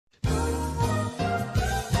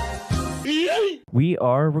We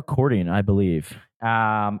are recording, I believe.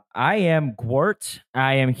 I am Gwart.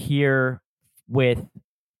 I am here with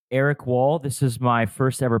Eric Wall. This is my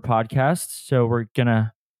first ever podcast, so we're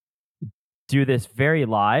gonna do this very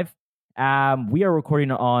live. We are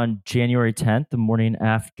recording on January 10th, the morning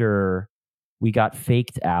after we got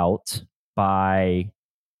faked out by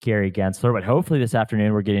Gary Gensler, but hopefully this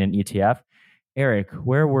afternoon we're getting an ETF. Eric,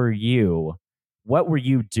 where were you? What were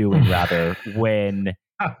you doing, rather, when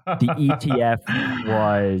the ETF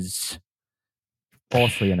was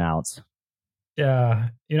falsely announced? Yeah,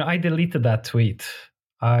 I deleted that tweet.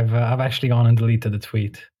 I've actually gone and deleted the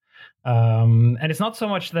tweet, and it's not so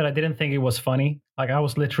much that I didn't think it was funny. Like, I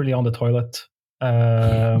was literally on the toilet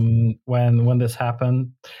when this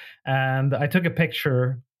happened, and I took a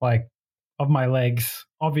picture of my legs,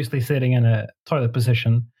 obviously sitting in a toilet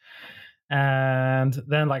position. And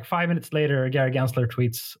then, 5 minutes later, Gary Gensler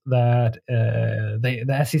tweets that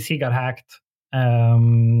the SEC got hacked.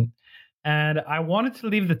 And I wanted to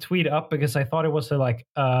leave the tweet up because I thought it was a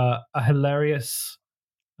hilarious,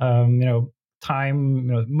 moment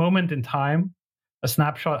in time, a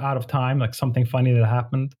snapshot out of time, like something funny that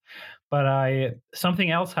happened. But something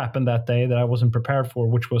else happened that day that I wasn't prepared for,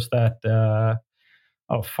 which was that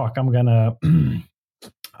I'm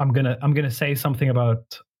gonna say something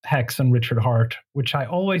about Hex and Richard Hart, which I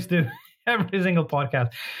always do every single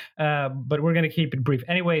podcast, but we're going to keep it brief.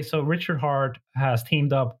 Anyway, so Richard Hart has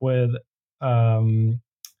teamed up with a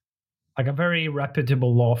very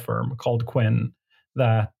reputable law firm called Quinn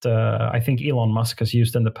that I think Elon Musk has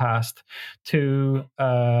used in the past to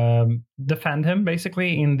defend him,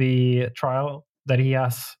 basically, in the trial that he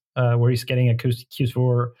has, where he's getting accused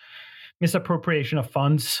for misappropriation of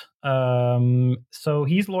funds. So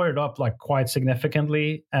he's lawyered up quite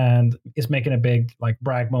significantly and is making a big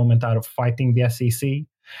brag moment out of fighting the SEC.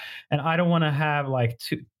 And I don't want to have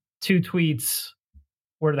two tweets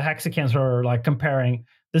where the hexagons are comparing.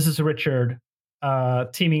 This is Richard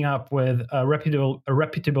teaming up with a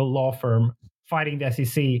reputable law firm fighting the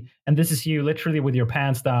SEC, and this is you literally with your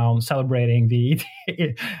pants down celebrating the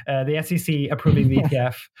SEC approving the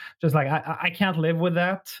ETF. Just I can't live with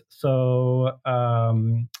that. So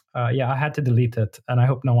I had to delete it, and I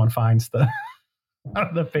hope no one finds the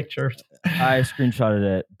pictures. I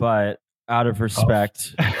screenshotted it, but out of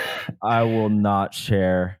respect, I will not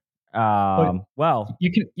share. Well,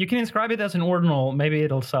 you can inscribe it as an ordinal. Maybe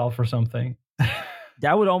it'll sell for something.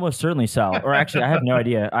 That would almost certainly sell. Or actually, I have no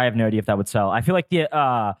idea. I have no idea if that would sell. I feel like the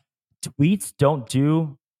tweets don't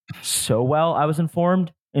do so well, I was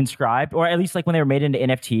informed, inscribed, or at least when they were made into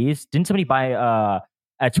NFTs. Didn't somebody buy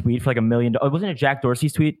a tweet for $1 million? Wasn't it Jack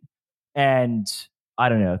Dorsey's tweet? And I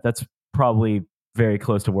don't know. That's probably very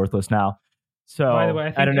close to worthless now. So by the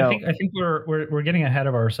way, I don't know. I think we're getting ahead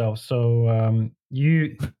of ourselves. So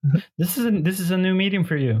this is a new medium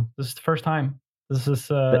for you. This is the first time. This is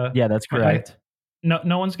yeah, that's correct.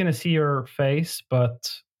 No one's going to see your face, but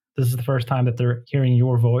this is the first time that they're hearing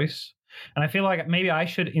your voice. And I feel like maybe I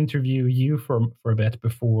should interview you for a bit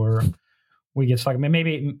before we get started.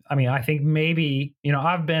 I think maybe,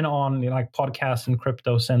 I've been on podcasts in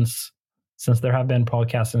crypto since there have been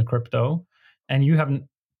podcasts in crypto, and you have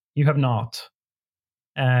not.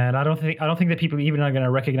 And I don't think that people even are going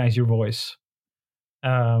to recognize your voice.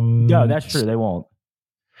 No, that's true. They won't.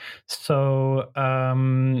 So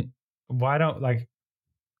why don't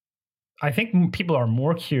I think people are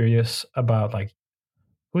more curious about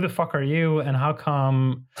who the fuck are you and how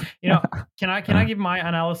come, can I give my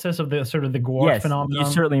analysis of the sort of the Gwart phenomenon?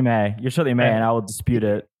 You certainly may. And I will dispute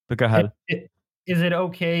it. But go ahead. Is it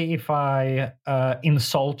okay if I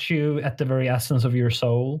insult you at the very essence of your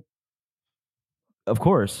soul? Of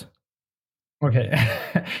course. Okay.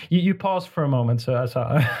 you paused for a moment, so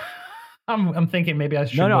I'm thinking maybe I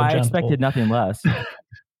should go I gentle. expected nothing less.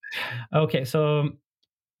 Okay, so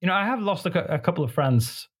I have lost a couple of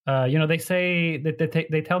friends. They say that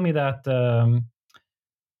they tell me that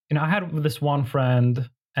I had this one friend,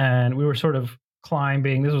 and we were sort of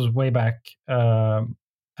climbing. This was way back, and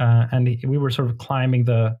we were sort of climbing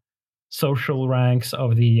the social ranks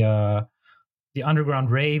of the underground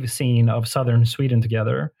rave scene of southern Sweden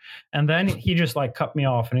together. And then he just cut me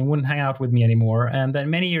off, and he wouldn't hang out with me anymore. And then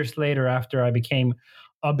many years later, after I became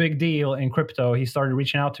a big deal in crypto, he started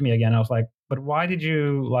reaching out to me again. I was like, but why did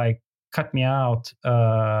you cut me out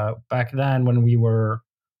back then when we were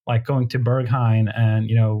going to Berghain and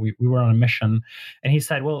we were on a mission? And he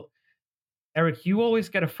said, well, Eric, you always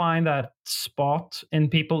got to find that spot in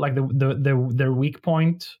people, their weak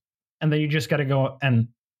point, and then you just got to go and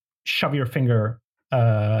shove your finger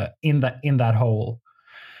in that hole.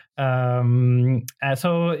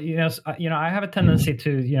 So I have a tendency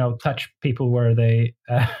to touch people where they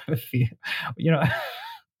feel, you know.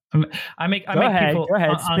 I make people Go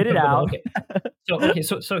ahead, spit it uncomfortable. out.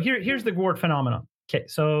 So here's the Gwart phenomenon. Okay,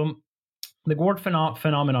 so the Gwart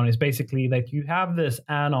phenomenon is basically that you have this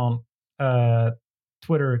anon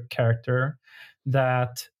Twitter character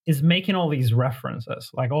that is making all these references,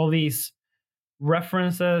 like all these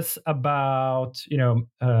references about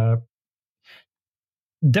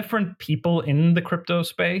different people in the crypto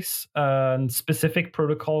space, specific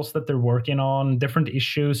protocols that they're working on, different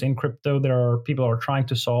issues in crypto that people are trying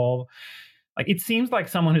to solve. Like, it seems like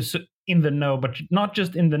someone who's in the know, but not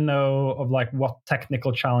just in the know of like what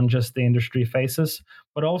technical challenges the industry faces,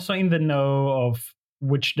 but also in the know of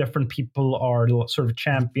which different people are sort of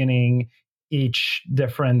championing each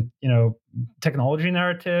different technology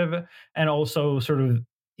narrative, and also sort of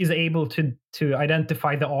is able to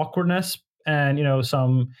identify the awkwardness and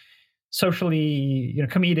some socially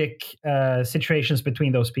comedic situations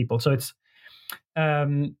between those people. So it's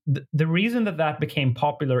the reason that became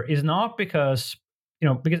popular is not because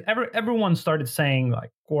because everyone started saying like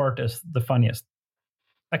Gwart is the funniest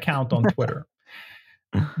account on Twitter.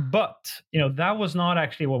 But that was not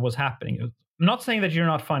actually what was happening. I'm not saying that you're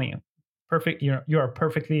not funny. Perfect, you are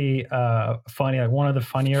perfectly funny, like one of the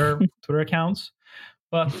funnier Twitter accounts.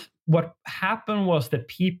 But what happened was that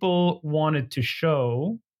people wanted to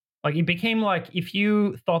show, like, it became like, if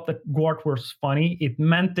you thought that Gwart was funny, it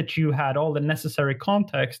meant that you had all the necessary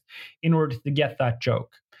context in order to get that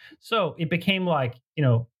joke. So it became like,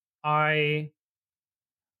 I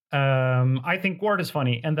think Gwart is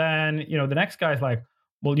funny, and then the next guy's like,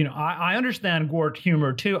 well, I understand Gwart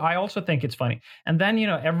humor too. I also think it's funny, and then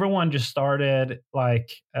everyone just started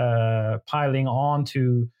like piling on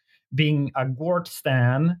to being a Gwart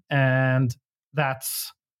stan, and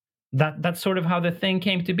that's sort of how the thing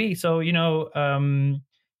came to be. So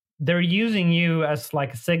they're using you as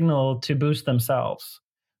like a signal to boost themselves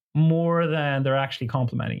more than they're actually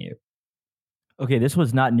complimenting you. Okay, this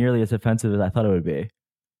was not nearly as offensive as I thought it would be.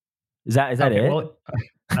 Is that okay, it? Well,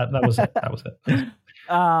 that was it. That was it.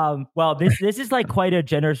 Well, this is like quite a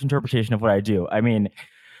generous interpretation of what I do. I mean,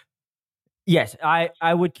 yes,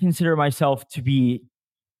 I would consider myself to be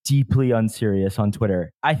deeply unserious on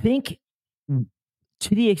Twitter. I think,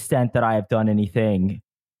 to the extent that I have done anything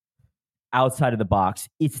outside of the box,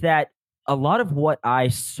 it's that a lot of what I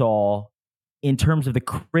saw in terms of the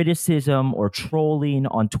criticism or trolling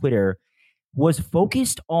on Twitter was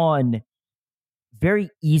focused on very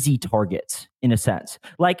easy targets, in a sense.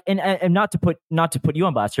 Like, and not to put you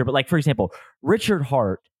on blast here, but like, for example, Richard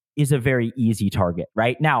Hart is a very easy target.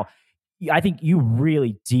 Right now, I think you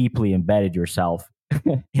really deeply embedded yourself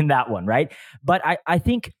in that one, right? But I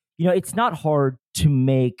think it's not hard to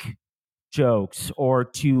make jokes or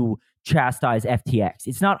to chastise FTX.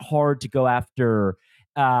 It's not hard to go after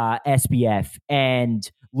SBF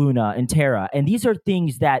and Luna and Terra, and these are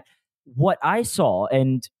things that what I saw,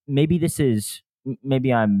 and maybe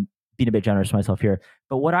I'm being a bit generous to myself here,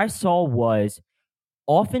 but what I saw was,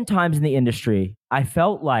 oftentimes in the industry, I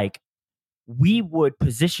felt like we would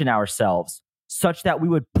position ourselves such that we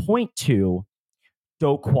would point to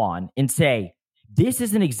Do Kwon and say, this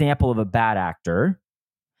is an example of a bad actor,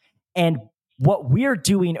 and what we're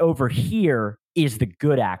doing over here is the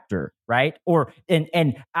good actor, right? Or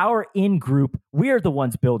and our in group, we're the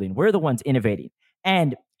ones building, we're the ones innovating.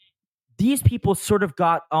 And these people sort of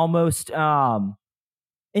got almost and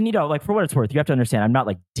like, for what it's worth, you have to understand, I'm not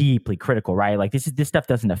like deeply critical, right? Like, this stuff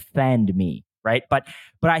doesn't offend me, right? But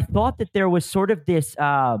I thought that there was sort of this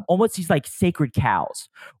almost these like sacred cows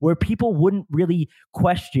where people wouldn't really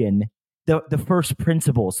question the first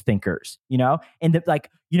principles thinkers, and that, like,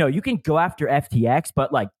 you can go after FTX,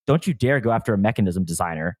 but like, don't you dare go after a mechanism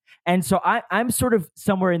designer. And so I'm sort of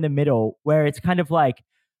somewhere in the middle, where it's kind of like,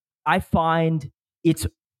 I find it's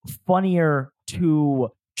funnier to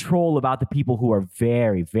troll about the people who are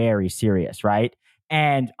very, very serious, right?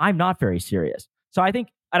 And I'm not very serious. So I don't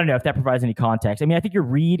know if that provides any context. I mean, I think your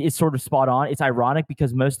read is sort of spot on. It's ironic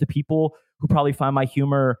because most of the people who probably find my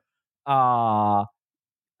humor, I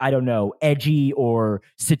don't know, edgy or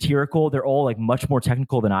satirical, they're all like much more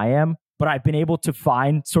technical than I am. But I've been able to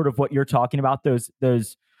find sort of what you're talking about, those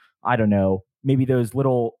I don't know, maybe those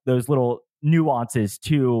little nuances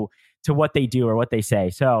to what they do or what they say.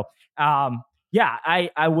 So yeah,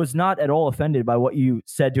 I was not at all offended by what you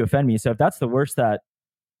said to offend me. So if that's the worst that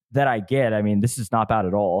I get, I mean, this is not bad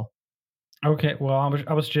at all. Okay, well,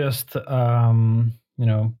 I was just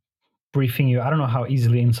briefing you. I don't know how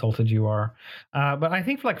easily insulted you are, but I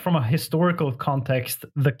think, like, from a historical context,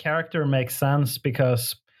 the character makes sense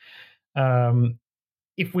because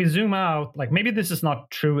if we zoom out, like maybe this is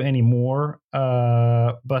not true anymore,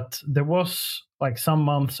 but there was like some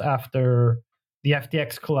months after the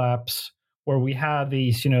FTX collapse where we had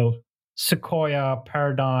these, Sequoia,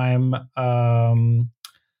 Paradigm,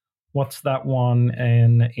 what's that one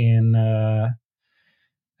in the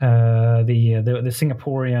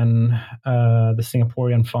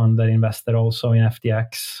Singaporean fund that invested also in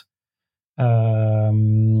FTX. So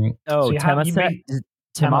you have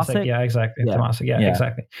Temasek, yeah, exactly. Yeah. Temasek, yeah, Yeah.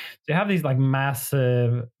 exactly. So you have these like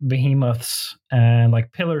massive behemoths and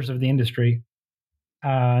like pillars of the industry,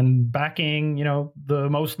 and backing, the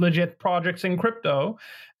most legit projects in crypto,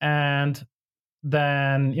 and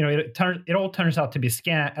then it all turns out to be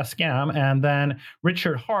a scam, and then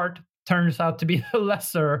Richard Hart turns out to be the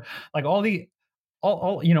lesser, like all that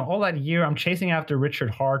year I'm chasing after Richard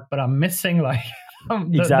Hart, but I'm missing like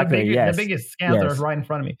Exactly. the Yes. biggest scam that was Yes. right in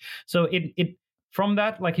front of me. So it from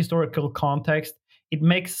that like historical context, it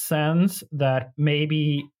makes sense that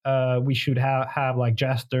maybe we should have like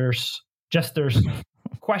jesters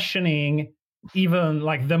questioning even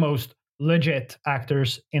like the most legit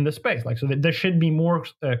actors in the space. Like, so there should be more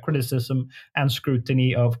criticism and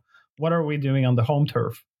scrutiny of what are we doing on the home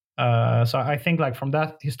turf. So I think like from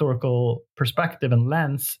that historical perspective and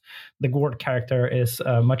lens, the Gord character is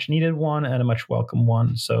a much needed one and a much welcome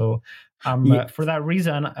one. So for that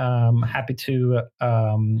reason, I'm happy to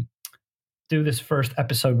do this first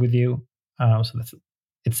episode with you. So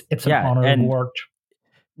it's an honor, and Gord.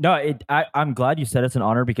 no, I'm glad you said it's an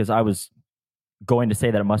honor, because I was going to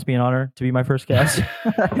say that it must be an honor to be my first guest.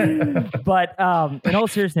 But in all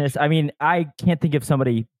seriousness, I mean, I can't think of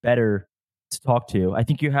somebody better to talk to. I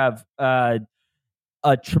think you have a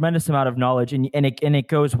tremendous amount of knowledge, and it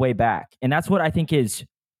goes way back, and that's what I think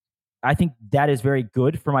that is very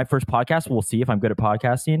good for my first podcast. We'll see if I'm good at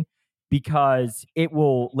podcasting, because it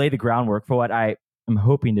will lay the groundwork for what I am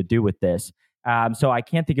hoping to do with this. So I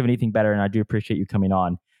can't think of anything better, and I do appreciate you coming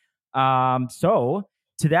on. So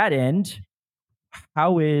to that end,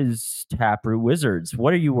 how is Taproot Wizards?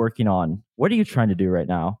 What are you working on? What are you trying to do right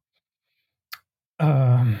now?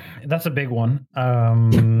 That's a big one.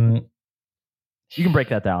 You can break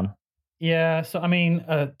that down. Yeah, so I mean,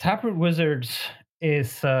 Taproot Wizards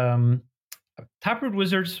is Taproot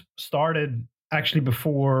Wizards started actually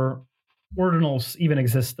before Ordinals even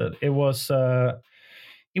existed. It was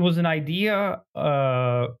an idea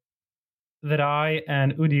that I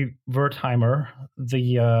and Udi Wertheimer,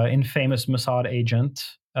 the infamous Mossad agent,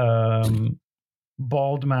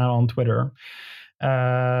 bald man on Twitter,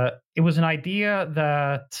 it was an idea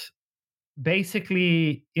that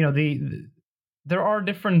basically, there are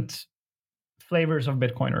different flavors of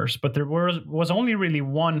Bitcoiners, but there was only really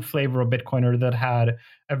one flavor of Bitcoiner that had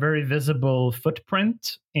a very visible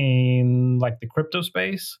footprint in like the crypto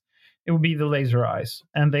space. It would be the laser eyes,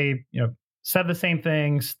 and they said the same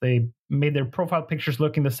things. They made their profile pictures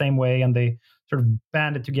looking the same way, and they sort of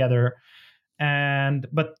banded together.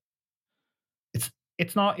 But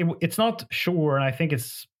it's not sure, and I think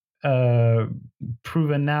it's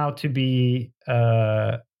proven now to be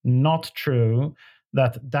not true,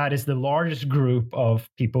 that is the largest group of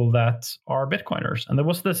people that are Bitcoiners. And there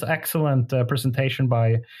was this excellent presentation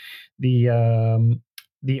by the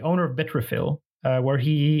owner of Bitrefill, where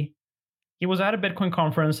he was at a Bitcoin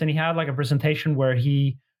conference, and he had like a presentation where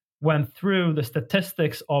he went through the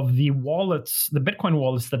statistics of the Bitcoin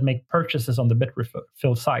wallets that make purchases on the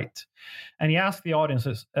Bitrefill site. And he asked the audience,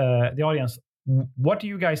 what do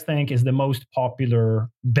you guys think is the most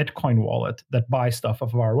popular Bitcoin wallet that buys stuff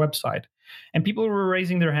off of our website? And people were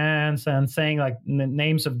raising their hands and saying like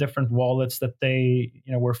names of different wallets that they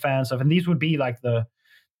were fans of, and these would be like the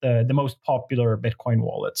most popular Bitcoin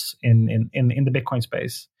wallets in the Bitcoin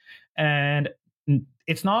space. And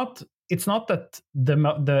it's not that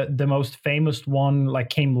the most famous one like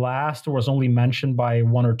came last or was only mentioned by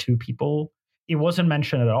one or two people. It wasn't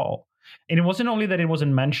mentioned at all. And it wasn't only that it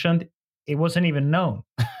wasn't mentioned, it wasn't even known.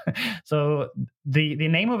 So the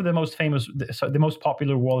name of the most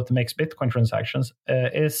popular wallet that makes Bitcoin transactions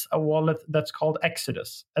is a wallet that's called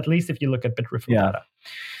Exodus, at least if you look at Bitrefill data.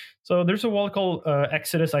 So there's a wallet called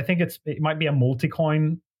Exodus. I think it might be a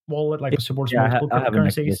multi-coin wallet, like it supports multiple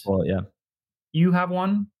cryptocurrencies. Wallet, yeah. You have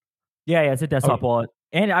one? Yeah, it's a desktop wallet.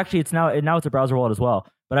 And actually it's now it's a browser wallet as well.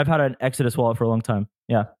 But I've had an Exodus wallet for a long time.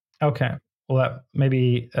 Yeah. Okay. Well, that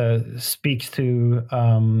maybe speaks to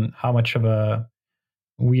how much of a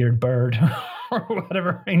weird bird or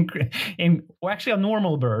whatever well, actually a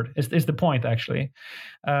normal bird is the point, actually.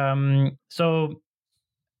 So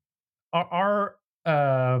our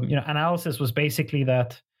analysis was basically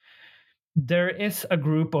that there is a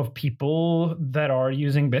group of people that are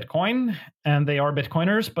using Bitcoin, and they are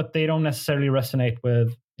Bitcoiners, but they don't necessarily resonate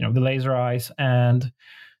with the laser eyes, and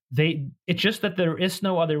it's just that there is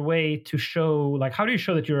no other way to show, like, how do you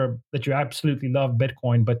show that you absolutely love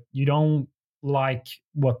Bitcoin, but you don't like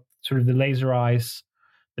what sort of the laser eyes,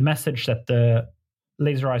 the message that the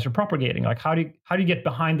laser eyes are propagating? Like, how do you get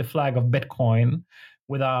behind the flag of Bitcoin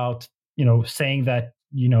without saying that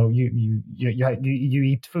you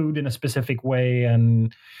eat food in a specific way,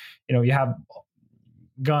 and you have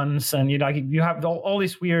guns, and you have all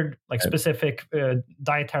these weird, like, specific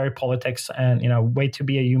dietary politics, and way to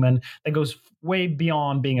be a human that goes way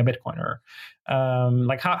beyond being a Bitcoiner.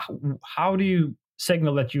 Like, how do you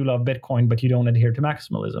signal that you love Bitcoin but you don't adhere to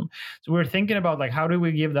maximalism? So we're thinking about, like, how do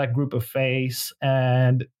we give that group a face,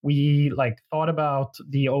 and we, like, thought about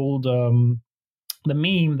the old the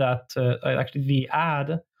meme that actually the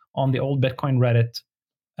ad on the old Bitcoin Reddit,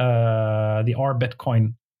 the R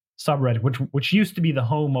Bitcoin subreddit, which used to be the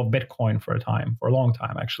home of Bitcoin for a long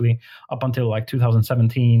time, actually, up until like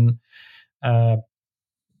 2017.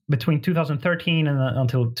 Between 2013 and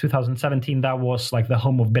until 2017, that was like the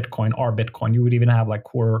home of Bitcoin, R Bitcoin. You would even have like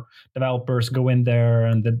core developers go in there,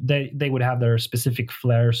 and they would have their specific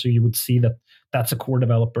flair, so you would see that that's a core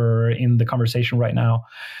developer in the conversation right now.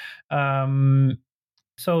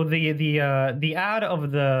 So the ad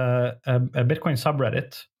of the Bitcoin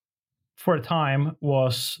subreddit for a time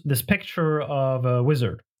was this picture of a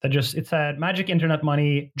wizard that it said magic internet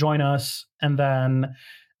money, join us. And then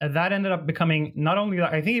that ended up becoming, not only,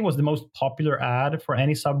 I think it was the most popular ad for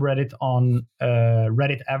any subreddit on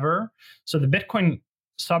Reddit ever. So the Bitcoin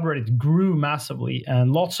subreddit grew massively,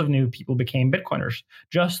 and lots of new people became Bitcoiners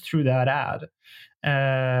just through that ad.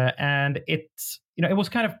 And it was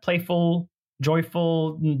kind of playful,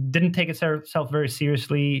 joyful, didn't take itself very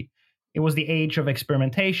seriously. It was the age of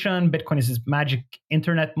experimentation. Bitcoin is this magic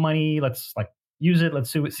internet money. Let's use it.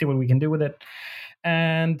 Let's see what we can do with it.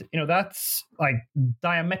 And that's like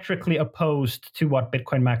diametrically opposed to what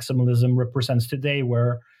Bitcoin maximalism represents today,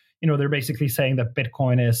 where they're basically saying that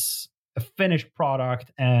Bitcoin is a finished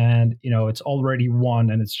product, and it's already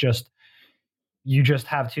won, and it's just, you just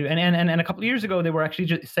have to. And a couple of years ago, they were actually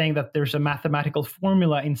just saying that there's a mathematical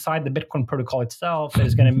formula inside the Bitcoin protocol itself that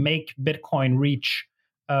is going to make Bitcoin reach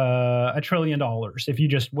 $1 trillion if you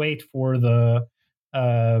just wait for the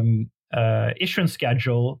issuance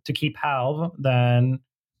schedule to keep halve. Then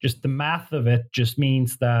just the math of it just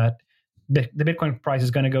means that the Bitcoin price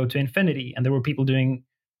is going to go to infinity. And there were people doing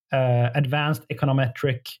advanced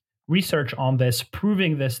econometric research on this,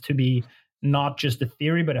 proving this to be not just a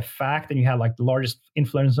theory, but a fact. And you had like the largest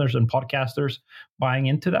influencers and podcasters buying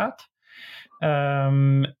into that.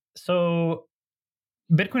 So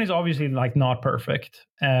Bitcoin is obviously like not perfect.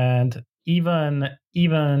 And even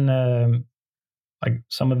like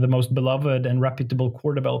some of the most beloved and reputable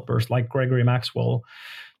core developers like Gregory Maxwell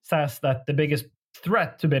says that the biggest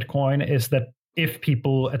threat to Bitcoin is that if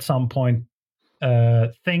people at some point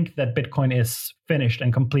think that Bitcoin is finished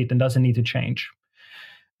and complete and doesn't need to change,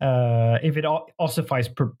 if it ossifies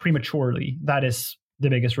prematurely, that is the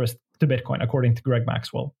biggest risk to Bitcoin, according to Greg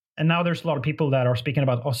Maxwell. And now there's a lot of people that are speaking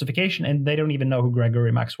about ossification, and they don't even know who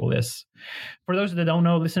Gregory Maxwell is. For those that don't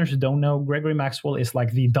know, listeners who don't know, Gregory Maxwell is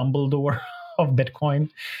like the Dumbledore of Bitcoin.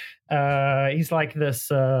 He's like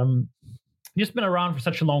this. He's been around for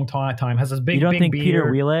such a long time. Has this big. You don't think beard.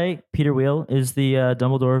 Peter Wheel is the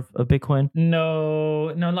Dumbledore of Bitcoin?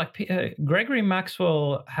 No. Like Gregory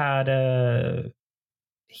Maxwell had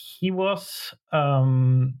he was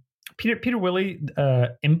Peter Willey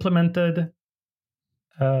implemented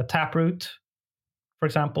Taproot, for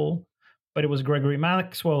example, but it was Gregory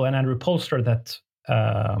Maxwell and Andrew Polster that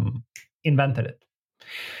invented it.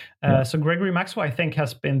 So Gregory Maxwell, I think,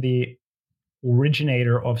 has been the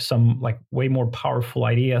originator of some like way more powerful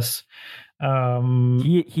ideas.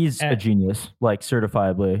 He's a genius, like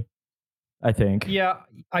certifiably, I think. Yeah,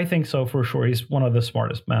 I think so, for sure. He's one of the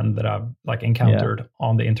smartest men that I've like encountered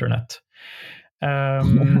on the internet.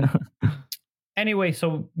 Anyway,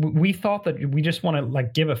 so we thought that we just want to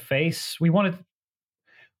like give a face. We want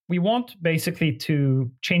basically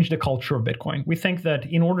to change the culture of Bitcoin. We think that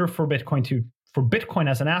in order for Bitcoin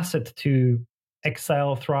as an asset to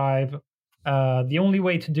excel, thrive, the only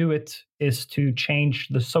way to do it is to change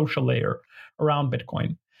the social layer around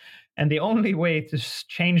Bitcoin. And the only way to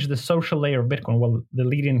change the social layer of Bitcoin, well, the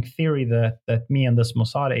leading theory that me and this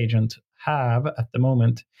Mossad agent have at the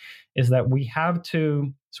moment, is that we have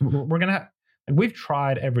to. So we're gonna. We've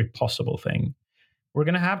tried every possible thing. We're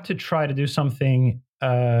gonna have to try to do something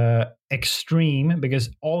extreme, because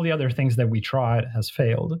all the other things that we tried has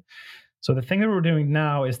failed. So the thing that we're doing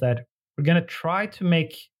now is that we're going to try to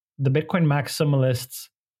make the Bitcoin maximalists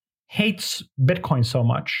hates Bitcoin so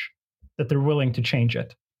much that they're willing to change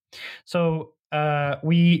it. So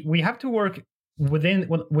we have to work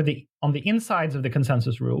on the insides of the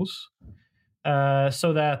consensus rules,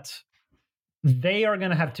 so that they are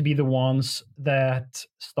going to have to be the ones that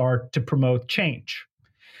start to promote change.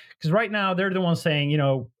 Because right now they're the ones saying,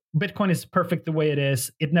 Bitcoin is perfect the way it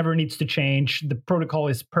is. It never needs to change. The protocol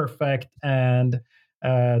is perfect, and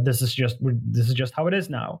this is just how it is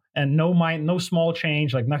now. And no small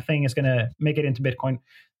change, like nothing is going to make it into Bitcoin.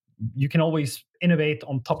 You can always innovate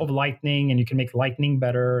on top of Lightning, and you can make Lightning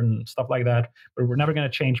better and stuff like that. But we're never going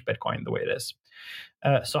to change Bitcoin the way it is.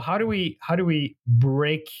 So how do we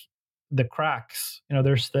break the cracks?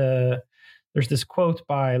 There's this quote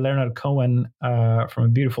by Leonard Cohen from a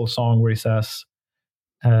beautiful song where he says,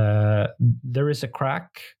 "There is a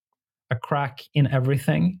crack in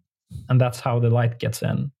everything, and that's how the light gets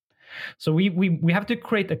in." So we have to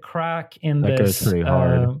create a crack in that this. Goes pretty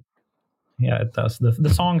hard. Yeah, it does. The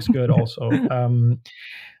song's good also.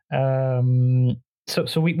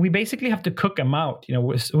 So we basically have to cook them out.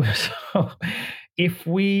 So if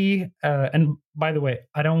we and by the way,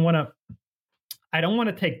 I don't want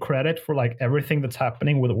to take credit for like everything that's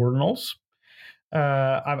happening with ordinals.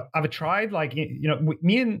 I've tried, like,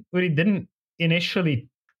 me and Uri didn't initially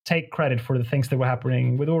take credit for the things that were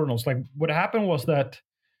happening with ordinals. Like, what happened was that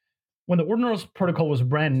when the ordinals protocol was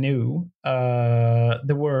brand new,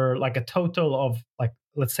 there were like a total of, like,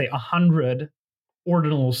 let's say 100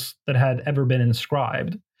 ordinals that had ever been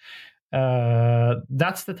inscribed.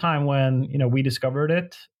 That's the time when we discovered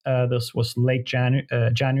it. This was late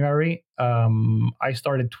January. I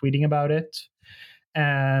started tweeting about it,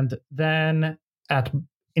 and then at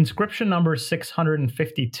inscription number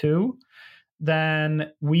 652,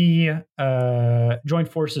 then we joined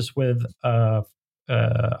forces with a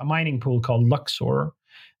mining pool called Luxor,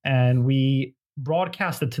 and we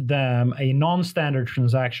broadcasted to them a non-standard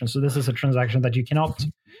transaction. So this is a transaction that you cannot,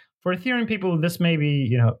 for Ethereum people, this may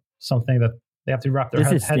be something that they have to wrap their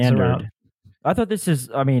heads around. I thought this is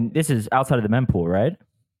outside of the mempool, right?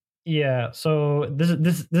 Yeah, so this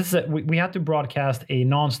is we had to broadcast a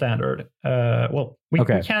non-standard. We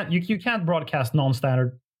can't you can't broadcast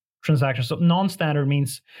non-standard transactions. So non-standard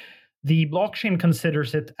means the blockchain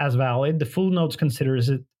considers it as valid, the full nodes considers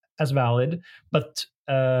it as valid, but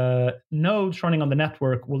nodes running on the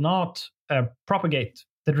network will not propagate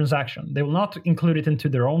the transaction. They will not include it into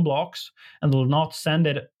their own blocks, and they will not send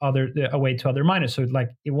it away to other miners. So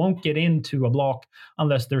it won't get into a block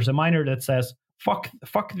unless there's a miner that says, fuck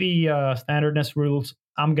the standardness rules.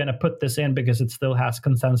 I'm going to put this in because it still has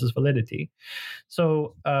consensus validity.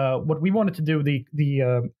 So what we wanted to do,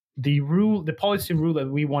 the policy rule that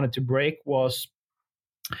we wanted to break was,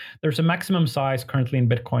 there's a maximum size currently in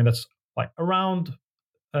Bitcoin that's like around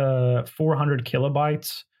 400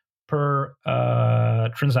 kilobytes per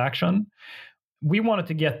transaction. We wanted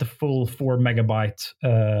to get the full 4 megabyte,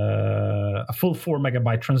 a full 4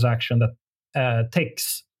 megabyte transaction that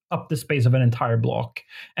takes up the space of an entire block,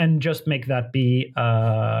 and just make that be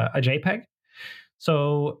a JPEG.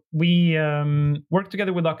 So we worked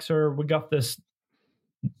together with Luxor. We got this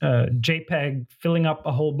JPEG filling up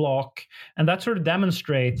a whole block, and that sort of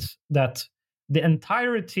demonstrates that the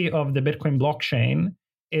entirety of the Bitcoin blockchain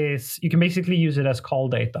is, you can basically use it as call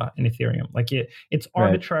data in Ethereum. Like it's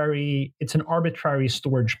arbitrary. Right. It's an arbitrary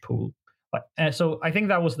storage pool. So I think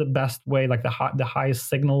that was the best way, like the highest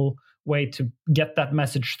signal way to get that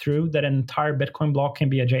message through, that an entire Bitcoin block can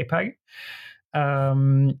be a JPEG.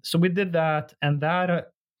 So we did that, and that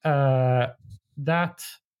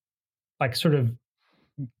like sort of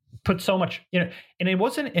put so much, and it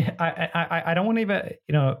wasn't. I don't want to even,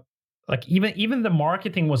 like even the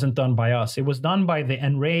marketing wasn't done by us. It was done by the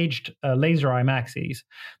enraged laser eye maxis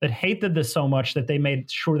that hated this so much that they made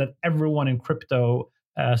sure that everyone in crypto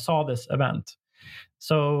saw this event.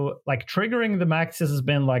 So like triggering the maxis has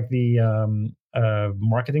been like the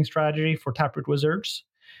marketing strategy for Taproot Wizards.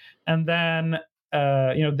 And then,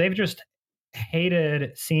 they've just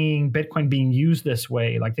hated seeing Bitcoin being used this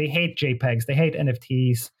way. Like they hate JPEGs, they hate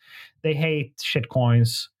NFTs, they hate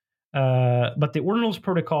shitcoins. But the Ordinals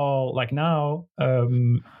protocol, like now,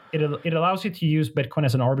 it allows you to use Bitcoin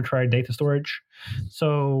as an arbitrary data storage.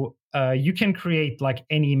 So you can create like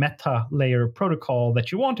any meta layer protocol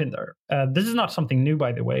that you want in there. This is not something new,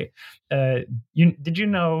 by the way. Did you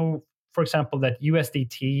know, for example, that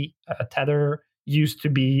USDT Tether used to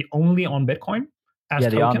be only on Bitcoin as the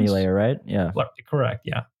tokens? Omni layer, right? Yeah. Correct,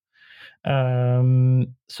 yeah.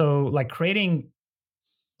 So like creating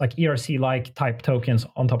like ERC-like type tokens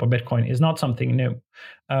on top of Bitcoin is not something new.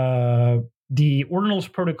 the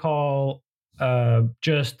Ordinals protocol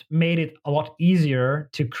just made it a lot easier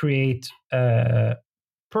to create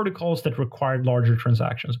protocols that required larger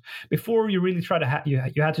transactions. Before, you really try to you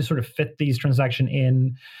had to sort of fit these transactions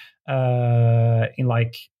in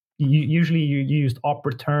like usually you used op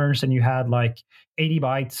returns, and you had like 80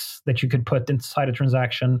 bytes that you could put inside a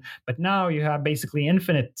transaction. But now you have basically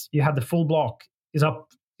infinite. You have the full block is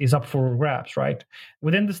up for grabs, right?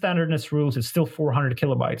 Within the standardness rules, it's still 400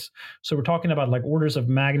 kilobytes. So we're talking about like orders of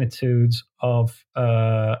magnitudes of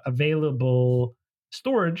available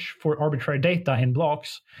storage for arbitrary data in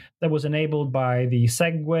blocks that was enabled by the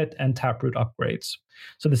SegWit and Taproot upgrades.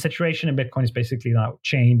 So the situation in Bitcoin is basically now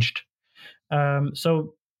changed.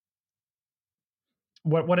 So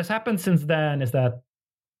what has happened since then is that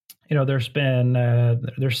there's been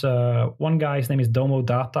one guy, his name is Domo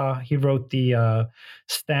Data. He wrote the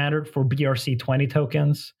standard for BRC20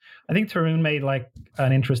 tokens. I think Tarun made like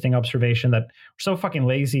an interesting observation that we're so fucking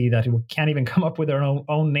lazy that we can't even come up with our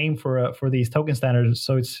own name for these token standards.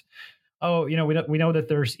 So it's we know that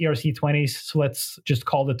there's ERC20s, so let's just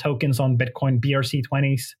call the tokens on Bitcoin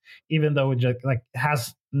BRC20s, even though it just like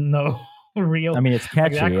has no real. I mean, it's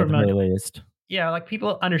catchy like, at the very least. Yeah, like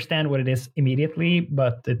people understand what it is immediately,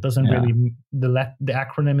 but it doesn't really the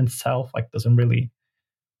acronym itself like doesn't really.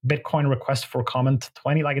 Bitcoin request for comment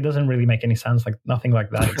 20, like it doesn't really make any sense. Like nothing like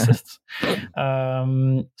that exists.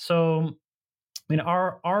 So I mean,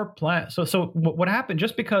 our plan. So what happened?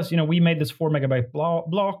 Just because we made this 4 megabyte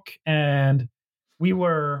block, and we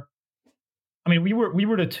were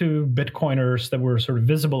the two Bitcoiners that were sort of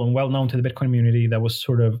visible and well known to the Bitcoin community that was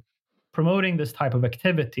sort of promoting this type of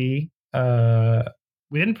activity.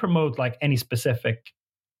 We didn't promote like any specific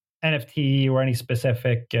NFT or any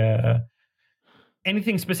specific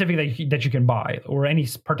anything specific that you can buy or any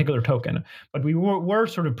particular token, but we were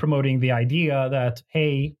sort of promoting the idea that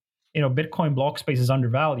hey, Bitcoin block space is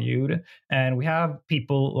undervalued, and we have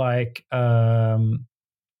people like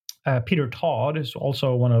Peter Todd, who's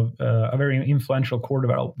also one of a very influential core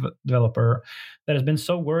developer, that has been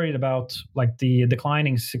so worried about like the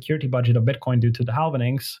declining security budget of Bitcoin due to the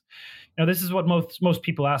halvenings. This is what most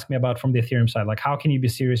people ask me about from the Ethereum side. Like, how can you be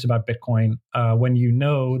serious about Bitcoin when you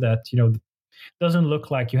know that doesn't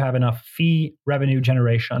look like you have enough fee revenue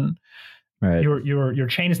generation? Right. Your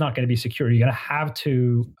chain is not going to be secure. You're going to have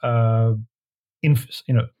to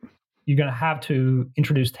you're going to have to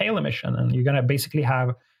introduce tail emission, and you're going to basically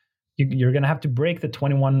have you're going to have to break the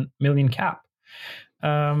 21 million cap.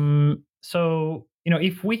 So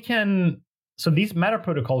if we can, so these meta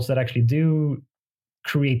protocols that actually do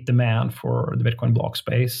create demand for the Bitcoin block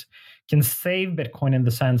space can save Bitcoin in the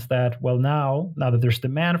sense that, well, now that there's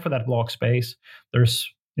demand for that block space,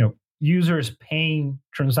 there's users paying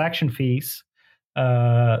transaction fees.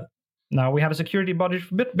 Now we have a security budget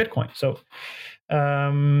for Bitcoin. So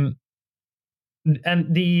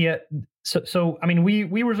so I mean,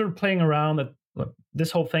 we were sort of playing around that. Look, this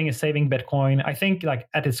whole thing is saving Bitcoin. I think like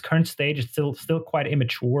at its current stage, it's still quite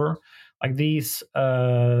immature. Like these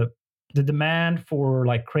the demand for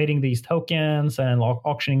like creating these tokens and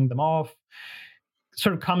auctioning them off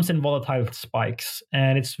sort of comes in volatile spikes,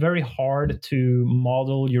 and it's very hard to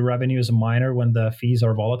model your revenue as a miner when the fees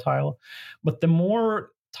are volatile. But the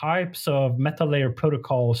more types of meta layer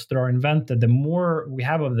protocols that are invented, the more we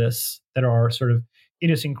have of this that are sort of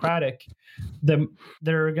idiosyncratic,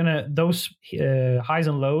 those highs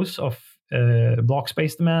and lows of block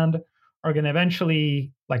space demand are going to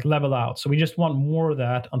eventually like level out. So we just want more of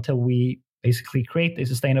that until we basically create a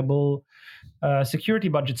sustainable security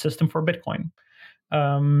budget system for Bitcoin.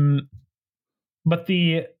 But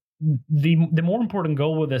the more important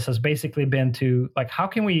goal with this has basically been to like how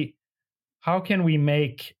can we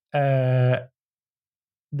make the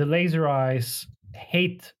laser eyes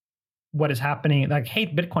hate what is happening, like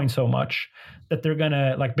hate Bitcoin so much that they're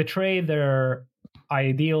gonna like betray their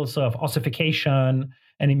ideals of ossification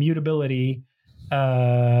and immutability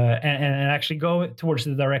and actually go towards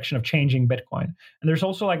the direction of changing Bitcoin. And there's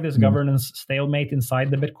also like this governance stalemate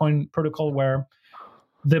inside the Bitcoin protocol where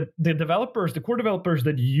the developers, the core developers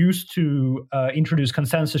that used to introduce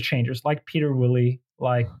consensus changes, like Peter Willey,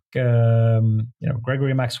 like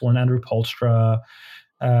Gregory Maxwell and Andrew Polstra,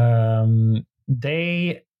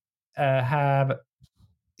 they have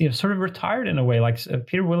sort of retired in a way. Like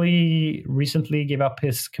Peter Willey recently gave up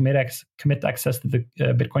his commit access to the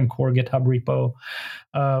Bitcoin Core GitHub repo,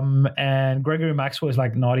 and Gregory Maxwell is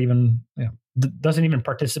like not even doesn't even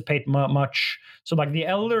participate much. So like the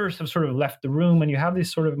elders have sort of left the room, and you have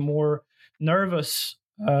these sort of more nervous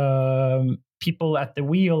people at the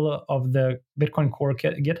wheel of the Bitcoin Core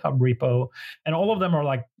GitHub repo, and all of them are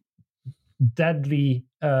like deadly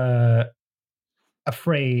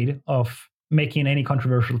afraid of making any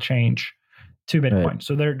controversial change to Bitcoin. Right.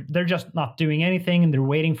 So they're just not doing anything, and they're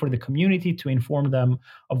waiting for the community to inform them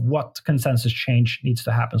of what consensus change needs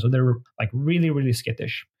to happen. So they're like really, really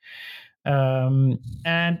skittish.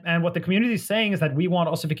 And what the community is saying is that we want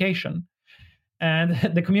ossification. And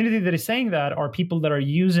the community that is saying that are people that are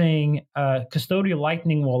using custodial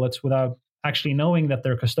Lightning wallets without actually knowing that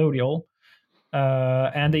they're custodial.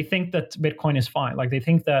 And they think that Bitcoin is fine. Like they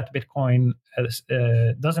think that Bitcoin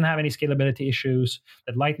doesn't have any scalability issues,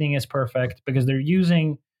 that Lightning is perfect because they're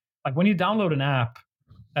using, like when you download an app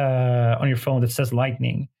on your phone that says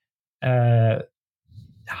Lightning, how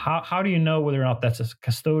do you know whether or not that's a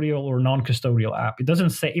custodial or non-custodial app? It doesn't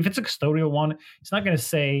say. If it's a custodial one, it's not going to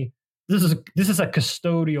say this is a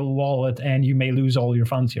custodial wallet and you may lose all your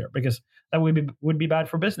funds here, because that would be bad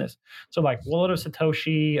for business. So like Wallet of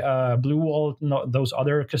Satoshi, Blue Wallet, those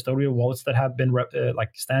other custodial wallets that have been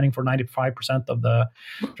like standing for 95% of the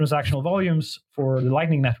transactional volumes for the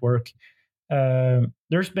Lightning Network.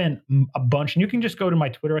 There's been a bunch, and you can just go to my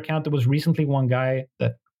Twitter account. There was recently one guy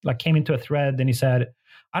that like came into a thread and he said,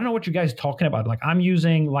 I don't know what you guys are talking about. Like I'm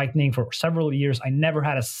using Lightning for several years. I never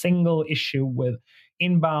had a single issue with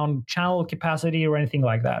inbound channel capacity or anything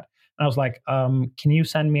like that. And I was like, can you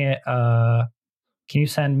send me an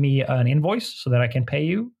invoice so that I can pay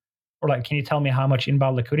you? Or like, can you tell me how much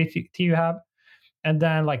inbound liquidity you have? And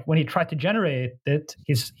then like when he tried to generate it,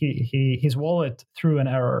 his wallet threw an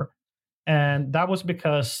error. And that was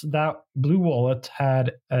because that Blue Wallet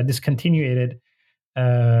had discontinued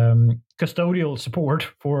custodial support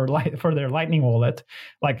for their Lightning wallet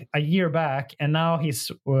like a year back, and now his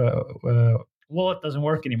wallet doesn't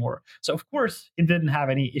work anymore. So of course he didn't have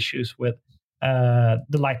any issues with the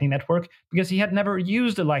Lightning Network because he had never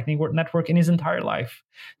used the Lightning Network in his entire life.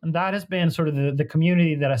 And that has been sort of the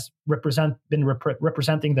community that has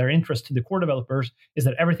representing their interest to the core developers, is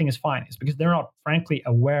that everything is fine. It's because they're not frankly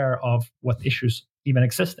aware of what issues even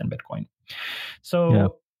exist in Bitcoin.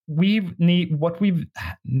 So what we've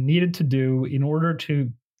needed to do in order to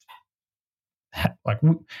like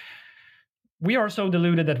we are so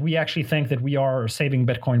deluded that we actually think that we are saving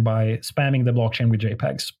Bitcoin by spamming the blockchain with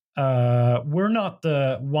JPEGs. We're not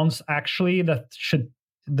the ones actually that should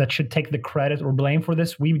take the credit or blame for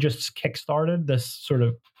this. We just kickstarted this sort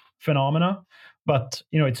of phenomena, but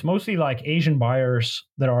it's mostly like Asian buyers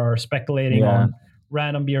that are speculating on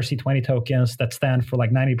random BRC20 tokens that stand for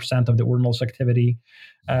like 90% of the ordinals activity.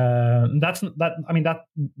 That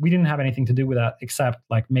we didn't have anything to do with that except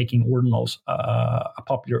like making ordinals a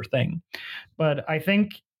popular thing. But I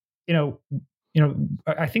think I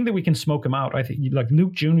think that we can smoke him out. I think like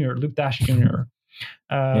Luke Dash Jr.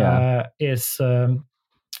 Is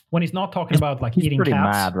when he's not talking about like eating pretty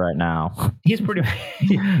cats. Mad right now. He's pretty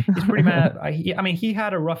mad. He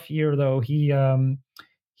had a rough year though. He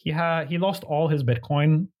lost all his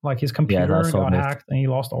Bitcoin. Like his computer got hacked and he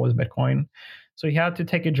lost all his Bitcoin. So he had to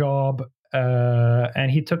take a job, and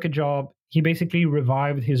he took a job. He basically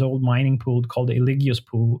revived his old mining pool called the Eligius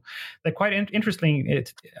pool. That quite interestingly,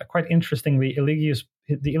 the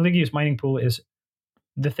Eligius mining pool is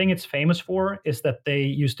the thing it's famous for is that they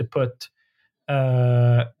used to put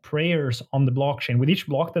prayers on the blockchain. With each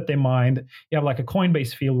block that they mined, you have like a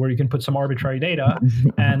Coinbase field where you can put some arbitrary data,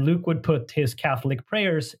 and Luke would put his Catholic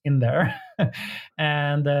prayers in there.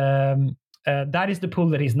 And that is the pool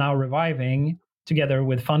that he's now reviving, together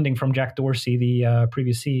with funding from Jack Dorsey, the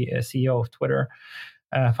previous CEO of Twitter,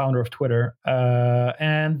 founder of Twitter.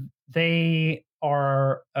 And they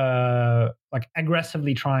are like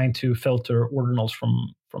aggressively trying to filter ordinals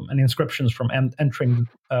from and inscriptions from entering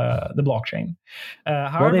the blockchain.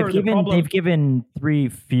 However, they've given 3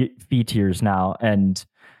 fee tiers now, and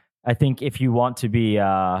I think if you want to be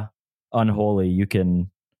unholy, you can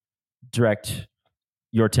direct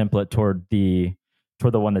your template toward the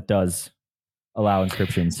one that does allow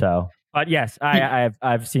inscription. So, but yes,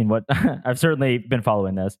 I've seen what I've certainly been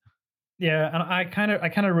following this. Yeah, and I kind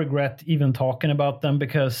of regret even talking about them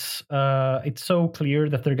because it's so clear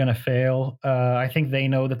that they're going to fail. I think they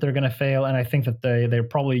know that they're going to fail, and I think that they're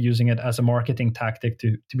probably using it as a marketing tactic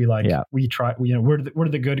to be like, we're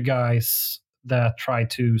the good guys that try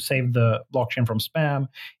to save the blockchain from spam.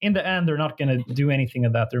 In the end, they're not going to do anything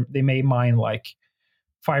of that. They may mine like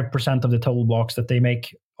 5% of the total blocks that they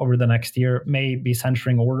make over the next year, may be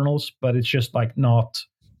censoring ordinals, but it's just like not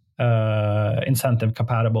incentive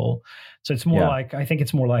compatible. So it's more like, I think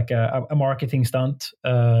it's more like a marketing stunt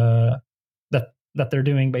that they're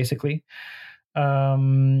doing basically.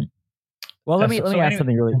 Well, let me ask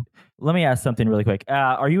something really quick.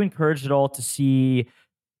 Are you encouraged at all to see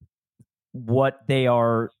what they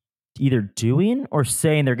are either doing or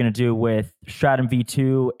saying they're going to do with Stratum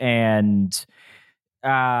V2 and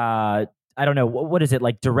I don't know, what is it,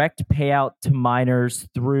 like direct payout to miners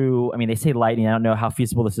through, I mean, they say Lightning. I don't know how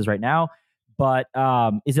feasible this is right now, but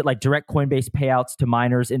is it like direct Coinbase payouts to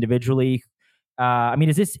miners individually? I mean,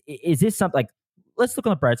 is this something like, let's look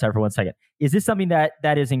on the bright side for 1 second. Is this something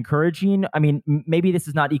that is encouraging? I mean, maybe this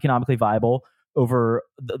is not economically viable over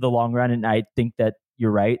the long run, and I think that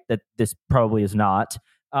you're right that this probably is not.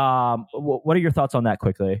 What are your thoughts on that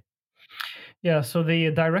quickly? Yeah, so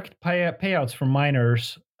the direct payouts for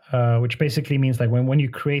miners, which basically means like when you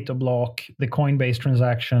create a block, the Coinbase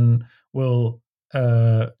transaction will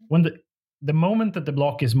when the moment that the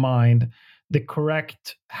block is mined, the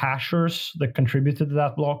correct hashers that contributed to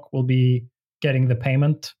that block will be getting the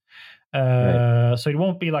payment. Right. So it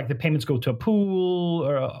won't be like the payments go to a pool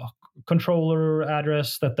or a controller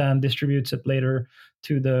address that then distributes it later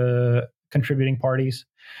to the contributing parties.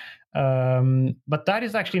 But that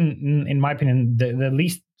is actually, in my opinion,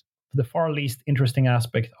 the far least interesting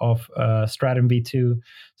aspect of Stratum v2.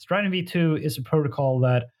 Stratum v2 is a protocol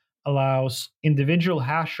that allows individual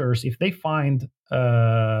hashers, if they find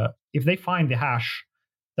the hash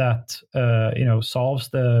that solves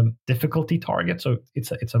the difficulty target, so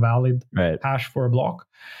it's a valid hash for a block,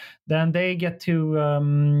 then they get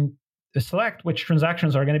to select which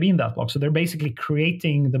transactions are going to be in that block. So they're basically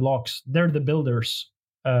creating the blocks. They're the builders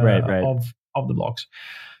of the blocks.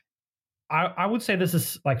 I would say this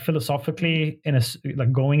is like philosophically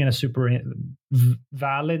going in a super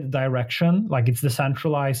valid direction. Like it's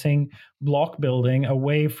decentralizing block building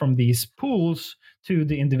away from these pools to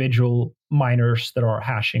the individual miners that are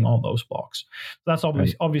hashing on those blocks. That's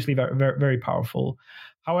obviously very, very, very powerful.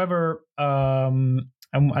 However, and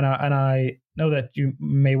I know that you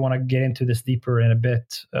may want to get into this deeper in a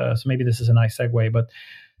bit, so maybe this is a nice segue. But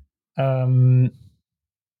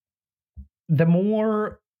the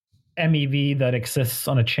more MEV that exists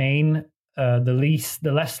on a chain, the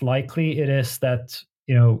less likely it is that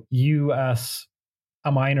you as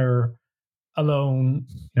a miner alone,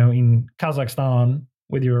 in Kazakhstan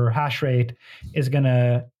with your hash rate, is going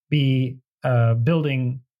to be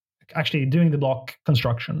actually doing the block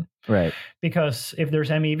construction. Right. Because if there's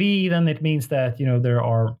MEV, then it means that you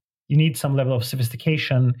need some level of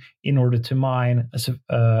sophistication in order to mine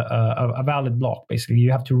a valid block. Basically,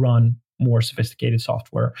 you have to run more sophisticated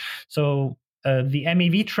software. So the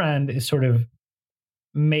MEV trend is sort of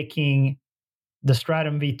making the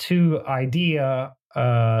Stratum v2 idea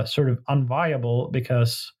sort of unviable,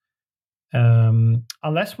 because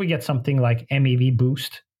unless we get something like MEV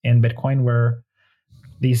boost in Bitcoin, where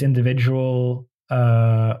these individual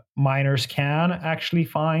miners can actually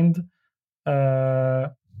find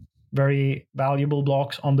very valuable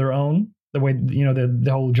blocks on their own, the way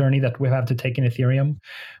the whole journey that we have to take in Ethereum,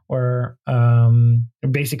 where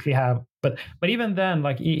basically have, but even then,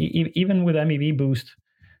 like even with MEV boost,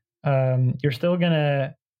 you're still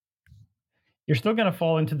gonna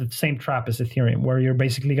fall into the same trap as Ethereum, where you're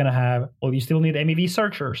basically gonna have, well, you still need MEV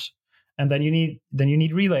searchers, and then you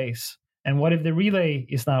need relays. And what if the relay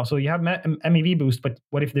is now, so you have MEV boost, but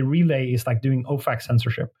what if the relay is like doing OFAC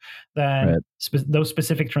censorship? Then those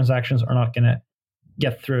specific transactions are not going to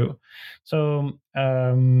get through. So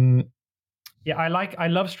yeah, I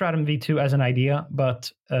love Stratum v2 as an idea,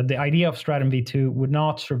 but the idea of Stratum v2 would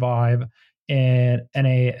not survive in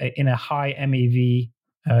a high MEV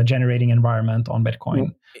generating environment on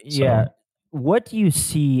Bitcoin. Yeah. So, what do you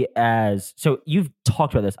see as, so you've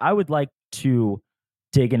talked about this, I would like to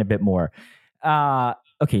dig in a bit more.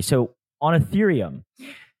 Okay, so on Ethereum,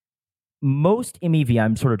 most MEV,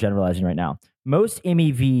 I'm sort of generalizing right now, most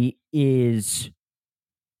MEV is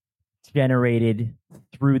generated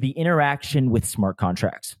through the interaction with smart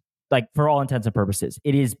contracts. Like, for all intents and purposes,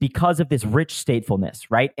 it is because of this rich statefulness,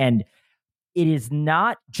 right? And it is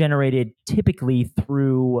not generated typically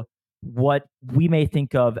through what we may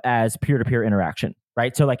think of as peer-to-peer interaction,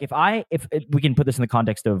 right? So like if we can put this in the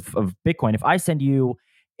context of Bitcoin, if I send you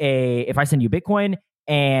Bitcoin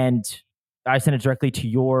and I send it directly to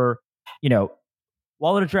your,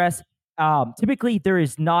 wallet address, typically there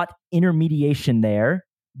is not intermediation there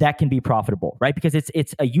that can be profitable, right? Because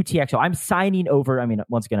it's a UTXO. I'm signing over, I mean,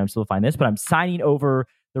 once again, I'm simplifying this, but I'm signing over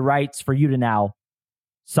the rights for you to now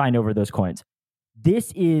sign over those coins.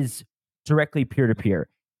 This is directly peer-to-peer.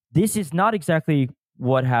 This is not exactly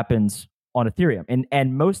what happens on Ethereum.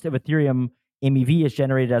 And most of Ethereum MEV is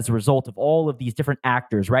generated as a result of all of these different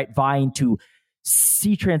actors, right? Vying to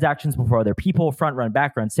see transactions before other people, front run,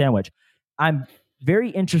 back run, sandwich. I'm very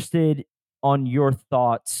interested on your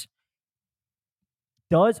thoughts.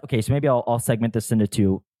 So maybe I'll segment this into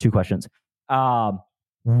two questions.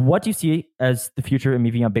 What do you see as the future of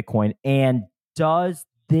MEV on Bitcoin? And does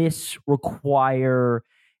this require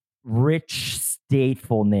rich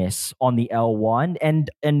statefulness on the L1?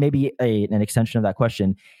 And maybe an extension of that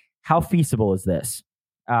question, how feasible is this?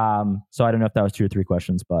 So I don't know if that was 2 or 3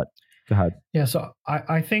 questions, but go ahead. Yeah, so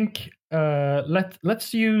I think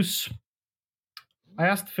let's use. I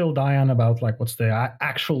asked Phil Diane about like what's the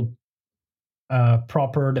actual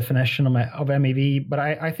proper definition of MEV, but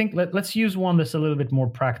I think let's use one that's a little bit more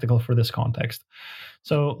practical for this context.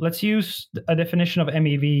 So let's use a definition of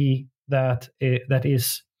MEV that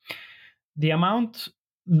is the amount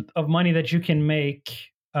of money that you can make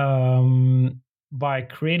by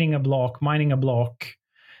creating a block, mining a block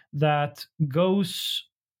that goes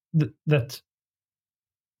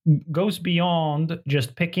beyond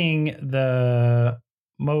just picking the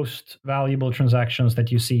most valuable transactions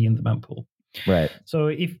that you see in the mempool. Right. So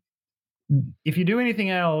if you do anything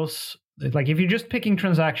else, like if you're just picking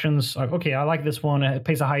transactions, like, okay, I like this one, it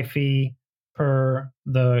pays a high fee per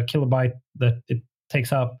the kilobyte that it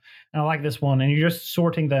takes up, and I like this one, and you're just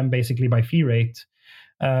sorting them basically by fee rate.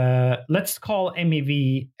 Let's call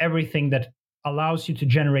MEV everything that allows you to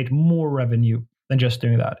generate more revenue than just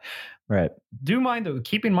doing that. Right.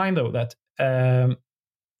 Keep in mind though that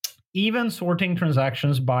even sorting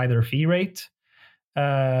transactions by their fee rate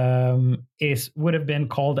would have been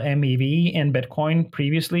called MEV in Bitcoin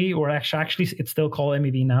previously, or actually it's still called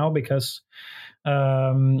MEV now, because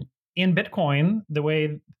in Bitcoin the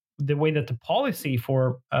way that the policy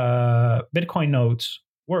for Bitcoin nodes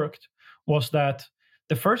worked was that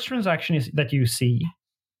the first transaction that you see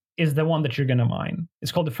is the one that you're going to mine.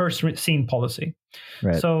 It's called the first seen policy.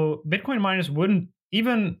 Right. So Bitcoin miners wouldn't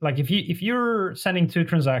even, like, if you're sending 2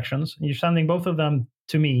 transactions, you're sending both of them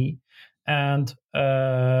to me, and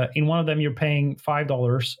in one of them you're paying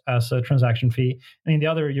 $5 as a transaction fee, and in the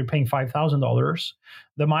other you're paying $5,000,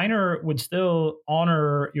 the miner would still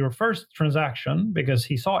honor your first transaction because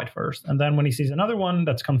he saw it first, and then when he sees another one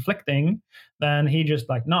that's conflicting, then he just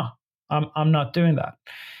like, no, I'm not doing that.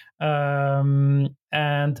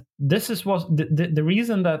 And this was the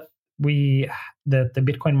reason that the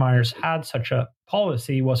Bitcoin miners had such a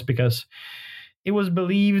policy was because it was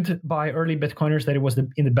believed by early Bitcoiners that it was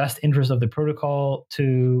in the best interest of the protocol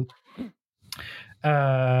to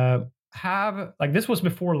have, like, this was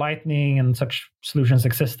before Lightning and such solutions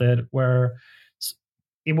existed, where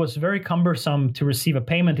it was very cumbersome to receive a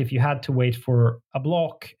payment if you had to wait for a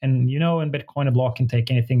block. And in Bitcoin, a block can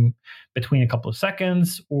take anything between a couple of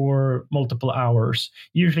seconds or multiple hours.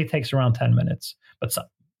 Usually takes around 10 minutes. But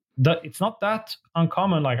it's not that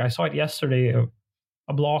uncommon. Like, I saw it yesterday,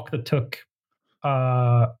 a block that took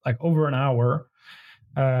like over an hour,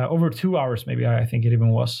 over 2 hours maybe, I think it even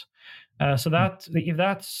was. So that if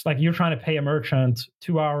that's like you're trying to pay a merchant,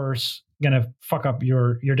 2 hours gonna fuck up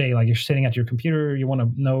your day. Like, you're sitting at your computer, you want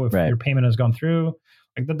to know if your payment has gone through.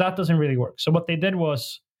 Like that doesn't really work. So what they did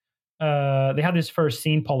was they had this first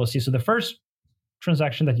seen policy. So the first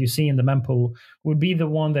transaction that you see in the mempool would be the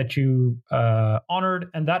one that you honored,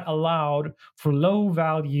 and that allowed for low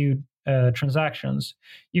value transactions.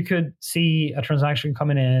 You could see a transaction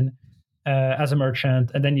coming in as a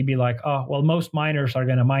merchant, and then you'd be like, oh, well, most miners are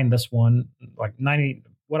going to mine this one. Like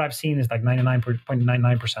what I've seen is like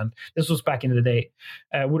 99.99%. This was back in the day,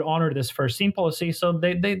 would honor this first seen policy. So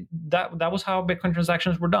that was how Bitcoin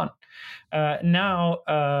transactions were done. Now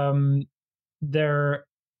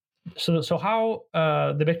so how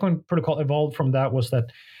the Bitcoin protocol evolved from that was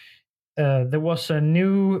that there was a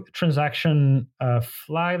new transaction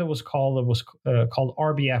flag that was called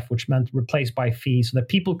RBF, which meant replaced by fee, so that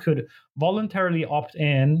people could voluntarily opt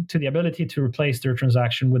in to the ability to replace their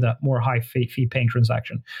transaction with a more high fee paying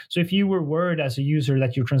transaction. So if you were worried as a user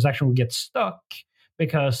that your transaction would get stuck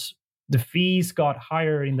because the fees got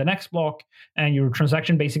higher in the next block and your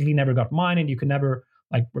transaction basically never got mined and you could never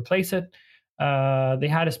like replace it, they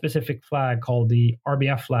had a specific flag called the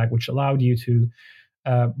RBF flag, which allowed you to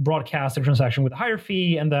broadcast a transaction with a higher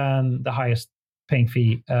fee, and then the highest paying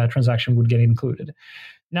fee transaction would get included.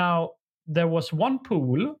 Now, there was one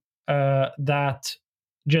pool that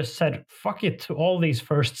just said fuck it to all these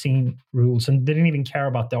first seen rules and didn't even care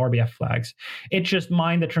about the RBF flags. It just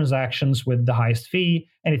mined the transactions with the highest fee,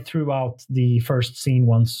 and it threw out the first seen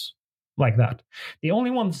ones like that. The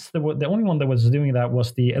only one that was doing that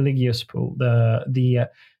was the Eligius pool, the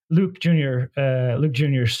Luke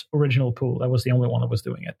Jr.'s original pool. That was the only one that was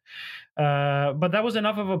doing it. But that was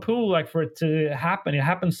enough of a pool, like, for it to happen. It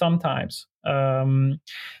happens sometimes. And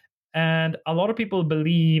a lot of people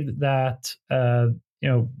believe that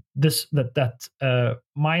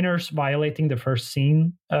miners violating the first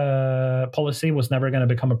seen policy was never going to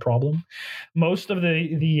become a problem. Most of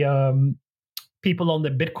the people on the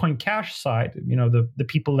Bitcoin Cash side, the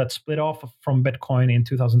people that split off from Bitcoin in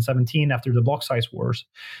 2017 after the block size wars,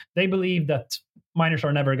 they believe that miners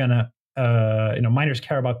are never going to, miners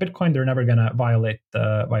care about Bitcoin. They're never going to violate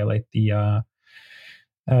the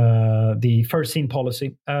first seen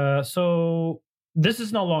policy. So this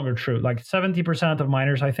is no longer true. Like 70% of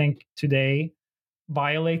miners, I think, today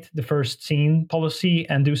violate the first seen policy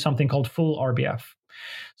and do something called full RBF.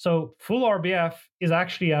 So full RBF is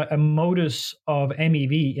actually a modus of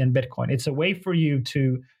MEV in Bitcoin. It's a way for you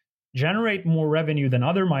to generate more revenue than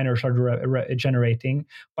other miners are generating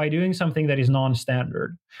by doing something that is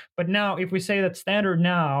non-standard. But now, if we say that standard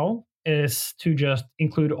now is to just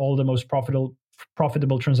include all the most profitable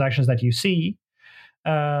transactions that you see,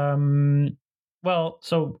 well,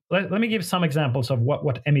 so let me give some examples of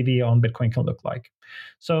what MEV on Bitcoin can look like.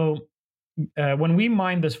 So when we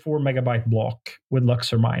mine this 4 megabyte block with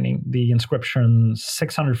Luxor mining, the inscription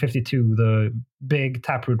 652, the big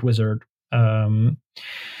Taproot wizard, I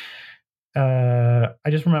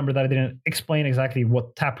just remember that I didn't explain exactly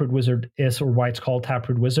what Taproot Wizard is or why it's called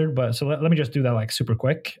Taproot Wizard, but so let me just do that like super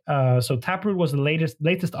quick. So Taproot was the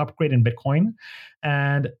latest upgrade in Bitcoin,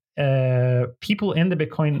 and people in the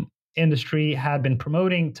Bitcoin industry had been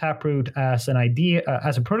promoting Taproot as an idea,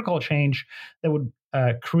 as a protocol change that would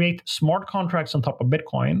create smart contracts on top of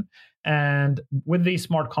Bitcoin. And with these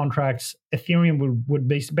smart contracts, Ethereum would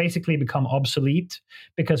basically become obsolete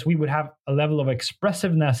because we would have a level of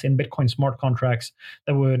expressiveness in Bitcoin smart contracts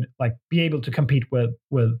that would like be able to compete with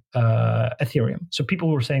Ethereum. So people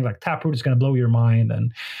were saying like Taproot is going to blow your mind.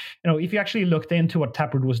 And if you actually looked into what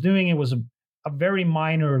Taproot was doing, it was a very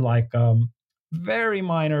minor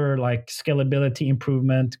scalability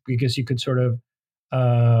improvement, because you could sort of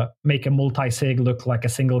make a multi-sig look like a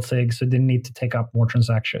single sig, so it didn't need to take up more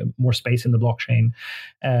space in the blockchain.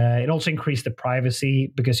 It also increased the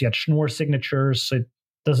privacy because you had Schnorr signatures, so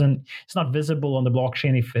it's not visible on the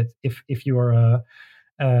blockchain if you are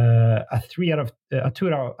a 2 out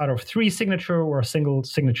of 3 signature or a single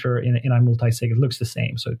signature in a multi-sig. It looks the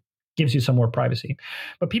same, so it gives you some more privacy.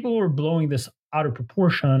 But people were blowing this out of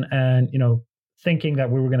proportion and thinking that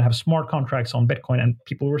we were going to have smart contracts on Bitcoin, and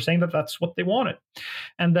people were saying that that's what they wanted.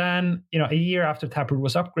 And then, a year after Taproot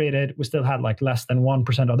was upgraded, we still had like less than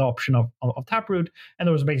 1% adoption of Taproot, and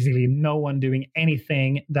there was basically no one doing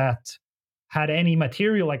anything that had any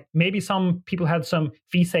material. Like maybe some people had some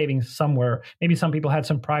fee savings somewhere, maybe some people had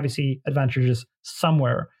some privacy advantages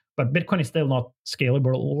somewhere, but Bitcoin is still not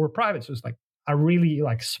scalable or private. So it's like a really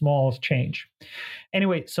like small change.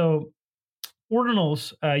 Anyway, so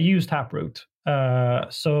Ordinals use Taproot.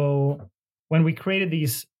 So when we created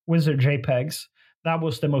these wizard JPEGs, that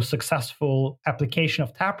was the most successful application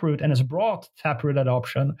of Taproot, and has brought Taproot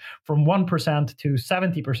adoption from 1% to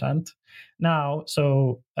 70% now.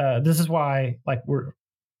 So this is why like we're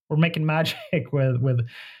making magic with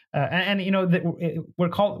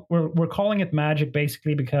we're calling it magic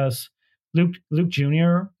basically because Luke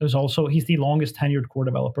Jr. he's the longest tenured core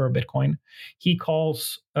developer of Bitcoin. He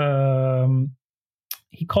calls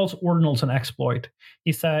Ordinals an exploit.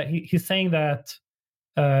 He's saying that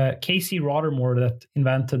Casey Rodarmore, that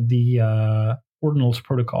invented the Ordinals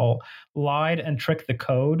protocol, lied and tricked the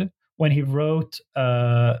code when he wrote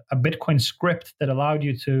a Bitcoin script that allowed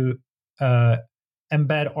you to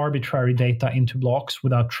embed arbitrary data into blocks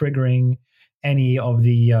without triggering any of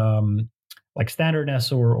the like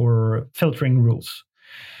standardness or filtering rules.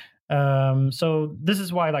 So this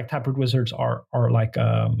is why like Taproot wizards are like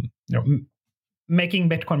making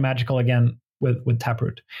Bitcoin magical again with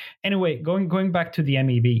Taproot. Anyway, going back to the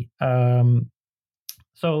MEV.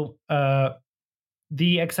 So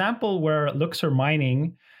the example where Luxor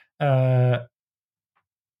mining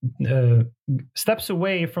steps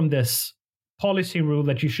away from this policy rule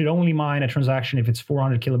that you should only mine a transaction if it's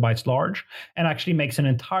 400 kilobytes large, and actually makes an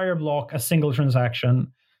entire block a single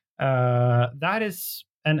transaction. That is,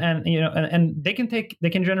 and they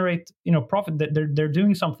can generate profit. They're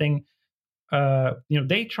doing something.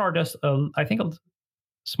 They charge us, I think, a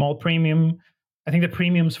small premium. I think the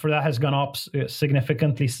premiums for that has gone up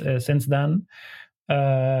significantly since then.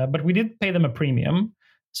 But we did pay them a premium.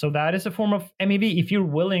 So that is a form of MEV. If you're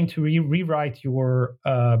willing to rewrite your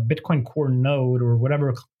Bitcoin Core node or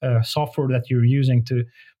whatever software that you're using to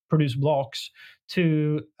produce blocks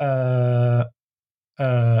to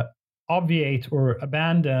obviate or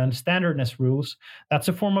abandon standardness rules, that's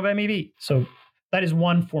a form of MEV. So that is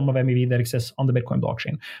one form of MEV that exists on the Bitcoin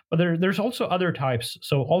blockchain. But there's also other types.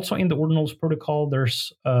 So also in the Ordinals protocol,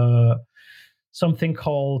 there's something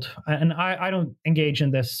called, and I don't engage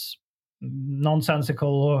in this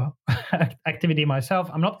nonsensical activity myself.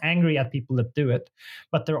 I'm not angry at people that do it,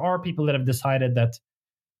 but there are people that have decided that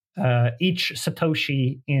each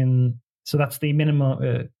Satoshi so that's the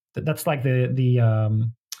minimum, that's like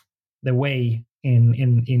the way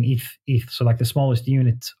in ETH. So like the smallest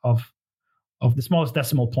unit of the smallest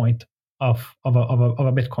decimal point of a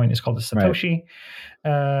Bitcoin is called a Satoshi.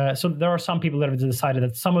 Right. So there are some people that have decided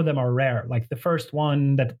that some of them are rare. Like the first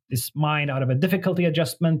one that is mined out of a difficulty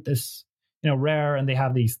adjustment is rare, and they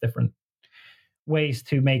have these different ways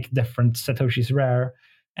to make different Satoshis rare.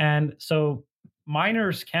 And so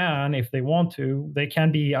miners can, if they want to, they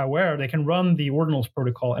can be aware, they can run the Ordinals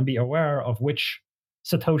protocol and be aware of which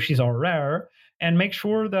Satoshis are rare, and make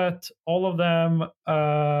sure that all of them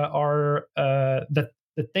are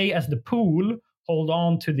that they, as the pool, hold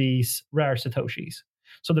on to these rare Satoshis.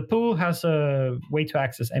 So the pool has a way to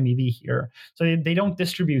access MEV here. So they don't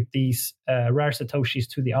distribute these rare Satoshis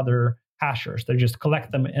to the other hashers. They just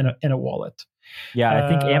collect them in a wallet. Yeah, I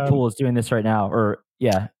think Amp Pool is doing this right now. Or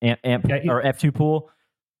or F2 Pool.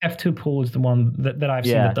 F2 Pool is the one that I've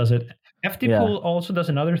seen that does it. F2 Pool also does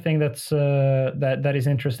another thing that's that is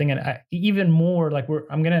interesting, and even more like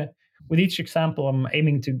with each example, I'm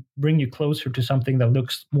aiming to bring you closer to something that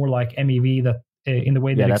looks more like MEV, that in the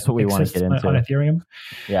way that that's what we want to get into on Ethereum.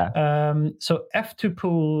 Yeah. So F2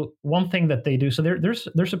 Pool, one thing that they do, so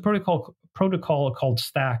there's a protocol called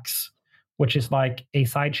Stacks, which is like a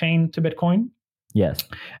sidechain to Bitcoin. Yes.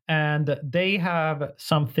 And they have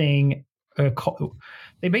something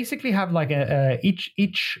they basically have like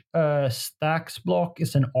each Stacks block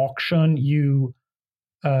is an auction. You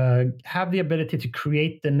have the ability to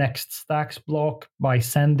create the next Stacks block by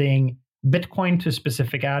sending Bitcoin to a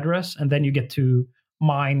specific address, and then you get to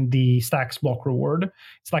mine the Stacks block reward.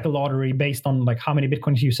 It's like a lottery based on like how many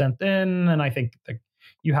Bitcoins you sent in, and I think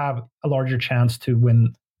you have a larger chance to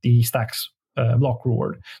win the Stacks block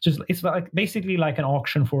reward. So it's like basically like an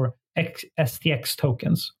auction for STX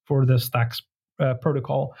tokens for the Stacks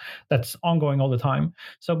protocol that's ongoing all the time.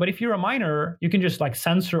 So, but if you're a miner, you can just like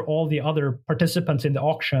censor all the other participants in the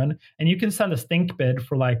auction, and you can send a stink bid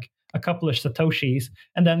for like a couple of Satoshis,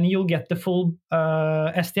 and then you'll get the full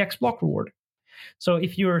STX block reward. So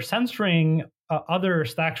if you're censoring other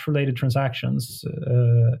Stacks related transactions,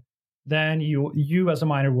 then you as a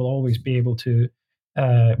miner will always be able to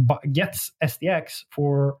get STX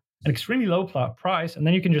for an extremely low price, and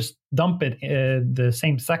then you can just dump it the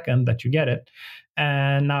same second that you get it,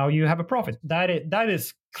 and now you have a profit. That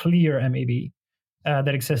is clear MEV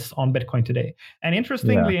that exists on Bitcoin today. And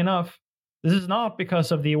interestingly enough, this is not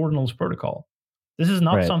because of the Ordinals protocol. This is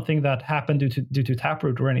not something that happened due to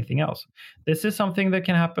Taproot or anything else. This is something that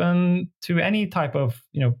can happen to any type of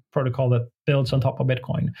protocol that builds on top of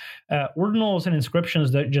Bitcoin. Ordinals and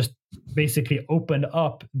inscriptions that just basically opened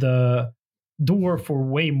up the door for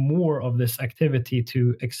way more of this activity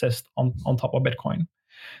to exist on top of Bitcoin.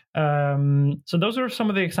 So those are some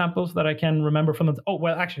of the examples that I can remember from the. Oh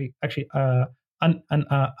well, actually, a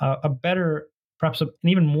better, perhaps an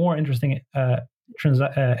even more interesting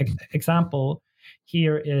example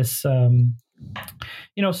here is, so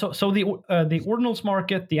the Ordinals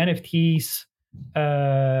market, the NFTs,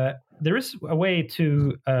 there is a way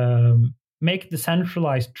to make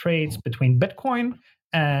decentralized trades between Bitcoin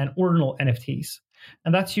and Ordinal NFTs.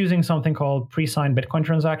 And that's using something called pre-signed Bitcoin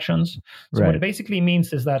transactions. So what it basically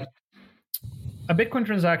means is that a Bitcoin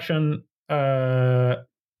transaction, let's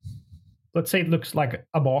say it looks like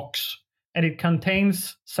a box, and it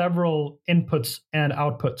contains several inputs and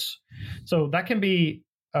outputs. So that can be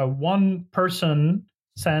one person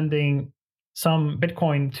sending some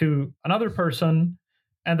Bitcoin to another person,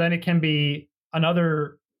 and then it can be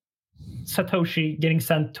another Satoshi getting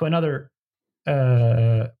sent to another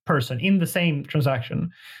person in the same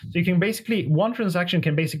transaction. So you can basically, one transaction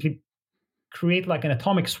can basically create like an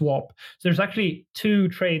atomic swap. So there's actually two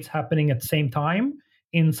trades happening at the same time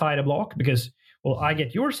inside a block, because, well, I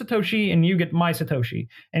get your Satoshi and you get my Satoshi.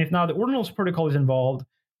 And if now the Ordinals protocol is involved,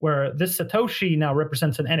 where this Satoshi now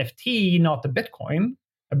represents an NFT, not the Bitcoin,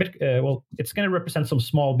 it's going to represent some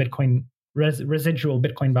small Bitcoin residual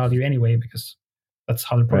Bitcoin value anyway, because that's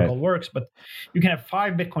how the protocol works. But you can have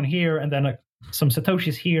 5 Bitcoin here and then some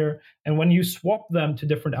Satoshis here. And when you swap them to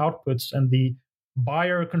different outputs, and the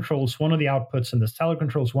buyer controls one of the outputs and the seller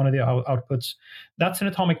controls one of the outputs, that's an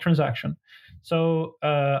atomic transaction. So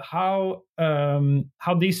how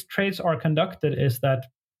these trades are conducted is that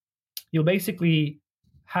you'll basically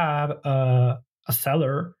have a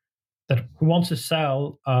seller who wants to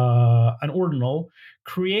sell an ordinal,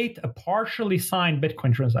 create a partially signed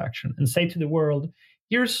Bitcoin transaction and say to the world,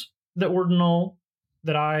 here's the ordinal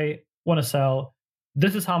that I want to sell.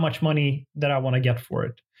 This is how much money that I want to get for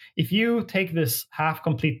it. If you take this half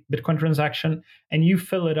complete Bitcoin transaction and you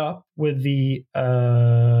fill it up with the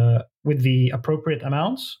appropriate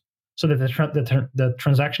amounts, so that the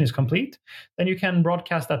transaction is complete, then you can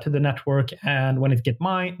broadcast that to the network. And when it gets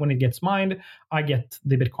mined, I get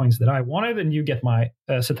the Bitcoins that I wanted, and you get my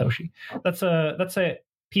Satoshi. That's a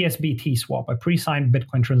PSBT swap, a pre-signed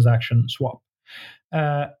Bitcoin transaction swap.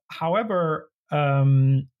 However,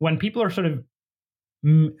 when people are sort of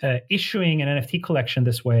issuing an NFT collection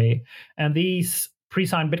this way, and these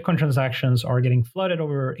pre-signed Bitcoin transactions are getting flooded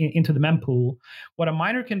over into the mempool, what a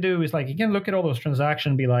miner can do is, like, you can look at all those transactions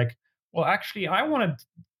and be like, well, actually, I wanted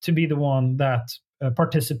to be the one that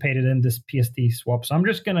participated in this PSD swap, so I'm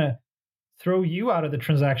just going to throw you out of the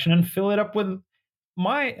transaction and fill it up with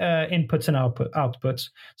my inputs and outputs.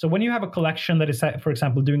 So when you have a collection that is, for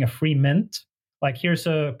example, doing a free mint, like here's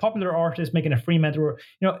a popular artist making a free mint, or,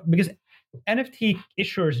 because NFT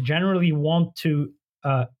issuers generally want to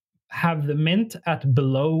have the mint at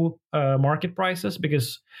below market prices,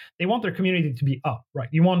 because they want their community to be up, right?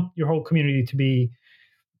 You want your whole community to be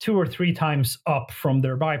 2 or 3 times up from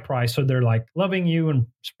their buy price, so they're like loving you and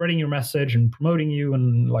spreading your message and promoting you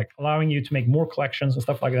and like allowing you to make more collections and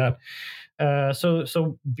stuff like that. So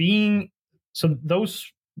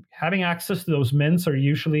those having access to those mints are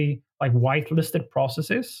usually like whitelisted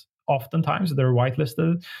processes. Oftentimes they're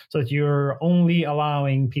whitelisted, so that you're only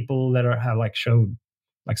allowing people that have like showed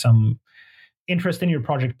like some interest in your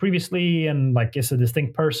project previously and like is a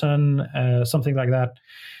distinct person, something like that.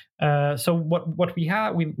 So what we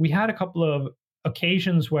had a couple of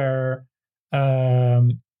occasions where,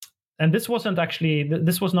 and this was not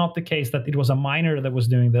the case that it was a miner that was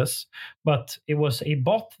doing this, but it was a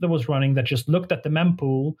bot that was running that just looked at the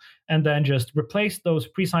mempool and then just replaced those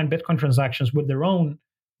pre-signed Bitcoin transactions with their own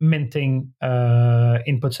minting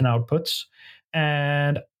inputs and outputs,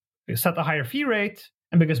 and set a higher fee rate.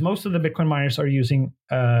 And because most of the Bitcoin miners are using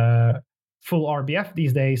full RBF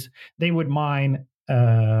these days, they would mine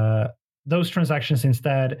those transactions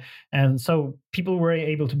instead. And so people were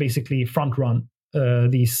able to basically front run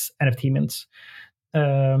these NFT mints.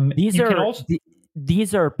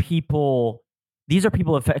 These are people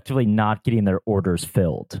effectively not getting their orders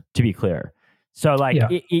filled, to be clear. So like, yeah.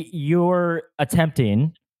 You're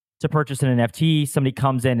attempting to purchase an NFT, somebody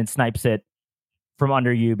comes in and snipes it from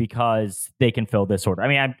under you because they can fill this order. I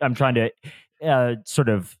mean, I'm trying to sort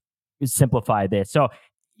of simplify this. So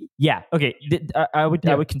yeah, okay. I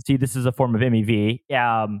would concede this is a form of MEV.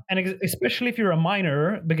 And especially if you're a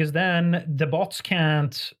miner, because then the bots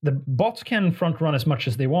can front run as much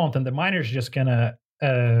as they want, and the miner's just gonna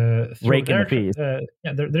rake in the fees.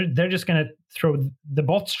 They're just gonna throw the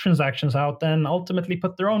bots' transactions out, and ultimately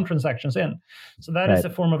put their own transactions in. So that is a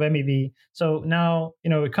form of MEV. So now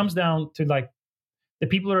it comes down to like, the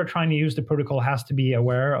people who are trying to use the protocol has to be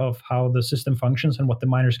aware of how the system functions and what the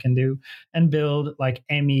miners can do, and build like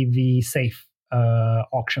MEV safe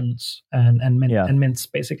auctions and mints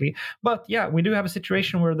basically. But yeah, we do have a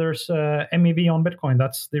situation where there's MEV on Bitcoin.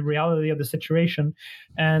 That's the reality of the situation,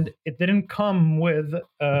 and it didn't come with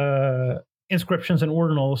inscriptions and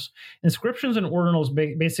ordinals. Inscriptions and ordinals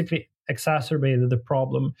basically exacerbated the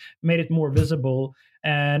problem, made it more visible.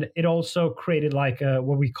 And it also created like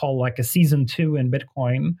what we call like a season 2 in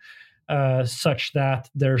Bitcoin, such that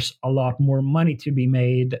there's a lot more money to be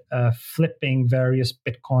made flipping various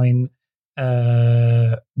Bitcoin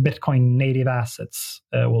native assets,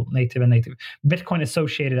 native and native Bitcoin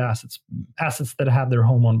associated assets that have their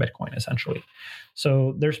home on Bitcoin, essentially.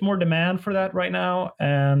 So there's more demand for that right now,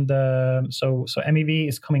 and so MEV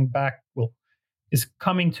is coming back. Is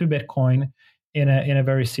coming to Bitcoin in a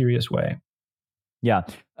very serious way. Yeah.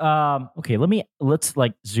 Okay. Let's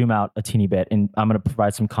like zoom out a teeny bit, and I'm going to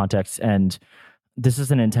provide some context. And this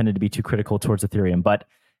isn't intended to be too critical towards Ethereum, but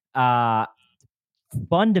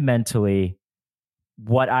fundamentally,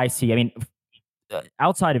 what I see, I mean,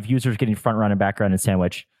 outside of users getting front run and background and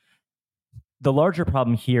sandwich, the larger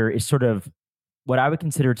problem here is sort of what I would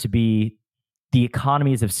consider to be the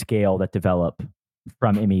economies of scale that develop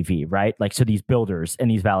from MEV, right? Like, so these builders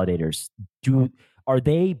and these validators, are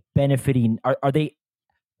they benefiting? Are they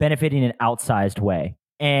benefiting in an outsized way?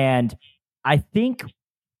 And I think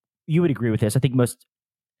you would agree with this. I think most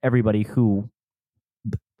everybody who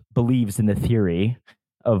believes in the theory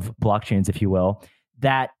of blockchains, if you will,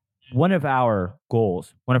 that one of our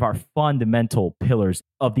goals, one of our fundamental pillars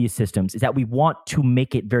of these systems is that we want to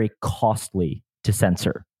make it very costly to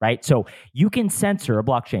censor, right? So you can censor a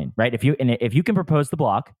blockchain, right? If you can propose the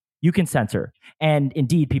block, you can censor. And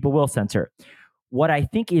indeed, people will censor. what I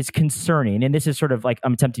think is concerning, and this is sort of like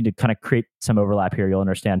I'm attempting to kind of create some overlap here, you'll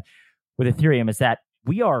understand, with Ethereum, is that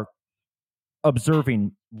we are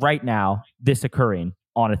observing right now this occurring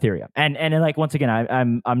on Ethereum. And like, once again,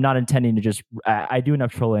 I'm not intending to just I do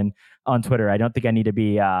enough trolling on Twitter. I don't think I need to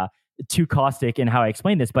be too caustic in how I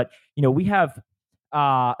explain this, but we have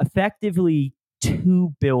effectively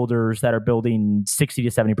two builders that are building 60 to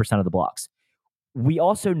 70% of the blocks. We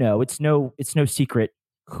also know it's no secret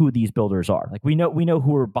who these builders are. Like, we know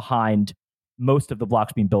who are behind most of the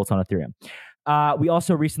blocks being built on Ethereum. We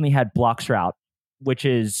also recently had Blockstr, which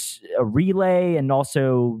is a relay and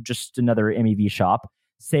also just another MEV shop,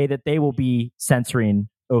 say that they will be censoring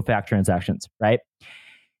OFAC transactions, right?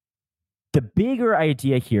 The bigger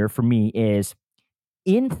idea here for me is,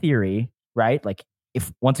 in theory, right? Like,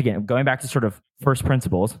 if, once again, going back to sort of first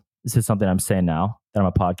principles, this is something I'm saying now that I'm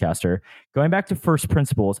a podcaster. Going back to first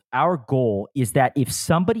principles, our goal is that if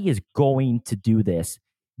somebody is going to do this,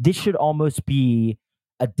 this should almost be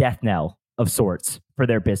a death knell of sorts for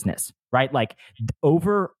their business, right? Like,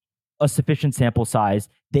 over a sufficient sample size,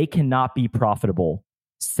 they cannot be profitable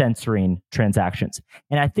censoring transactions.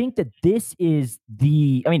 And I think that this is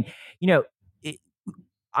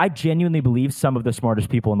I genuinely believe some of the smartest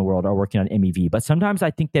people in the world are working on MEV, but sometimes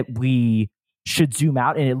I think that we should zoom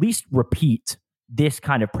out and at least repeat this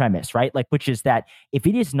kind of premise, right? Like, which is that if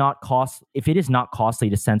it is not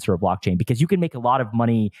costly to censor a blockchain, because you can make a lot of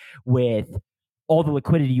money with all the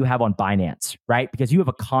liquidity you have on Binance, right? Because you have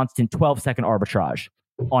a constant 12-second arbitrage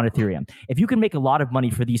on Ethereum. If you can make a lot of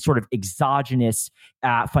money for these sort of exogenous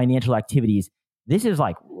financial activities, this is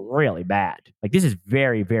like really bad. Like, this is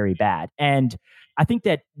very, very bad. And I think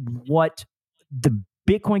that what the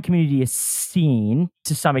Bitcoin community is seeing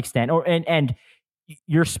to some extent, and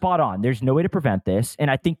you're spot on, there's no way to prevent this.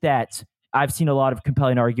 And I think that I've seen a lot of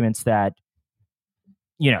compelling arguments that,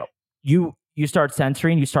 you start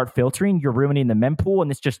censoring, you start filtering, you're ruining the mempool,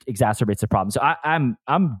 and this just exacerbates the problem. So I'm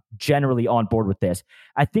generally on board with this.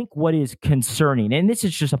 I think what is concerning, and this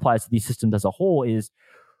just applies to these systems as a whole, is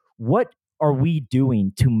what are we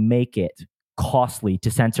doing to make it costly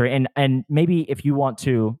to censor? And maybe if you want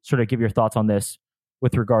to sort of give your thoughts on this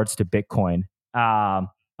with regards to Bitcoin. I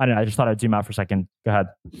don't know. I just thought I'd zoom out for a second. Go ahead.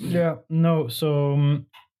 Yeah, no. So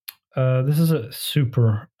this is a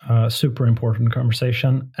super important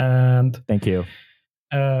conversation, and thank you.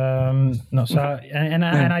 No, so and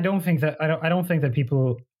I don't think that I don't think that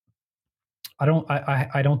people. I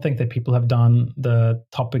don't think that people have done the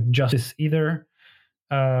topic justice either.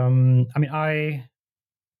 I mean, I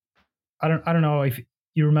don't know if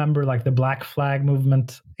you remember, like, the Black Flag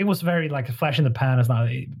movement. It was very like a flash in the pan.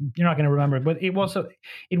 You're not going to remember it, but it was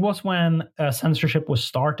when censorship was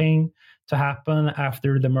starting to happen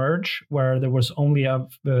after the merge, where there was only you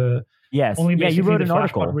wrote an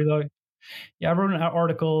article. Yeah, I wrote an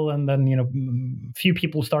article, and then few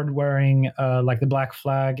people started wearing like the Black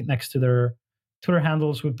Flag next to their Twitter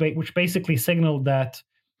handles, which basically signaled that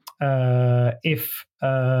if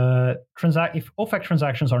OFAC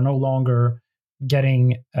transactions are no longer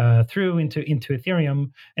getting through into Ethereum,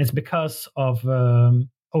 and it's because of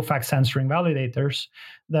OFAC censoring validators,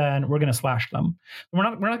 then we're going to slash them. We're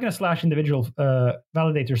not going to slash individual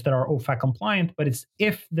validators that are OFAC compliant, but it's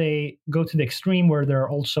if they go to the extreme where they're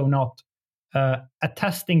also not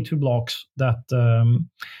attesting to blocks that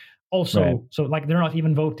also, right. So like they're not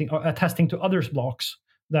even voting or attesting to others' blocks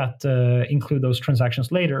that include those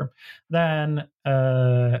transactions later. Then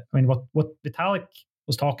I mean, what Vitalik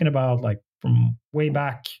was talking about, like from way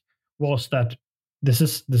back, was that this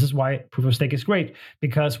is why proof of stake is great,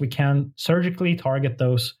 because we can surgically target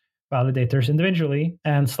those validators individually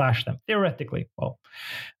and slash them theoretically. Well,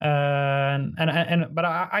 but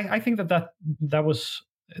I think that was,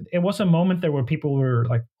 it was a moment there where people were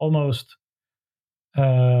like almost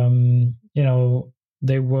they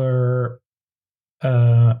were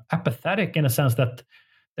apathetic, in a sense that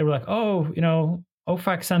they were like,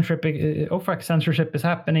 OFAC censorship is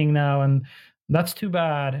happening now, and that's too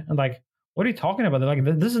bad. And like, what are you talking about? They're like,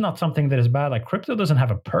 this is not something that is bad. Like, crypto doesn't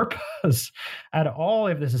have a purpose at all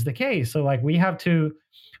if this is the case. So like, we have to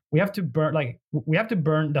burn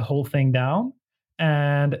the whole thing down.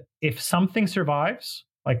 And if something survives,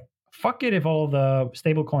 like, fuck it if all the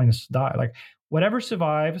stable coins die. Like, whatever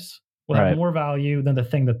survives will have more value than the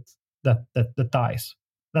thing that dies.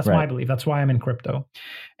 That's my belief. That's why I'm in crypto.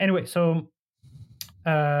 Anyway, so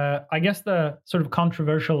I guess the sort of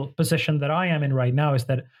controversial position that I am in right now is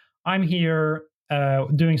that I'm here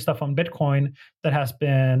doing stuff on Bitcoin that has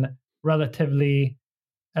been relatively,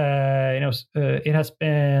 it has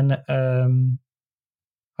been,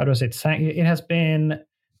 how do I say it? It has been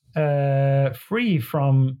free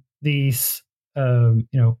from these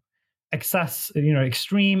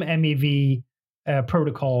extreme MEV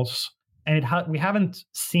protocols, and we haven't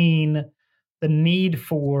seen the need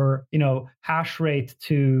for hash rate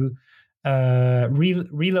to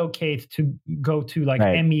relocate to go to like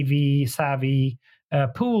Right. MEV savvy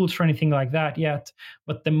pools or anything like that yet.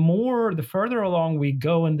 But the further along we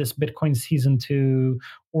go in this Bitcoin season 2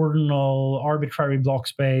 ordinal arbitrary block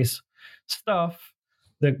space stuff,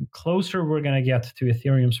 the closer we're going to get to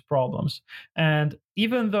Ethereum's problems. And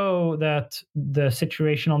even though that the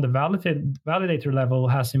situation on the validator level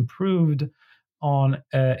has improved on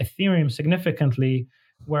Ethereum significantly,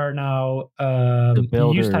 where now The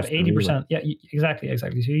you used to have builders, the relay. 80%. Yeah, exactly.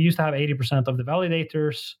 So you used to have 80% of the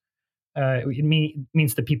validators. It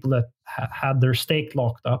means the people that had their stake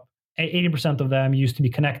locked up. 80% of them used to be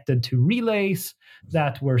connected to relays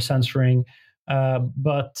that were censoring,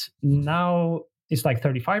 but now it's like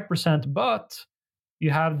 35%. But you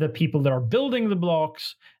have the people that are building the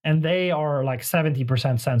blocks, and they are like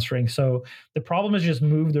 70% censoring. So the problem is just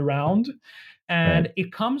moved around. And Right.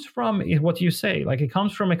 it comes from what you say, like it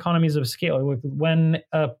comes from economies of scale. When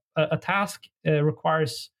a task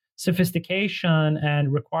requires sophistication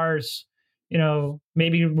and requires,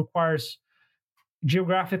 maybe requires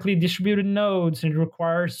geographically distributed nodes, and it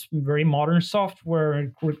requires very modern software.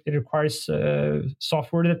 It requires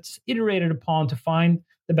software that's iterated upon to find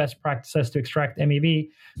the best practices to extract MEV.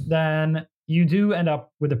 Then you do end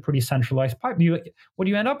up with a pretty centralized pipe. What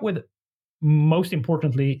you end up with, most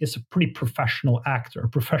importantly, is a pretty professional actor, a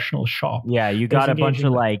professional shop. Yeah, you got a bunch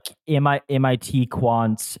of like MIT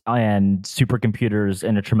quants and supercomputers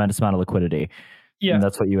and a tremendous amount of liquidity. Yeah, and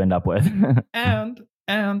that's what you end up with. and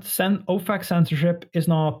OFAC censorship is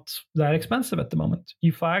not that expensive at the moment.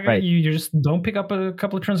 You flag it, Right. you just don't pick up a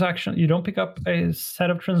couple of transactions. You don't pick up a set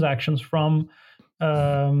of transactions from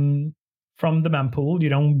the mempool. You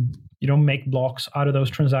don't make blocks out of those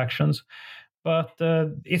transactions. But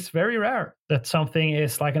it's very rare that something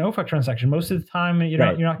is like an OFAC transaction. Most of the time, you're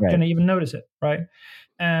not going to even notice it, right?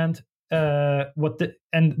 And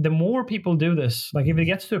the more people do this, like if it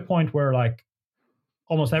gets to a point where like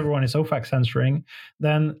almost everyone is OFAC censoring,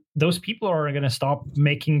 then those people are going to stop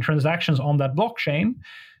making transactions on that blockchain.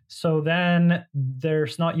 So then you're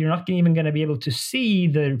not even going to be able to see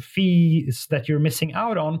the fees that you're missing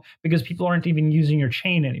out on, because people aren't even using your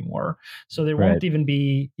chain anymore. So there won't even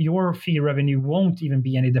be, your fee revenue won't even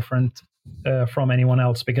be any different from anyone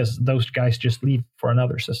else, because those guys just leave for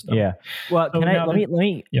another system. Yeah. Well, so let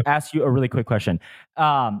me ask you a really quick question.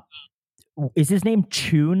 Is his name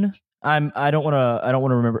Chun? I don't want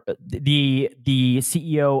to remember the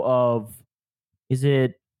CEO of, is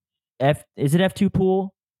it F2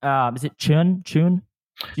 Pool? Is it Chun? Do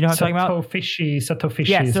you know what I'm talking about? Satoshi.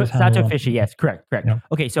 Yes, Satoshi. Yes, correct. Yeah.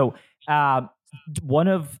 Okay, so one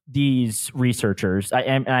of these researchers,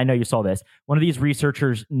 and I know you saw this, one of these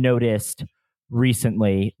researchers noticed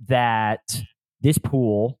recently that this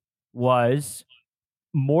pool was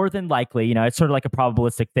more than likely, it's sort of like a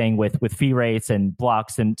probabilistic thing with fee rates and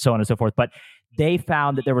blocks and so on and so forth, but they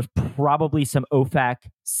found that there was probably some OFAC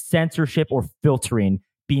censorship or filtering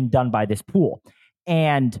being done by this pool.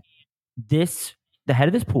 And the head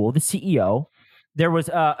of this pool, the CEO, there was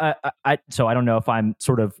so I don't know if I'm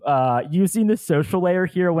sort of using the social layer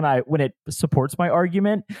here when it supports my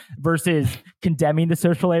argument versus condemning the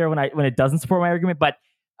social layer when it doesn't support my argument, but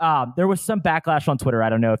there was some backlash on Twitter. I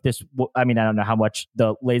don't know if I don't know how much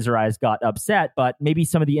the laser eyes got upset, but maybe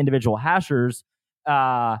some of the individual hashers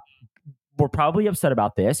were probably upset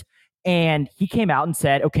about this. And he came out and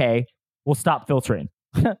said, okay, we'll stop filtering.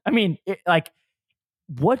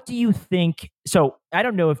 What do you think? So I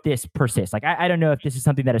don't know if this persists. Like, I don't know if this is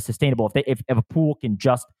something that is sustainable, if a pool can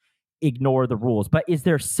just ignore the rules. But is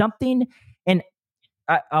there something, and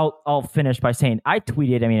I'll finish by saying I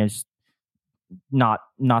tweeted, it's not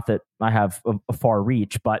that I have a far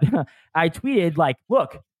reach, but I tweeted like,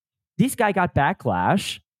 look, this guy got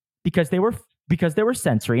backlash because they were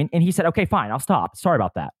censoring, and he said, okay, fine, I'll stop. Sorry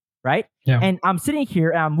about that. Right. Yeah. And I'm sitting here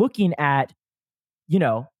and I'm looking at,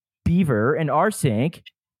 Beaver and rsync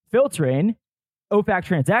filtering OFAC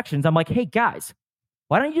transactions. I'm like, hey guys,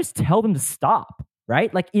 why don't you just tell them to stop? Right?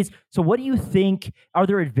 So what do you think are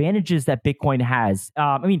there advantages that Bitcoin has?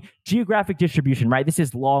 Geographic distribution, right? This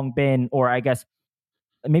has long been, or I guess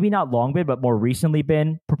maybe not long been, but more recently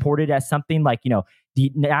been purported as something like,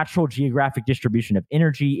 the natural geographic distribution of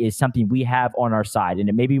energy is something we have on our side. And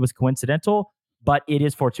it maybe was coincidental, but it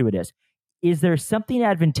is fortuitous. Is there something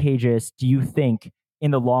advantageous, do you think, in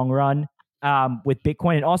the long run with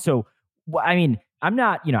Bitcoin? And also, I'm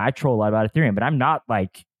not, I troll a lot about Ethereum, but I'm not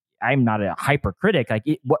like, I'm not a hypercritic. Like,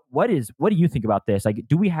 what do you think about this? Like,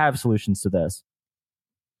 do we have solutions to this?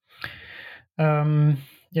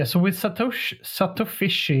 Yeah. So with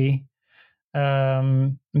Satoshi,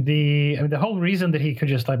 the whole reason that he could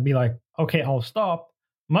just like be like, okay, I'll stop,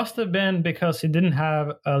 must have been because he didn't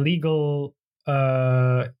have a legal.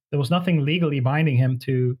 There was nothing legally binding him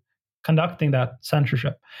to conducting that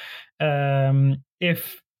censorship.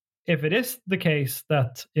 If it is the case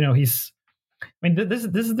that he's, I mean, this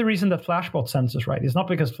is the reason that Flashbot censors, right? It's not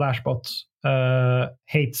because Flashbot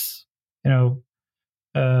hates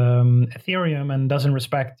Ethereum and doesn't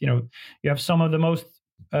respect. You have some of the most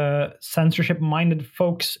censorship-minded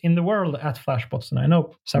folks in the world at Flashbots, and I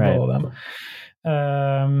know several of them.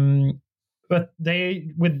 But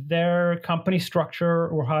they, with their company structure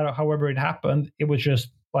or however it happened, it was just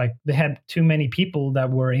like they had too many people that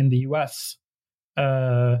were in the U.S.,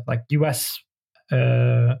 like U.S.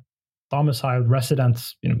 domiciled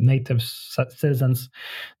residents, native citizens,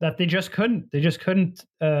 that they just couldn't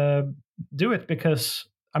do it because,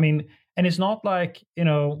 I mean, and it's not like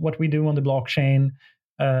what we do on the blockchain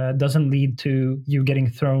doesn't lead to you getting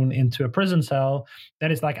thrown into a prison cell.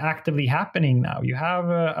 That is like actively happening now. You have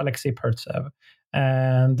Alexei Pertsev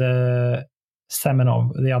and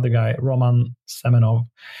Semenov, the other guy, Roman Semenov,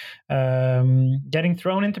 getting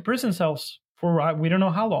thrown into prison cells for we don't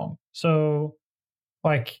know how long. So,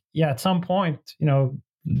 like, yeah, at some point,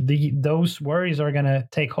 those worries are going to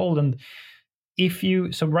take hold. And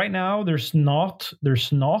so right now there is not a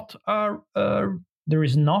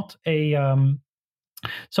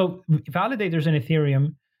so validators in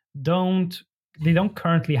Ethereum don't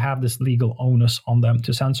currently have this legal onus on them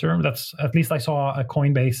to censor. That's, at least I saw a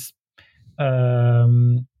Coinbase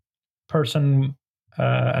person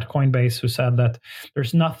at Coinbase who said that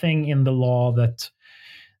there's nothing in the law that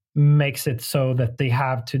makes it so that they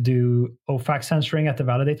have to do OFAC censoring at the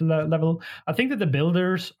validator level. I think that the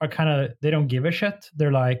builders are kind of, they don't give a shit.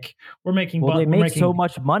 They're like, they make so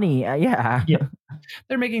much money. Yeah.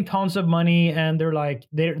 They're making tons of money, and they're like,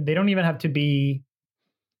 they don't even have to be,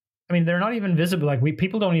 I mean, they're not even visible. Like,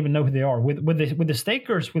 people don't even know who they are. With the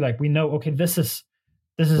stakers, we know, okay, this is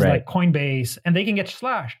right. Like Coinbase, and they can get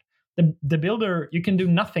slashed. The builder, you can do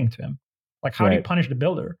nothing to him. Like, how do you punish the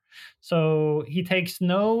builder? So he takes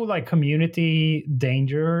no like community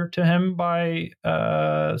danger to him by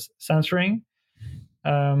censoring.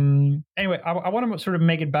 Anyway, I want to sort of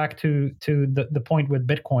make it back to the point with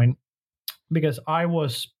Bitcoin, because I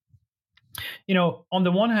was, on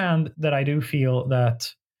the one hand, that I do feel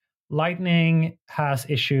that Lightning has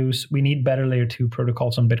issues. We need better layer 2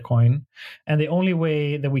 protocols on Bitcoin. And the only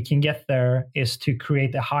way that we can get there is to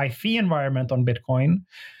create a high fee environment on Bitcoin,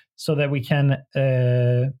 so that we can,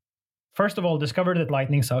 first of all, discover that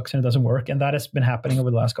Lightning sucks and it doesn't work. And that has been happening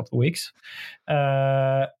over the last couple of weeks.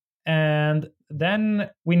 And then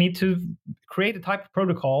we need to create a type of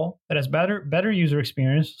protocol that has better user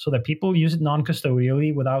experience, so that people use it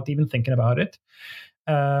non-custodially without even thinking about it.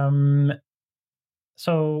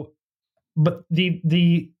 But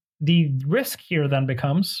the risk here then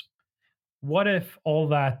becomes, what if all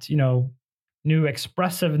that, new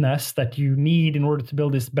expressiveness that you need in order to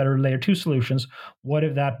build these better layer 2 solutions, what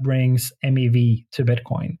if that brings MEV to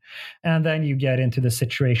Bitcoin? And then you get into the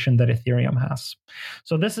situation that Ethereum has.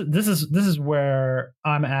 So this is where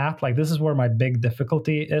I'm at. Like, this is where my big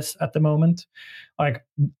difficulty is at the moment. Like,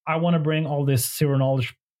 I want to bring all this zero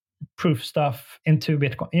knowledge proof stuff into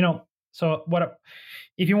Bitcoin. So what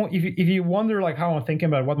if you wonder like how I'm thinking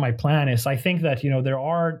about what my plan is, I think that there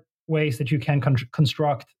are ways that you can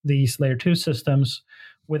construct these layer 2 systems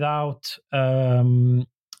without the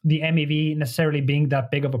MEV necessarily being that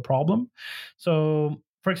big of a problem. So,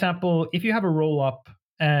 for example, if you have a roll up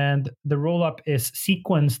and the roll up is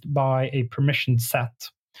sequenced by a permissioned set,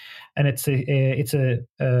 and it's a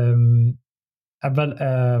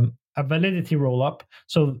validity roll up,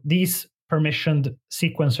 so these permissioned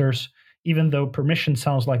sequencers, even though permission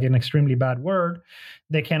sounds like an extremely bad word,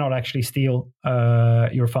 they cannot actually steal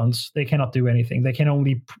your funds. They cannot do anything. They can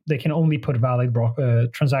only put valid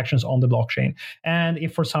transactions on the blockchain. And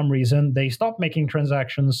if for some reason they stop making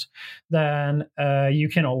transactions, then you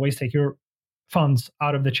can always take your funds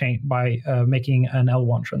out of the chain by making an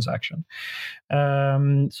L1 transaction.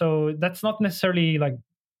 So that's not necessarily like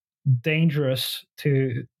dangerous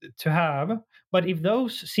to have. But if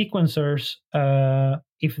those sequencers,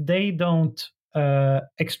 if they are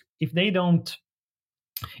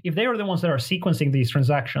the ones that are sequencing these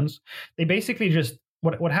transactions, they basically just,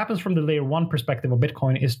 what happens from the layer 1 perspective of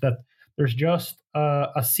Bitcoin is that there's just a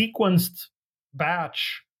sequenced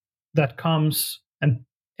batch that comes and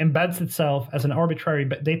embeds itself as an arbitrary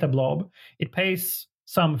data blob. It pays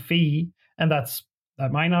some fee, and that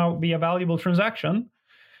might now be a valuable transaction.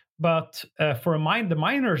 But for the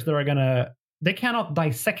miners that are they cannot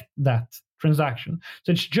dissect that transaction.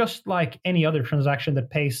 So it's just like any other transaction that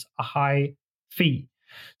pays a high fee.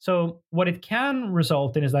 So what it can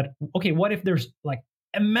result in is that, okay, what if there's like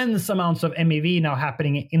immense amounts of MEV now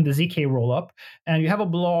happening in the ZK rollup, and you have a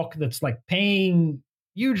block that's like paying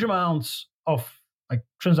huge amounts of like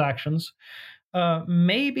transactions.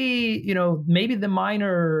 Maybe the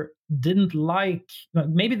miner didn't like,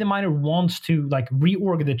 maybe the miner wants to like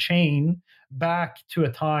reorg the chain back to a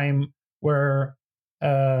time where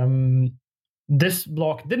this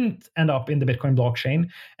block didn't end up in the Bitcoin blockchain,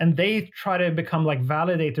 and they try to become like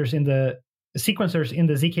validators in the sequencers in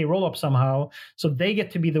the ZK rollup somehow, so they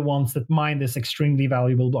get to be the ones that mine this extremely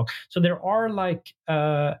valuable block. So there are like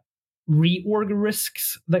reorg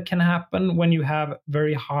risks that can happen when you have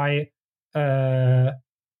very high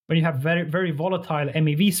when you have very, very volatile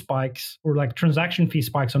MEV spikes or like transaction fee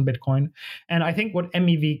spikes on Bitcoin. And I think what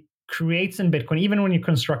MEV creates in Bitcoin, even when you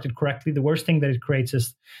construct it correctly, the worst thing that it creates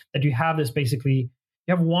is that you have this basically,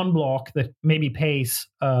 you have one block that maybe pays,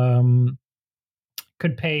 could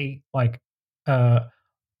pay like,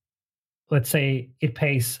 let's say it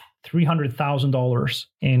pays $300,000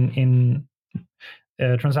 in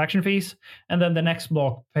transaction fees, and then the next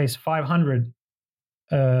block pays $500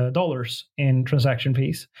 in transaction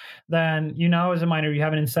fees. Then you now, as a miner, you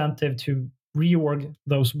have an incentive to reorg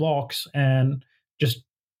those blocks, and just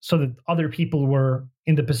so that other people were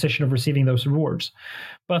in the position of receiving those rewards.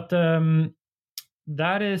 But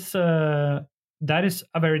that is a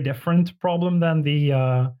very different problem than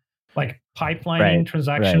the like pipelining,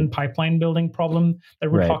 transaction pipeline building problem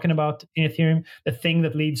that we're talking about in Ethereum, the thing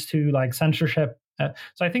that leads to like censorship.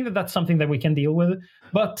 So I think that that's something that we can deal with.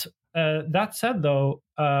 But that said, though,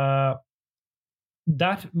 that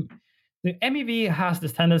the MEV has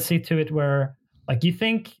this tendency to it where like you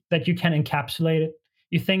think that you can encapsulate it.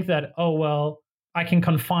 You think that, oh, well, I can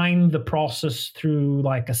confine the process through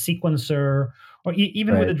like a sequencer, or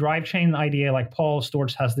even with the drive chain idea, like Paul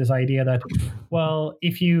Storch has this idea that, well,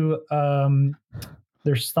 if you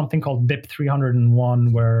there's something called BIP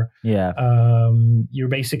 301 where you're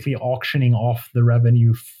basically auctioning off the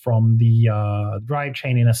revenue from the drive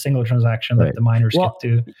chain in a single transaction that the miners get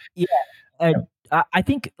to. Yeah, I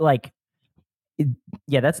think like,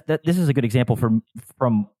 this is a good example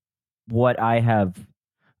from what I have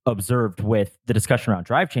observed with the discussion around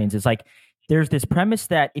drive chains. Is like there's this premise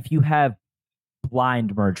that if you have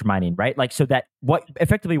blind merge mining, right? Like, so that what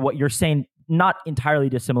you're saying, not entirely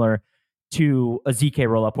dissimilar to a ZK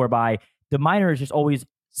rollup, whereby the miner is just always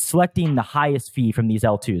selecting the highest fee from these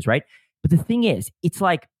L2s, right? But the thing is, it's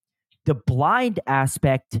like the blind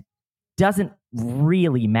aspect doesn't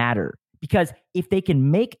really matter, because if they can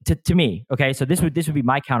make to me, okay, so this would be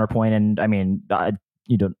my counterpoint, and I mean,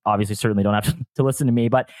 you don't obviously certainly don't have to listen to me,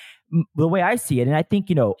 but the way I see it, and I think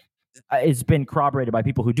it's been corroborated by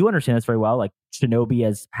people who do understand this very well, like Shinobi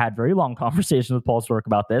has had very long conversations with Paul Storch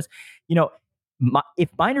about this. If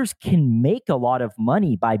miners can make a lot of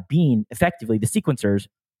money by being effectively the sequencers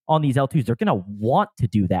on these L2s, they're going to want to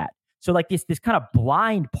do that. So like this kind of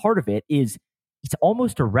blind part of it it's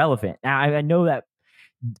almost irrelevant. Now, I know that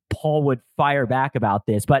Paul would fire back about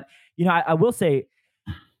this, but I will say,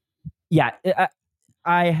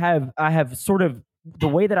 I have sort of, the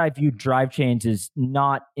way that I view drive chains is I'm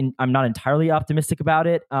not entirely optimistic about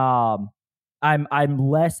it. I'm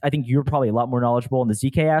less, I think you're probably a lot more knowledgeable in the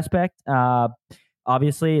ZK aspect,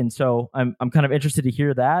 obviously. And so I'm kind of interested to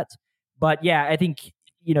hear that. But yeah, I think,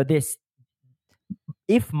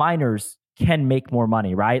 if miners can make more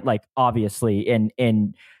money, right? Like obviously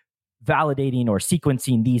in validating or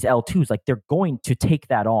sequencing these L2s, like they're going to take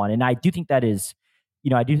that on. And I do think that is,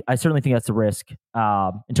 I certainly think that's a risk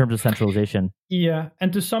in terms of centralization. Yeah.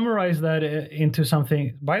 And to summarize that into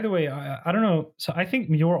something, by the way, I don't know. So I think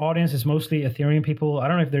your audience is mostly Ethereum people. I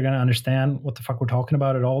don't know if they're going to understand what the fuck we're talking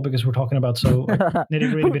about at all, because we're talking about so like,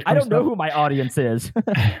 nitty-gritty Bitcoin I don't know stuff. who my audience is.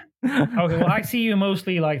 Okay. Well, I see you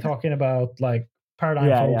mostly like talking about like Paradigm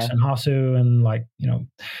folks and Hasu and like,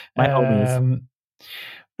 my homies.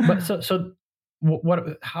 But so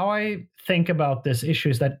how I think about this issue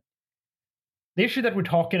is that the issue that we're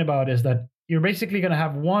talking about is that you're basically going to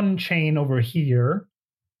have one chain over here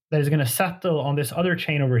that is going to settle on this other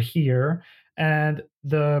chain over here. And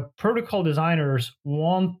the protocol designers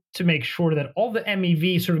want to make sure that all the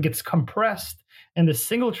MEV sort of gets compressed in the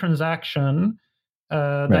single transaction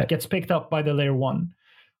that gets picked up by the layer one.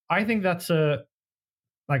 I think that's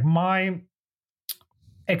like my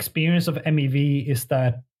experience of MEV is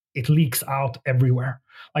that it leaks out everywhere.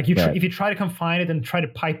 Like Right. if you try to confine it and try to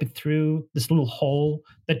pipe it through this little hole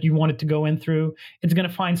that you want it to go in through, it's going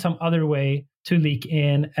to find some other way to leak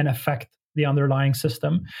in and affect the underlying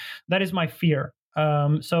system. That is my fear.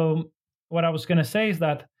 So what I was going to say is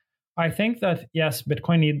that I think that yes,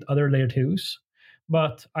 Bitcoin need other layer twos,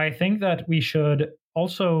 but I think that we should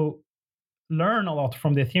also learn a lot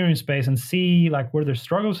from the Ethereum space and see like where their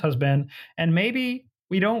struggles has been, and maybe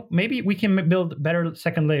we can build better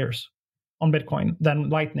second layers on Bitcoin than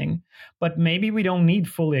Lightning, but maybe we don't need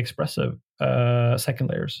fully expressive second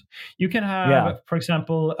layers. You can have, Yeah. for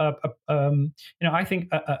example, I think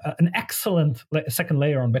an excellent second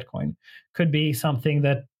layer on Bitcoin could be something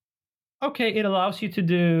that, okay, it allows you to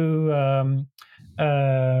do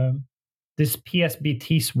this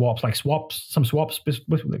PSBT swaps, like some swaps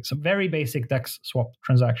with like some very basic DEX swap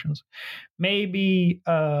transactions. Maybe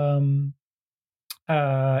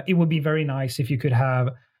it would be very nice if you could have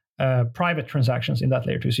private transactions in that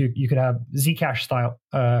layer too. So you could have Zcash style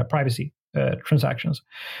privacy transactions,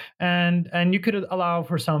 and you could allow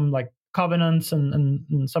for some like covenants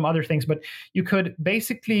and some other things, but you could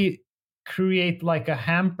basically create like a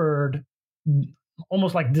hampered,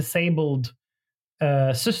 almost like disabled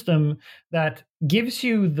system that gives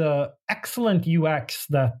you the excellent UX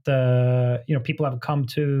that people have come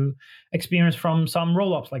to experience from some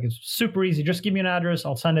rollups. Like it's super easy. Just give me an address,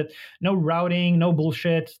 I'll send it. No routing, no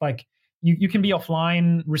bullshit. Like you can be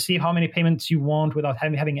offline, receive how many payments you want without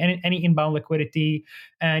having any inbound liquidity.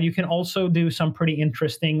 And you can also do some pretty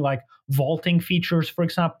interesting like vaulting features, for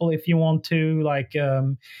example, if you want to, like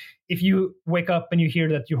if you wake up and you hear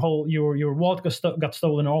that your wallet got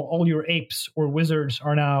stolen, all your apes or wizards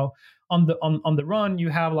are now on the run, you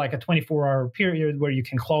have like a 24-hour period where you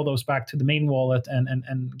can claw those back to the main wallet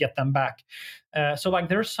and get them back. So like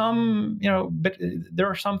there's some, but there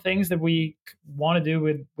are some things that we want to do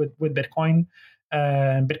with Bitcoin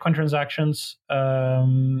and Bitcoin transactions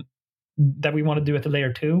that we want to do at the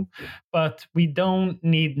layer 2, but we don't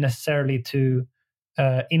need necessarily to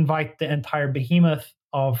invite the entire behemoth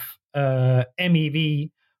of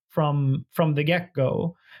MEV from the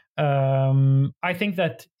get-go. I think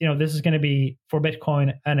that this is going to be for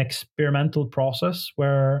Bitcoin an experimental process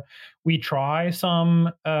where we try some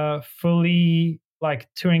fully like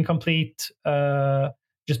Turing complete,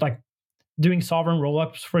 just like doing sovereign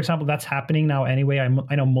rollups, for example. That's happening now anyway.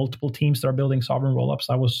 I know multiple teams that are building sovereign rollups.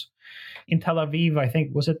 I was in Tel Aviv, I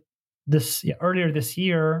think, was it earlier this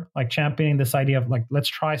year, like championing this idea of like, let's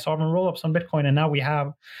try sovereign rollups on Bitcoin. And now we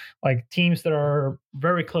have like teams that are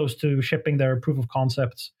very close to shipping their proof of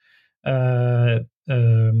concepts, ZK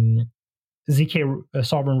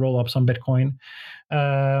sovereign rollups on Bitcoin.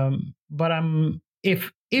 But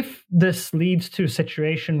if this leads to a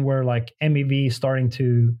situation where like MEV is starting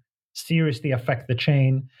to seriously affect the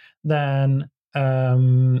chain, then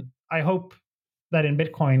I hope that in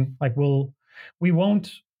Bitcoin, like we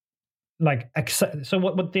won't like accept. So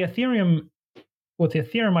what the Ethereum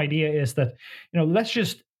idea is that let's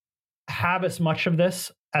just have as much of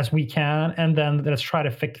this as we can, and then let's try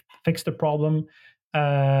to fix the problem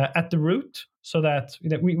at the root, so that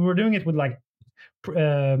we're doing it with like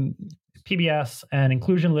PBS and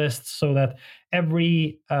inclusion lists, so that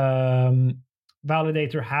every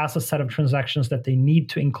validator has a set of transactions that they need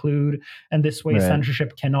to include, and this way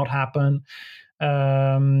censorship cannot happen.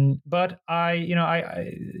 But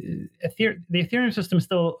the Ethereum system is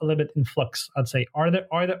still a little bit in flux, I'd say. Are they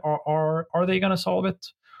going to solve it,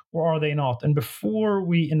 or are they not? And before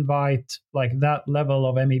we invite like that level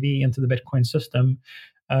of MEV into the Bitcoin system,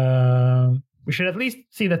 we should at least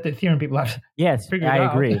see that the Ethereum people have figured it out.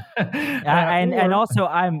 I agree. And also,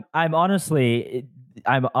 I'm honestly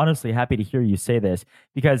happy to hear you say this,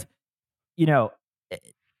 because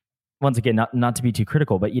once again, not to be too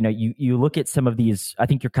critical, but you look at some of these. I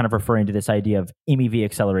think you're kind of referring to this idea of MEV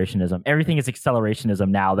accelerationism. Everything is accelerationism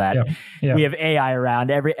now that we have AI around.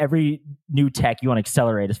 Every new tech you want to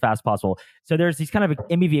accelerate as fast as possible. So there's these kind of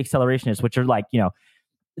MEV accelerationists, which are like,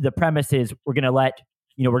 the premise is we're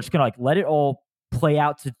just gonna like let it all play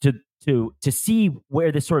out to see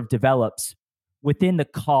where this sort of develops within the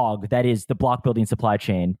cog that is the block building supply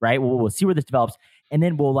chain, right? We'll see where this develops, and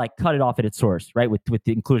then we'll like cut it off at its source, right? With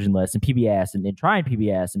the inclusion list and PBS and trying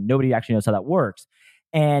PBS, and nobody actually knows how that works.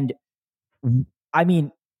 And I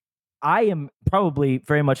mean, I am probably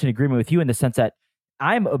very much in agreement with you in the sense that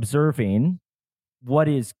I'm observing what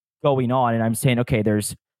is going on, and I'm saying, okay,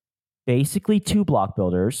 there's basically two block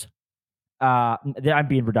builders. I'm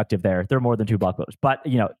being reductive there. There are more than two block builders, but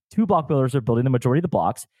two block builders are building the majority of the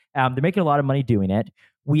blocks. They're making a lot of money doing it.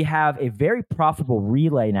 We have a very profitable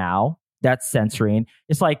relay now that's censoring.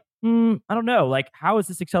 It's like I don't know. Like, how is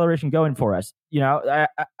this acceleration going for us? I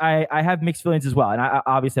have mixed feelings as well, and I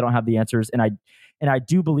obviously don't have the answers. And I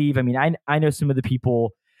do believe. I mean, I know some of the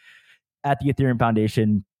people at the Ethereum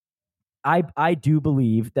Foundation. I do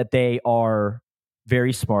believe that they are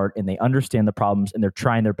very smart and they understand the problems and they're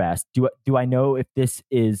trying their best. Do I know if this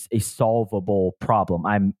is a solvable problem?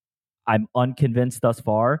 I'm unconvinced thus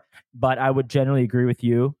far, but I would generally agree with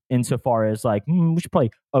you insofar as like we should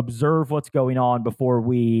probably observe what's going on before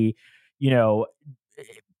we, you know,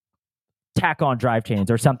 tack on drive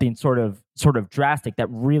chains or something sort of drastic that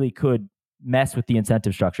really could mess with the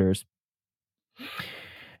incentive structures.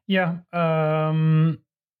 Yeah.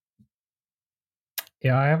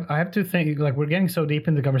 Yeah, I have to think, like, we're getting so deep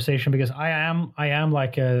in the conversation because I am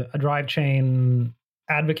like a drive chain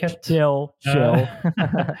advocate. Chill.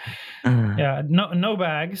 Yeah, no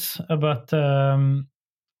bags, but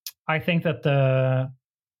I think that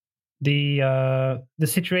the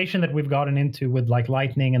situation that we've gotten into with like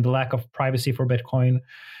Lightning and the lack of privacy for Bitcoin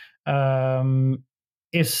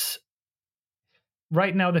is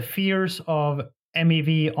right now the fears of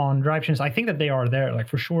MEV on drive chains. I think that they are there, like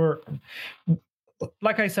for sure.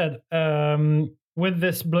 Like I said, with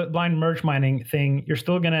this blind merge mining thing, you're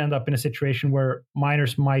still going to end up in a situation where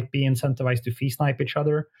miners might be incentivized to fee snipe each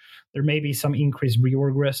other. There may be some increased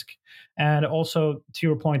reorg risk, and also to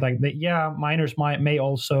your point, like that, yeah, miners may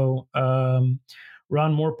also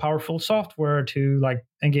run more powerful software to like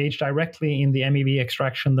engage directly in the MEV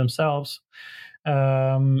extraction themselves.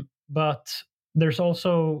 But there's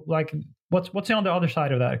also like what's on the other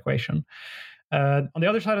side of that equation. On the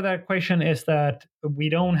other side of that equation is that we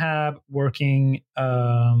don't have working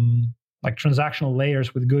like transactional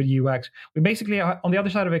layers with good UX. We basically on the other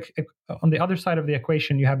side of the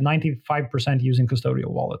equation, you have 95% using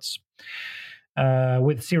custodial wallets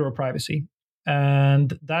with zero privacy,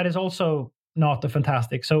 and that is also not a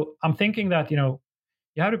fantastic. So I'm thinking that you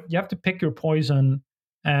have to pick your poison,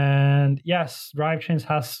 and yes, drive chains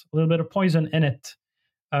has a little bit of poison in it.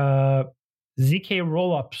 ZK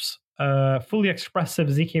rollups, fully expressive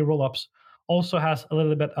ZK rollups, also has a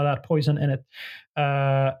little bit of that poison in it.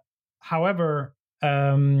 However,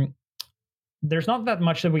 there's not that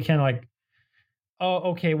much that we can like.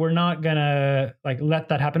 Oh, okay, we're not gonna like let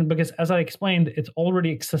that happen because, as I explained, it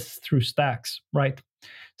already exists through stacks, right?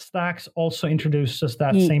 Stacks also introduces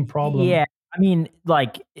that same problem. Yeah, I mean,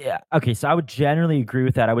 like, yeah, okay, so I would generally agree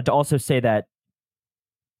with that. I would also say that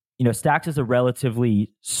stacks is a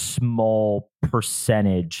relatively small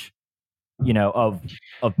percentage, of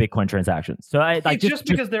Bitcoin transactions. So I like it's just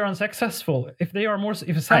because they're unsuccessful. If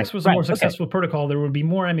stacks was a more successful protocol, there would be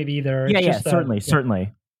more MEV there. It's just certainly.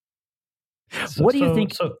 So, what do you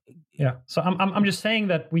think? So I'm just saying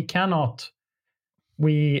that we cannot.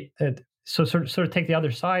 Sort of take the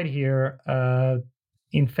other side here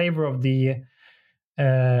in favor of the.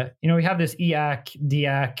 We have this EAC,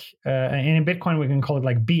 DAC, and in Bitcoin we can call it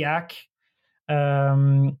like BAC.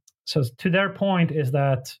 So to their point is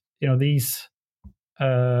that these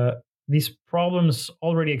problems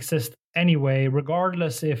already exist anyway,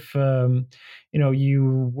 regardless if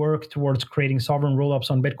you work towards creating sovereign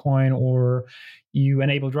rollups on Bitcoin or you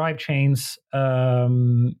enable drive chains.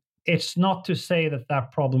 It's not to say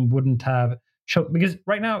that problem wouldn't have shown, because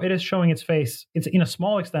right now it is showing its face. It's in a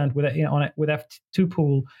small extent with with F2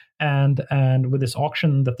 pool and with this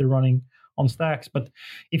auction that they're running on stacks. But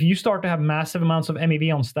if you start to have massive amounts of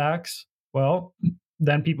MEV on stacks, well,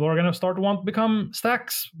 then people are going to start to want to become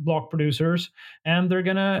stacks block producers, and they're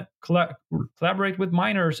going to collaborate with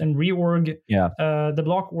miners and reorg the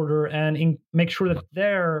block order and make sure that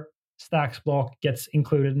their stacks block gets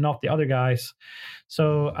included, not the other guys.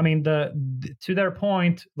 So, I mean, to their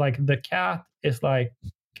point, like the cat is like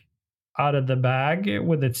out of the bag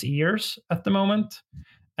with its ears at the moment,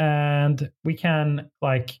 and we can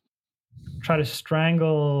like try to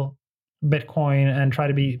strangle Bitcoin and try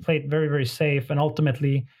to play it very, very safe, and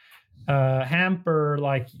ultimately hamper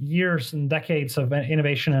like years and decades of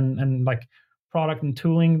innovation and like product and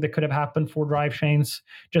tooling that could have happened for drive chains,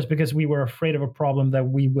 just because we were afraid of a problem that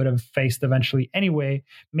we would have faced eventually anyway.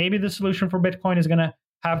 Maybe the solution for Bitcoin is going to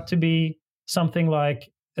have to be something like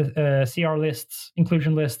CR lists,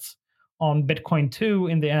 inclusion lists on Bitcoin 2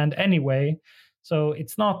 in the end anyway. So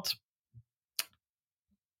it's not.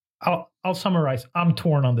 I'll summarize. I'm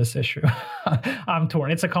torn on this issue. I'm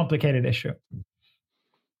torn. It's a complicated issue.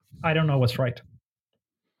 I don't know what's right.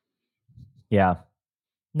 Yeah.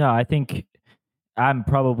 No, I think I'm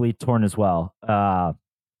probably torn as well. I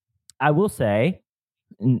will say,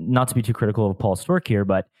 not to be too critical of Paul Stork here,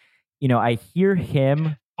 but I hear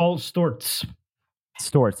him. Paul Stortz.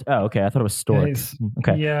 Storts. Oh, okay. I thought it was Stork.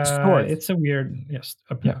 Okay. Yeah, Storts. it's a weird. Yes.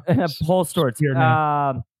 Paul Storts. Weird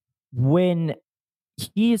name. When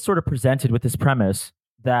he is sort of presented with this premise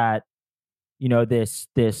that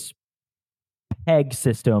this peg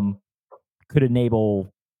system could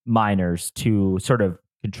enable miners to sort of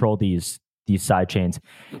control these side chains,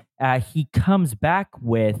 he comes back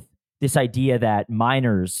with this idea that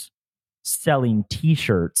miners selling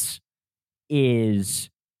T-shirts is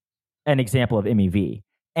an example of MEV.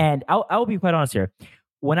 And I'll be quite honest here.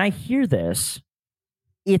 When I hear this,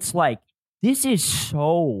 it's like, this is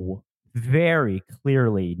so very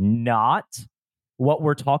clearly not what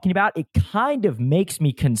we're talking about. It kind of makes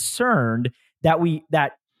me concerned that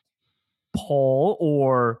Paul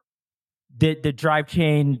or the drive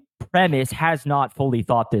chain premise has not fully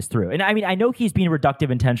thought this through. And I mean, I know he's being reductive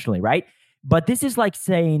intentionally, right? But this is like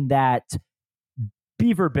saying that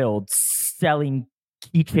Beaver Build selling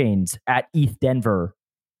keychains at ETH Denver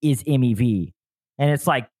is MEV. And it's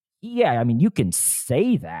like, yeah, I mean, you can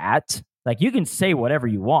say that. Like, you can say whatever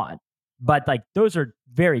you want, but like, those are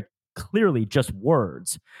very clearly just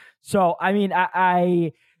words. So, I mean,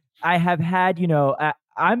 I have had,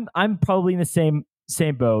 I'm probably in the same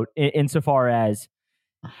boat insofar as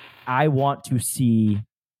I want to see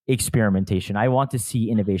experimentation. I want to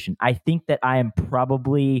see innovation. I think that I am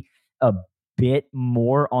probably a bit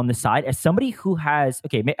more on the side as somebody who has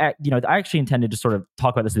I actually intended to sort of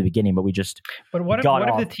talk about this at the beginning, but we just what if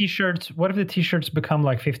the t-shirts become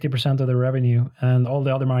like 50% of the revenue and all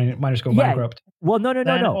the other miners go bankrupt? Well, no.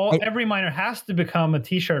 Every miner has to become a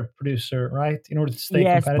t-shirt producer, right, in order to stay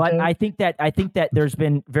competitive. But I think that there's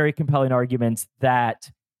been very compelling arguments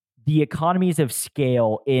that the economies of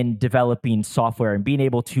scale in developing software and being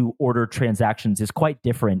able to order transactions is quite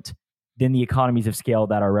different than the economies of scale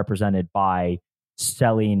that are represented by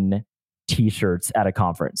selling T-shirts at a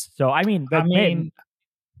conference. So, I mean, I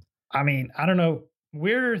don't know.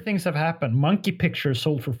 Weirder things have happened. Monkey pictures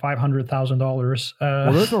sold for $500,000.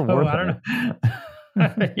 Well, those are worth I don't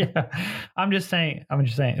know. Yeah, I'm just saying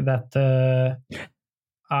that.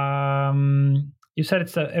 You said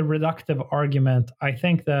it's a reductive argument. I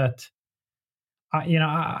think that,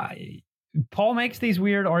 Paul makes these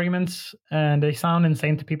weird arguments and they sound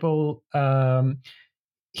insane to people. To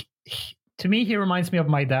me, he reminds me of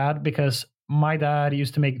my dad, because my dad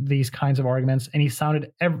used to make these kinds of arguments and he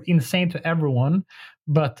sounded insane to everyone.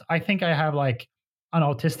 But I think I have like an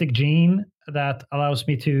autistic gene that allows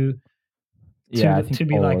me to be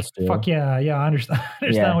Paul like, fuck yeah, I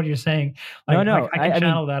understand what you're saying. Like, I can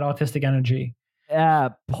channel that autistic energy.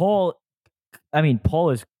 Paul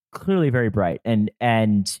is clearly very bright and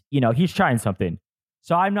he's trying something.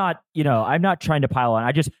 So I'm not trying to pile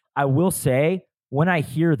on. I will say, when I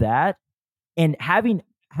hear that, and having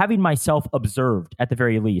myself observed at the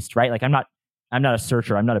very least, right? Like, I'm not a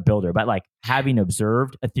searcher, I'm not a builder, but like, having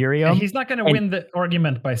observed Ethereum, he's not going to win the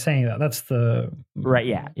argument by saying that. That's the right.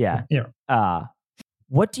 Yeah.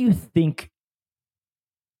 What do you think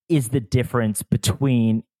is the difference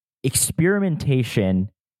between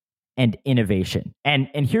experimentation and innovation? And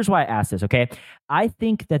here's why I ask this, okay? I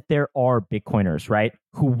think that there are Bitcoiners, right,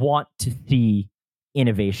 who want to see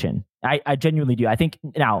innovation. I genuinely do. I think,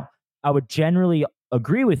 now, I would generally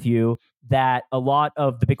agree with you that a lot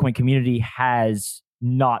of the Bitcoin community has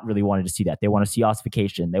not really wanted to see that. They want to see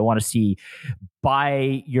ossification. They want to see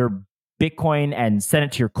buy your Bitcoin and send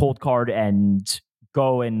it to your cold card and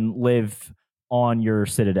go and live on your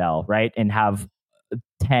Citadel, right? And have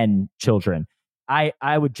 10 children.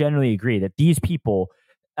 I would generally agree that these people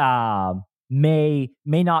may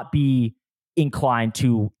not be inclined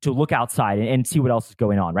to look outside and see what else is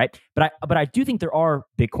going on, right? But I do think there are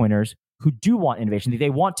Bitcoiners who do want innovation. They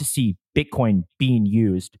want to see Bitcoin being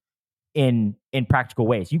used in practical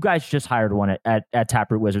ways. You guys just hired one at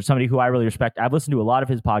Taproot Wizard, somebody who I really respect. I've listened to a lot of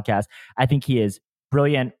his podcasts. I think he is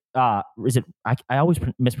brilliant. Is it? I always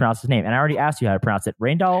mispronounce his name, and I already asked you how to pronounce it.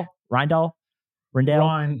 Rindal.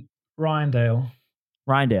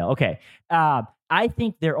 Okay. I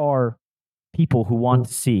think there are people who want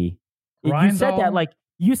to see. You said that like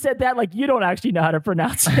you don't actually know how to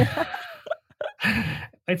pronounce it.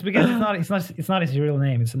 It's because it's not his real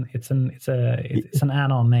name. It's an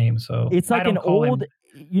anon name. So it's like an old.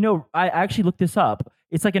 I actually looked this up.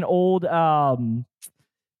 It's like an old. Is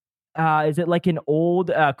it like an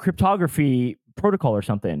old cryptography protocol or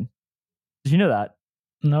something? Did you know that?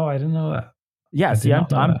 No, I didn't know that. Yeah, see, I'm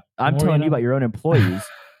telling you about your own employees.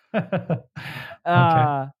 Okay.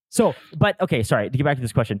 Sorry, to get back to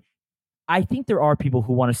this question. I think there are people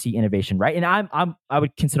who want to see innovation, right? And I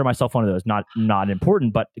would consider myself one of those. Not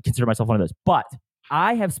important, but consider myself one of those. But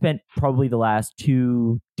I have spent probably the last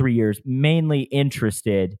 2-3 years mainly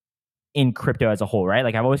interested in crypto as a whole, right?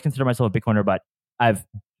 Like I've always considered myself a Bitcoiner, but I've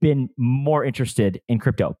been more interested in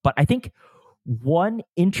crypto. But I think one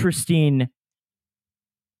interesting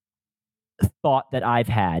thought that I've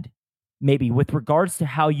had, maybe with regards to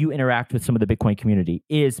how you interact with some of the Bitcoin community,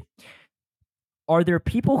 is are there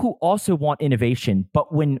people who also want innovation,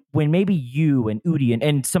 but when maybe you and Udi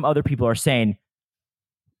and some other people are saying,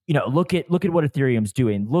 look at what Ethereum's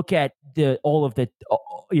doing, look at all of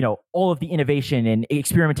the innovation and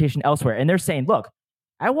experimentation elsewhere, and they're saying, look,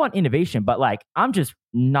 I want innovation, but like I'm just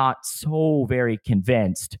not so very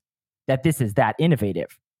convinced that this is that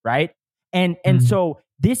innovative, right? And so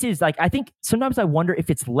this is like, I think sometimes I wonder if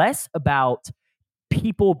it's less about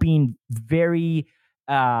people being very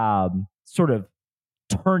sort of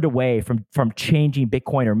turned away from changing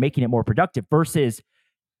Bitcoin or making it more productive versus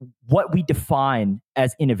what we define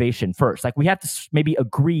as innovation first. Like we have to maybe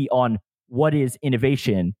agree on what is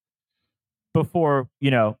innovation before,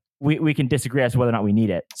 we can disagree as to whether or not we need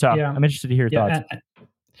it. So I'm interested to hear your thoughts.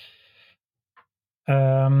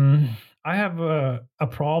 I have a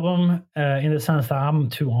problem in the sense that I'm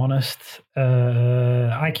too honest.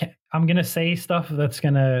 I'm gonna say stuff that's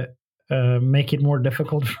gonna make it more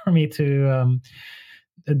difficult for me to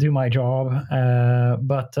do my job.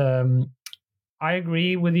 But I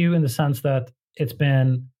agree with you in the sense that it's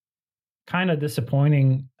been kind of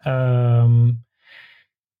disappointing. I've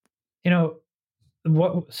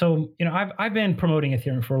been promoting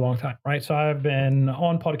Ethereum for a long time, right? So I've been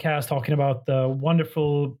on podcasts talking about the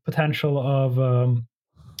wonderful potential of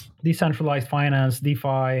decentralized finance,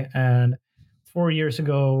 DeFi. And 4 years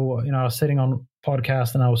ago, I was sitting on a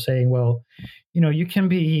podcast and I was saying, well, you can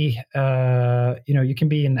be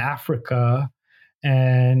in Africa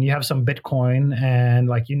and you have some Bitcoin and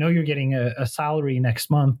like, you're getting a salary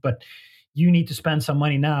next month, but you need to spend some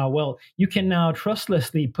money now. Well, you can now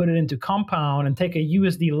trustlessly put it into Compound and take a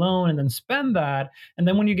USD loan and then spend that. And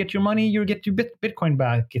then when you get your money, you get your Bitcoin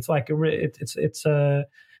back. It's like it's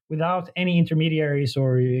without any intermediaries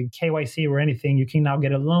or KYC or anything, you can now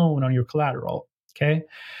get a loan on your collateral. Okay.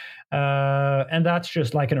 And that's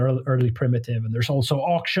just like an early primitive. And there's also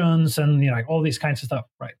auctions and like all these kinds of stuff,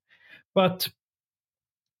 right? But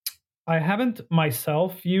I haven't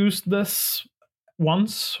myself used this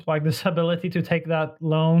once, like this ability to take that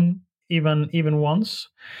loan even once.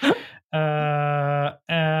 So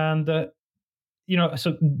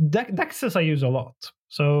DEXs I use a lot.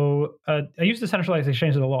 So I use decentralized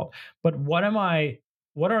exchanges a lot. But what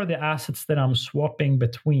are the assets that I'm swapping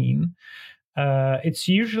between? It's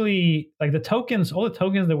usually like all the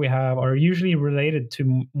tokens that we have are usually related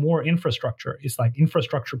to more infrastructure. It's like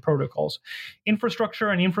infrastructure protocols, infrastructure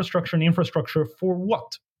for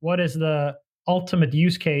what? What is the ultimate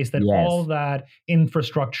use case that all that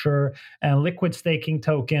infrastructure and liquid staking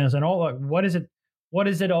tokens and all, what is it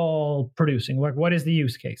all producing? Like, what is the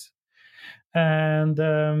use case? And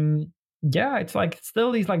it's like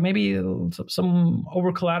still these like maybe some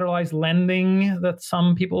over collateralized lending that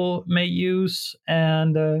some people may use,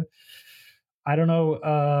 and I don't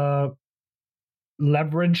know,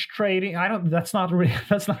 leverage trading. That's not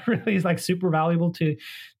really like super valuable to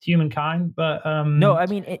humankind. But no, I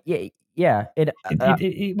mean,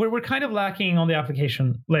 we're kind of lacking on the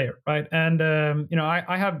application layer, right? And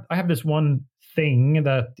I have this one thing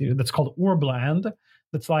that's called Orbland.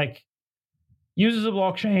 That's like uses a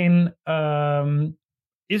blockchain,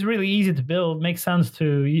 is really easy to build, makes sense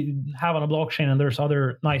to have on a blockchain, and there's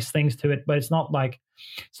other nice things to it, but it's not like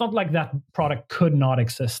that product could not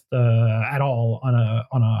exist at all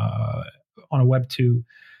on a Web 2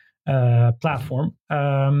 platform.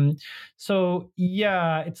 So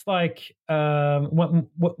yeah, it's like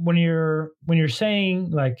when you're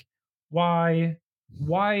saying like why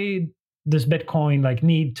does Bitcoin like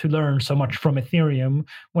need to learn so much from Ethereum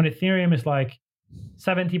when Ethereum is like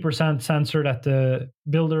 70% censored at the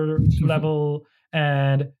builder level,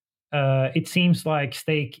 and it seems like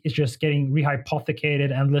stake is just getting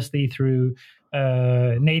rehypothecated endlessly through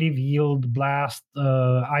native yield blast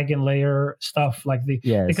eigenlayer stuff. Like the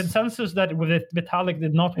consensus that with Vitalik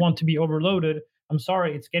did not want to be overloaded. I'm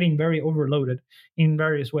sorry, it's getting very overloaded in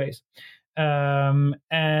various ways. And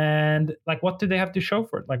like, what do they have to show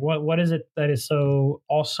for it? Like, what is it that is so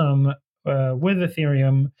awesome with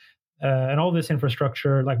Ethereum and all this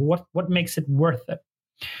infrastructure? Like, what makes it worth it?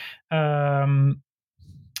 And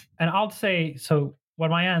I'll say, so what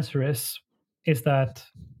my answer is that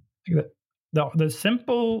the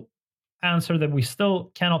simple answer that we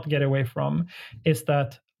still cannot get away from is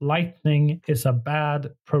that Lightning is a bad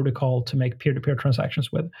protocol to make peer-to-peer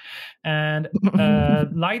transactions with. And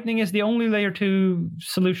Lightning is the only layer 2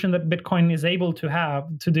 solution that Bitcoin is able to have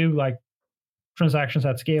to do like transactions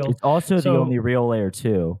at scale. It's also the only real layer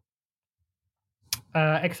 2.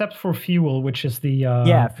 Except for Fuel, which is the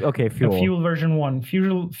Fuel. Fuel version 1.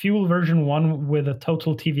 Fuel version 1 with a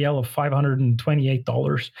total TVL of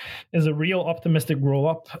 $528 is a real optimistic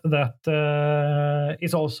roll-up that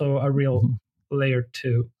is also a real layer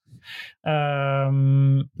 2.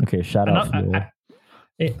 Shout out Fuel.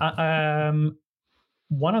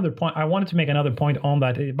 One other point, I wanted to make another point on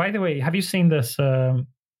that. By the way, have you seen this? Have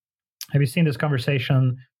you seen this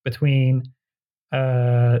conversation between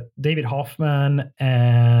David Hoffman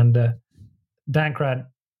and Dankrad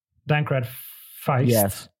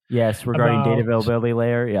Feist? Yes, regarding data availability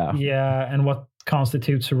layer, yeah, and what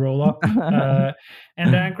constitutes a roll-up. And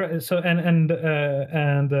Dankrad, and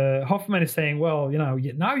Hoffman is saying, well,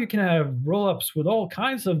 now you can have roll-ups with all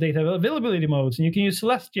kinds of data availability modes, and you can use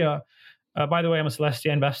Celestia. By the way, I'm a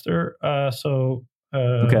Celestia investor,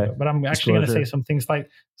 but I'm actually going to say some things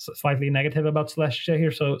slightly negative about Celestia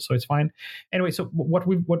here, so it's fine. Anyway, so what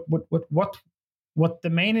the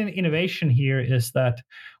main innovation here is that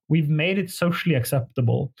we've made it socially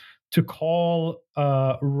acceptable to call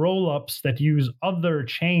roll-ups that use other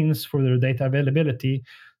chains for their data availability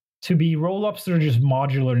to be roll-ups that are just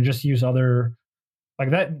modular and just use other.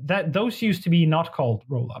 Like that those used to be not called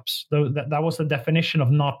roll-ups. That was the definition of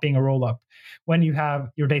not being a roll-up when you have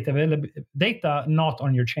your data not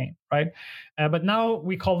on your chain, right? But now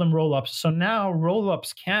we call them roll-ups. So now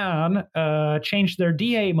roll-ups can change their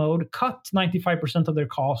DA mode, cut 95% of their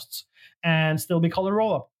costs, and still be called a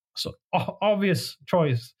roll-up. So obvious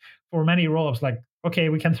choice for many roll-ups, like, okay,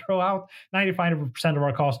 we can throw out 95% of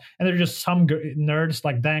our costs, and there's just some nerds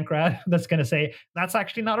like Dankrad that's going to say, that's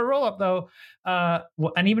actually not a roll-up, though.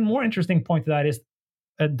 An even more interesting point to that is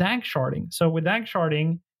dank sharding. So with dank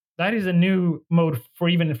sharding, that is a new mode for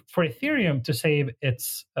Ethereum to save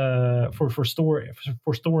its for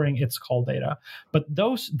storing its call data. But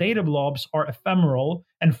those data blobs are ephemeral,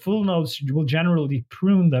 and full nodes will generally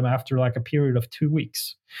prune them after like a period of 2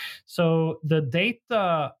 weeks. So the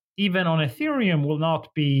data even on Ethereum will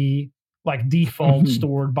not be like default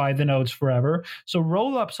stored by the nodes forever. So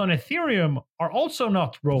roll-ups on Ethereum are also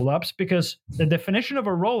not roll-ups, because the definition of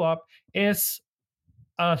a roll-up is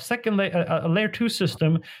a layer 2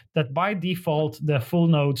 system that by default the full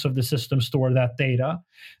nodes of the system store that data.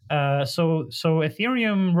 So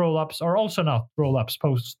Ethereum roll-ups are also not roll-ups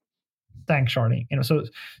post dank sharding.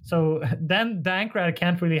 So then Dankrad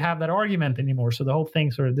can't really have that argument anymore. So the whole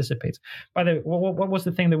thing sort of dissipates. By the way, what was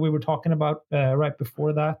the thing that we were talking about right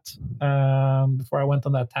before that? Before I went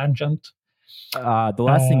on that tangent. The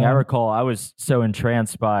last thing I recall, I was so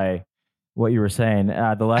entranced by what you were saying.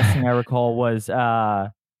 The last thing I recall was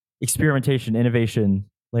experimentation, innovation,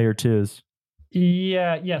 layer 2s.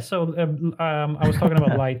 Yeah. So I was talking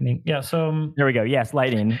about Lightning. Yeah. So there we go. Yes,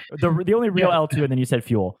 Lightning. The only real L2, and then you said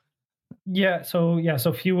Fuel. Yeah.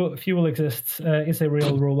 So Fuel exists. Is a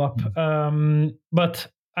real roll up. But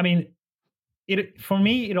I mean, for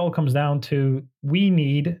me, it all comes down to we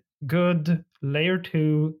need good layer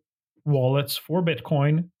 2 wallets for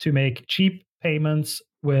Bitcoin to make cheap payments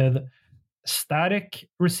with static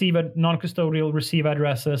non-custodial receive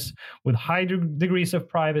addresses, with high degrees of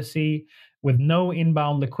privacy, with no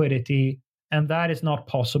inbound liquidity, and that is not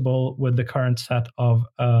possible with the current set of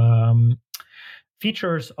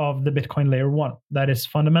features of the Bitcoin layer 1. That is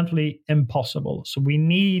fundamentally impossible. So we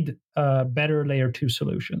need better layer 2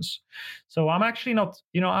 solutions. So I'm actually not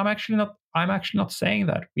saying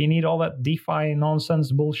that we need all that DeFi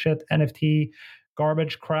nonsense bullshit, NFT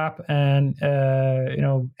garbage crap, and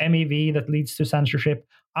MEV that leads to censorship.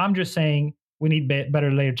 I'm just saying we need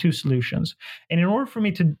better layer 2 solutions. And in order for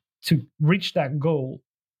me to reach that goal,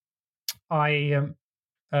 I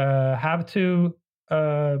have to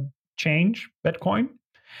change Bitcoin.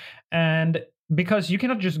 And because you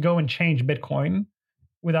cannot just go and change Bitcoin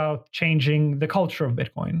without changing the culture of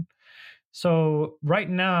Bitcoin. So right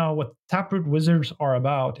now, what Taproot Wizards are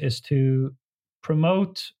about is to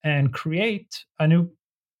promote and create a new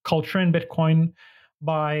culture in Bitcoin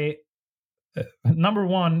by, number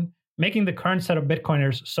one, making the current set of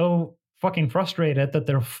Bitcoiners so fucking frustrated that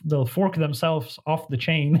they'll fork themselves off the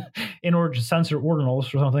chain in order to censor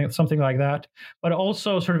ordinals or something like that. But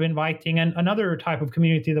also sort of inviting another type of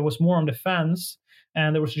community that was more on the fence,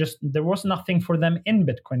 and there was nothing for them in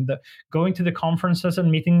Bitcoin. Going to the conferences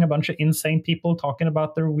and meeting a bunch of insane people talking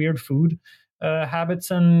about their weird food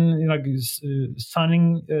habits and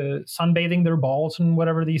sunbathing their balls and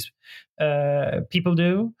whatever these people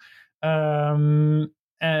do.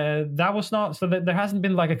 that was not so that there hasn't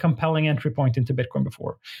been like a compelling entry point into Bitcoin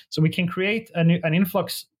before. So we can create an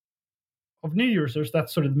influx of new users.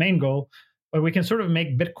 That's sort of the main goal. But we can sort of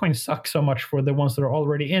make Bitcoin suck so much for the ones that are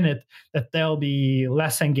already in it that they'll be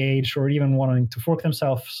less engaged or even wanting to fork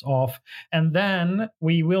themselves off. And then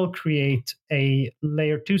we will create a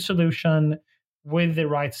layer 2 solution with the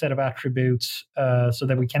right set of attributes so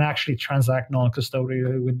that we can actually transact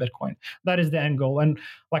non-custodially with Bitcoin. That is the end goal. And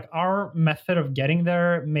like our method of getting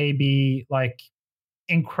there may be like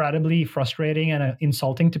incredibly frustrating and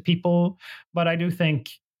insulting to people, but I do think,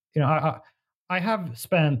 I have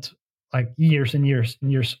spent like years and years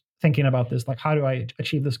and years thinking about this, like how do I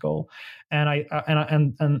achieve this goal, and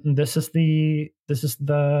and this is the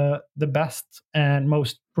best and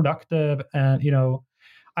most productive, and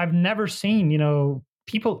I've never seen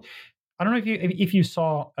people. I don't know if you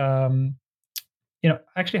saw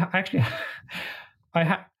actually I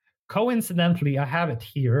have coincidentally I have it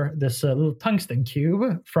here, this little tungsten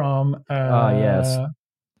cube from Yes.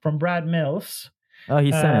 from Brad Mills. Oh,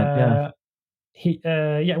 he sent it. Yeah.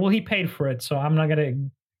 He paid for it, so I'm not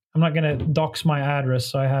gonna dox my address.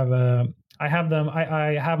 So I have them.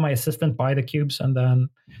 I have my assistant buy the cubes, and then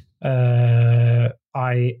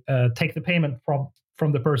I take the payment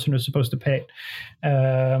from the person who's supposed to pay it.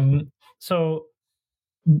 So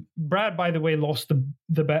Brad, by the way, lost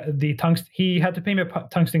the tungsten. He had to pay me a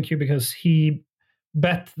tungsten cube because he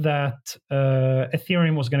bet that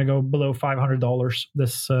Ethereum was going to go below $500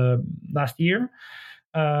 this last year.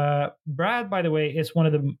 Brad, by the way, is one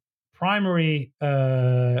of the primary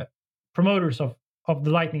promoters of the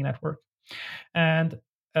Lightning Network, and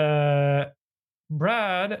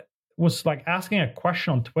Brad was like asking a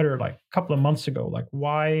question on Twitter like a couple of months ago, like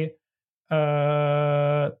why.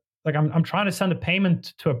 Like I'm trying to send a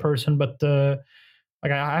payment to a person, but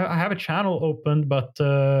like I have a channel opened, but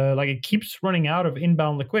like it keeps running out of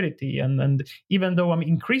inbound liquidity, and even though I'm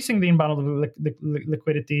increasing the inbound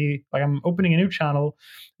liquidity, like I'm opening a new channel,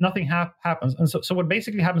 nothing happens. And so what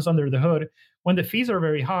basically happens under the hood when the fees are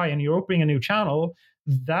very high and you're opening a new channel,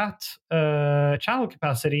 that channel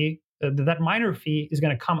capacity, that miner fee is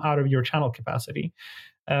going to come out of your channel capacity.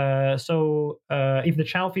 So if the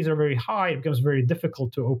channel fees are very high, it becomes very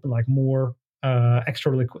difficult to open like more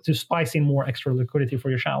to splice in more extra liquidity for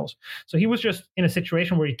your channels. So he was just in a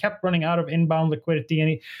situation where he kept running out of inbound liquidity,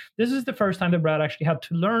 and this is the first time that Brad actually had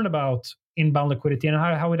to learn about inbound liquidity and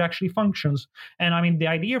how it actually functions. And I mean, the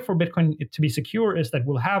idea for Bitcoin to be secure is that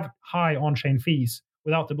we'll have high on-chain fees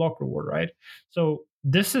without the block reward, right? So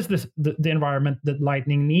this is the environment that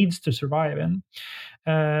Lightning needs to survive in.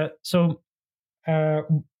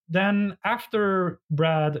 Then after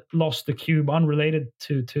Brad lost the cube, unrelated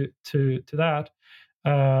to that,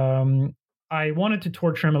 I wanted to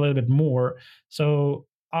torture him a little bit more. So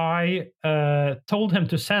I told him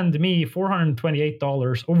to send me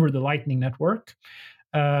 $428 over the Lightning Network,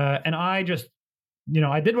 and I just,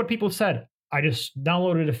 I did what people said. I just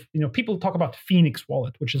downloaded people talk about the Phoenix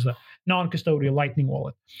wallet, which is a non-custodial Lightning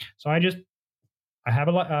wallet. So I have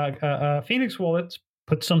a Phoenix wallet,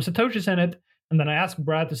 put some Satoshis in it, and then I asked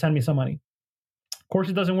Brad to send me some money. Of course,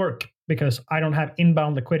 it doesn't work because I don't have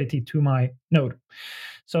inbound liquidity to my node.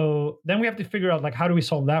 So then we have to figure out like how do we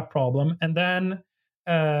solve that problem. And then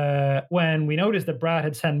when we noticed that Brad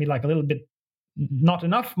had sent me like a little bit not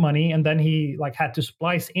enough money, and then he like had to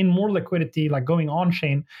splice in more liquidity, like going on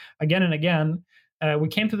chain again and again, we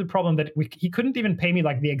came to the problem that he couldn't even pay me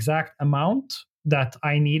like the exact amount that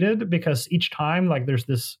I needed, because each time like there's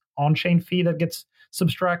this on-chain fee that gets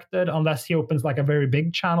subtracted unless he opens like a very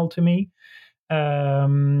big channel to me.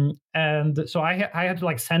 And so I had to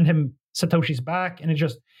like send him Satoshis back, and it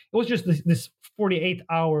was just this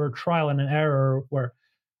 48-hour trial and error where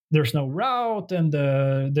there's no route, and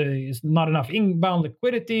there's not enough inbound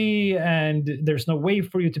liquidity, and there's no way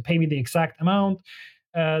for you to pay me the exact amount.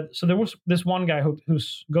 So there was this one guy who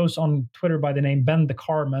goes on Twitter by the name Ben the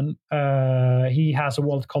Carmen. He has a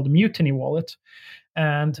wallet called the Mutiny Wallet.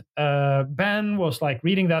 And Ben was like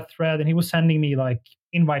reading that thread, and he was sending me like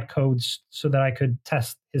invite codes so that I could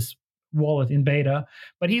test his wallet in beta.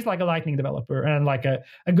 But he's like a Lightning developer and like a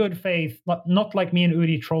good faith, not like me and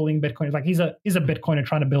Udi trolling Bitcoin. Like he's a Bitcoiner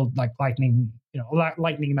trying to build like Lightning,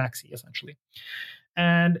 Lightning Maxi essentially.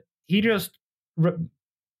 And he just,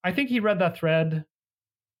 I think he read that thread,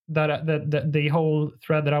 that the whole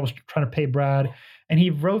thread that I was trying to pay Brad, and he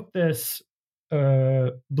wrote this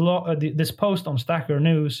this post on Stacker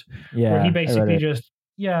News, where he basically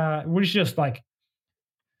we're just like,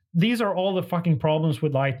 these are all the fucking problems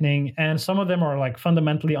with Lightning, and some of them are like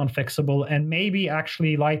fundamentally unfixable, and maybe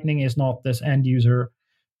actually Lightning is not this end user.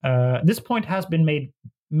 This point has been made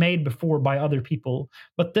made before by other people,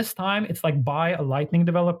 but this time it's like by a Lightning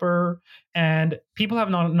developer. And people have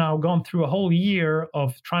now gone through a whole year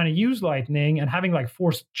of trying to use Lightning and having like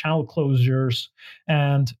forced channel closures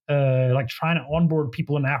and like trying to onboard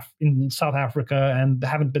people in South Africa and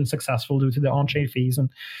haven't been successful due to the on-chain fees. And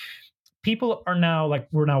people are now like,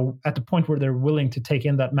 we're now at the point where they're willing to take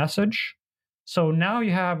in that message. So now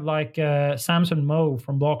you have like Samson Moe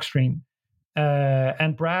from Blockstream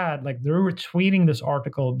and Brad, like they're retweeting this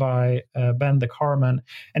article by Ben the Carman,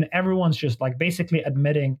 and everyone's just like basically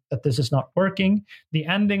admitting that this is not working. The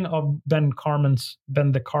ending of Ben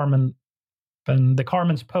the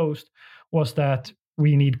Carman's post was that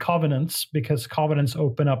we need covenants because covenants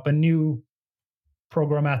open up a new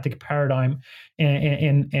programmatic paradigm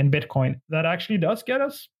in Bitcoin that actually does get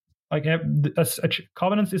us like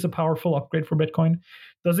covenants is a powerful upgrade for Bitcoin. It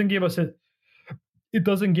doesn't give us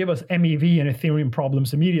MEV and Ethereum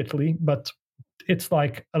problems immediately, but it's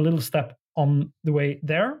like a little step on the way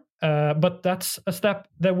there. But that's a step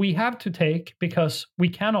that we have to take because we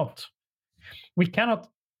cannot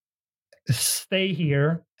stay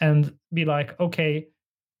here and be like, okay,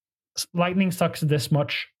 Lightning sucks this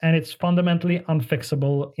much and it's fundamentally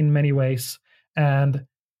unfixable in many ways, and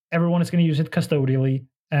everyone is going to use it custodially.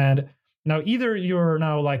 And now either you're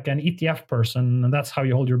now like an ETF person and that's how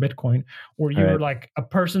you hold your Bitcoin, or you're like a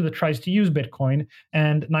person that tries to use Bitcoin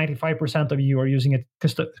and 95% of you are using it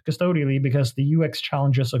custodially because the UX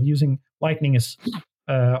challenges of using Lightning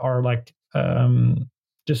are like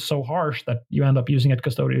just so harsh that you end up using it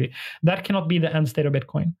custodially. That cannot be the end state of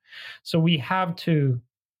Bitcoin. So we have to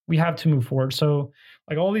move forward. So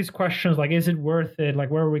like all these questions, like, is it worth it? Like,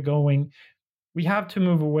 where are we going? We have to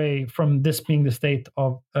move away from this being the state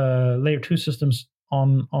of layer 2 systems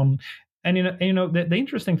on and the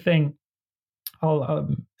interesting thing, I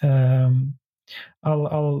was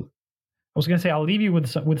going to say I'll leave you with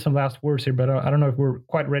some last words here, but I don't know if we're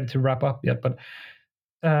quite ready to wrap up yet. But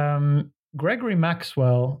Gregory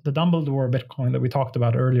Maxwell, the Dumbledore of Bitcoin that we talked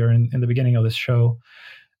about earlier in the beginning of this show,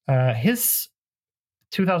 his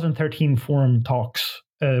 2013 forum blog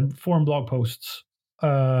posts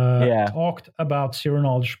talked about zero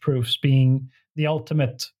knowledge proofs being the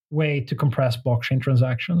ultimate way to compress blockchain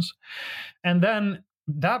transactions. And then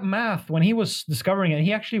that math, when he was discovering it,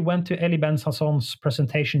 he actually went to Eli Ben Sasson's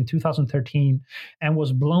presentation in 2013 and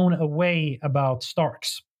was blown away about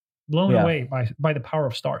Starks, away by the power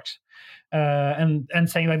of Starks, and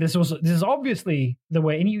saying like this is obviously the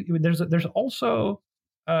way. And there's also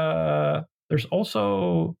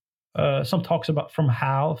some talks about from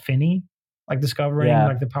Hal Finney, like discovering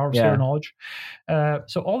like the power of zero knowledge.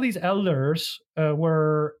 So all these elders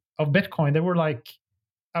were of Bitcoin. They were like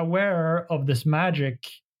aware of this magic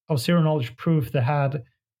of zero knowledge proof that had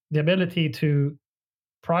the ability to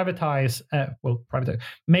privatize,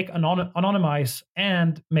 make anonymize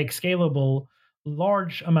and make scalable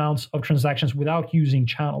large amounts of transactions without using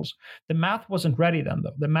channels. The math wasn't ready then,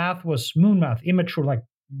 though. The math was moon math, immature, like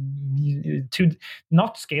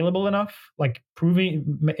not scalable enough. Like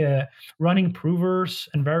running provers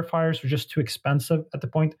and verifiers were just too expensive at the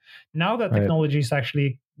point. Now that technology is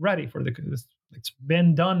actually ready for it's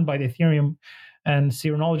been done by the Ethereum and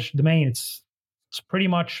zero knowledge domain. It's pretty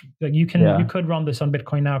much like you could run this on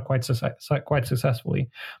Bitcoin now quite successfully.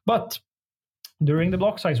 But during the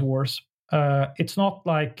block size wars, it's not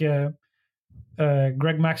like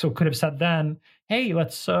Greg Maxwell could have said then, hey,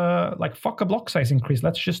 let's like fuck a block size increase.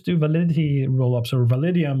 Let's just do validity rollups or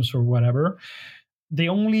validiums or whatever. The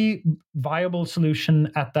only viable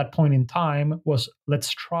solution at that point in time was let's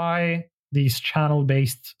try these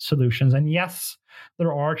channel-based solutions. And yes,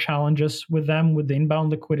 there are challenges with them, with the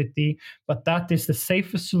inbound liquidity, but that is the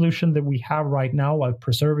safest solution that we have right now while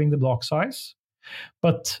preserving the block size.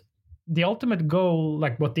 But the ultimate goal,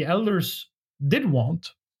 like what the elders did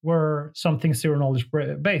want, were something zero knowledge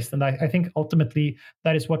based. And I think ultimately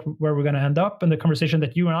that is where we're going to end up. And the conversation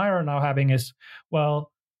that you and I are now having is,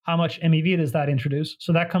 well, how much MEV does that introduce?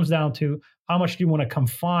 So that comes down to how much do you want to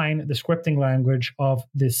confine the scripting language of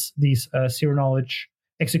these zero knowledge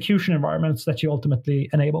execution environments that you ultimately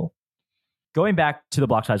enable. Going back to the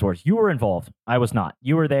block size wars, you were involved. I was not.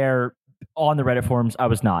 You were there on the Reddit forums. I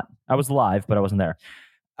was not. I was live, but I wasn't there.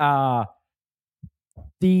 Correct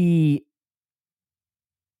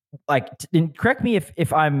me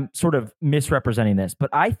if I'm sort of misrepresenting this, but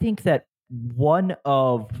I think that one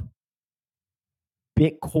of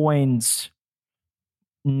Bitcoin's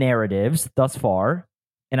narratives thus far,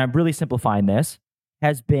 and I'm really simplifying this,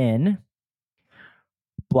 has been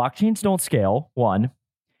blockchains don't scale, one,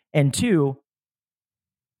 and two,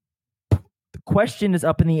 the question is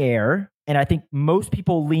up in the air, and I think most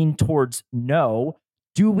people lean towards no.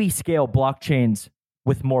 do we scale blockchains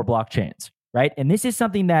with more blockchains, right? And this is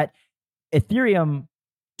something that Ethereum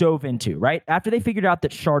dove into, right? After they figured out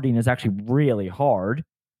that sharding is actually really hard,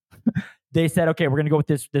 they said, okay, we're going to go with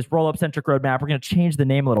this roll-up centric roadmap. We're going to change the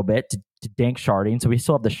name a little bit to dank sharding. So we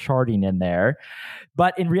still have the sharding in there.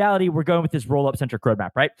 But in reality, we're going with this roll-up centric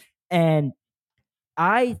roadmap, right? And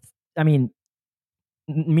I mean,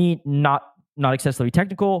 me not excessively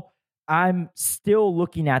technical, I'm still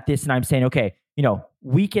looking at this and I'm saying, okay,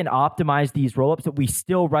 we can optimize these rollups, but we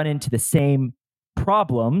still run into the same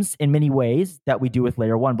problems in many ways that we do with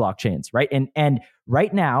layer one blockchains, right? And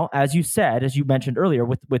right now, as you mentioned earlier,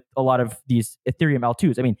 with a lot of these Ethereum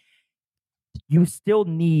L2s, I mean, you still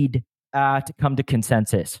need to come to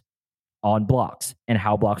consensus on blocks and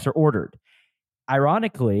how blocks are ordered.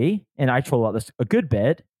 Ironically, and I troll about this a good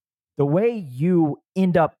bit, the way you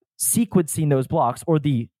end up sequencing those blocks, or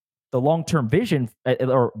the long-term vision,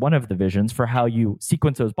 or one of the visions for how you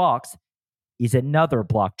sequence those blocks, is another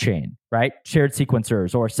blockchain, right? Shared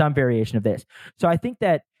sequencers or some variation of this. So I think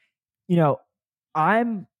that,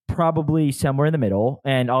 I'm probably somewhere in the middle,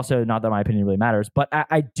 and also not that my opinion really matters, but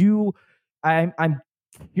I'm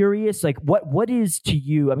curious, like what is to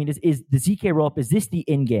you? I mean, is the ZK rollup, is this the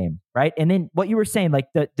end game, right? And then what you were saying, like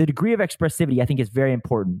the degree of expressivity, I think is very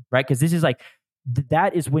important, right? Because this is like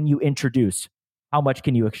that is when you introduce how much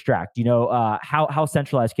can you extract, how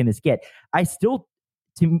centralized can this get? It's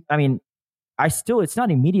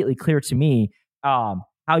not immediately clear to me how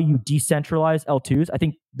you decentralize L2s. I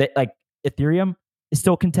think that like Ethereum is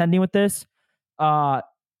still contending with this. I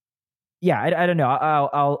don't know.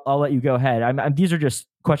 I'll let you go ahead. These are just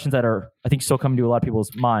questions that are, I think, still coming to a lot of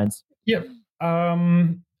people's minds. Yeah.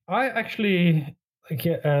 I actually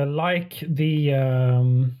like the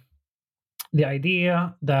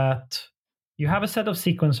idea that you have a set of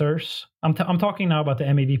sequencers. I'm talking now about the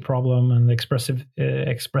MEV problem and the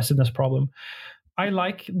expressiveness problem. I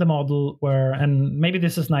like the model where, and maybe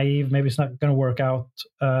this is naive, maybe it's not going to work out,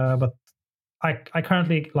 but I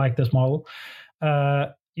currently like this model.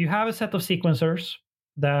 You have a set of sequencers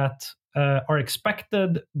that are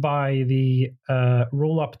expected by the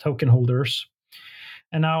roll-up token holders.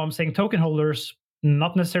 And now I'm saying token holders,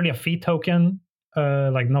 not necessarily a fee token,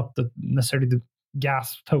 like not necessarily the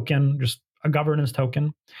gas token, just a governance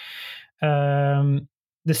token. The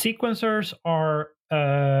sequencers are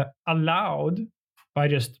allowed by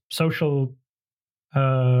just a social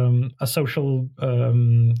how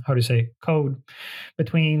do you say, code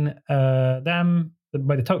between them,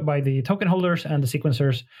 by the token holders and the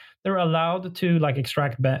sequencers. They're allowed to like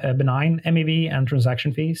extract benign MEV and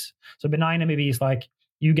transaction fees. So benign MEV is like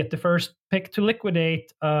you get the first pick to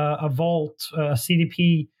liquidate a vault, a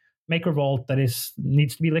CDP maker vault that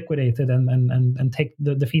needs to be liquidated, and take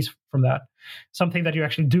the fees from that. Something that you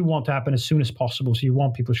actually do want to happen as soon as possible. So you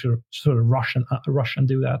want people to sort of rush and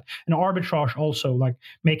do that. And arbitrage also, like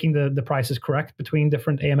making the prices correct between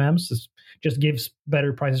different AMMs, just gives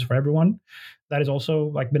better prices for everyone. That is also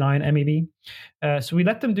like benign MEV. So we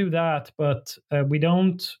let them do that, but we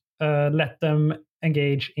don't let them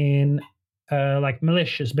engage in like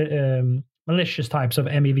malicious types of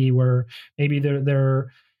MEV, where maybe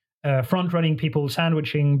they're front running people,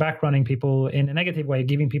 sandwiching, back running people in a negative way,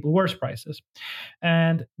 giving people worse prices.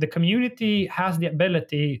 And the community has the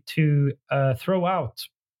ability to throw out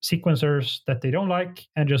sequencers that they don't like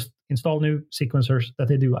and just install new sequencers that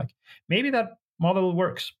they do like. Maybe that model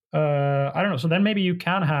works. I don't know. So then maybe you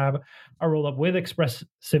can have a rollup with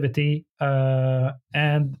expressivity,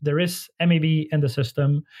 and there is MEV in the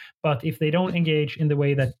system. But if they don't engage in the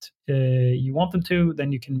way that you want them to,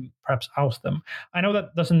 then you can perhaps oust them. I know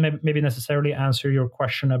that doesn't maybe necessarily answer your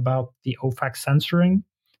question about the OFAC censoring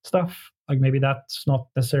stuff. Like maybe that's not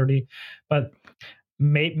necessarily, but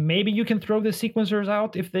maybe you can throw the sequencers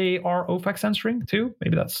out if they are OFAC censoring too.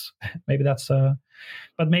 Maybe that's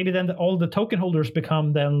but maybe then all the token holders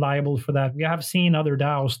become then liable for that. We have seen other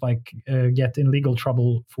DAOs like get in legal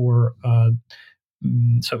trouble for.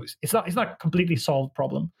 So it's not a completely solved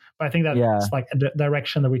problem, but I think that it's like a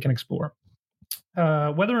direction that we can explore.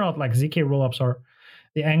 Whether or not like ZK rollups are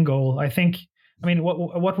the end goal, I think. I mean,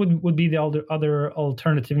 what would be the other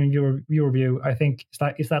alternative in your view? I think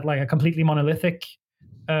is that like a completely monolithic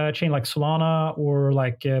chain like Solana, or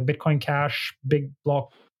like Bitcoin Cash, big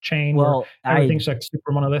blockchain, where everything's like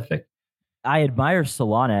super monolithic? I admire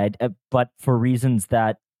Solana, but for reasons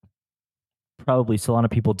that probably Solana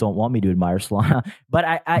people don't want me to admire Solana. But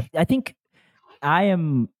I think I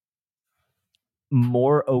am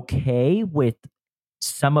more okay with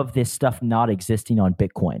some of this stuff not existing on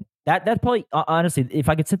Bitcoin. That probably, honestly, if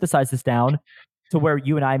I could synthesize this down to where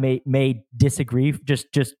you and I may disagree just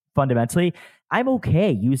fundamentally, I'm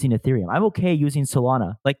okay using Ethereum. I'm okay using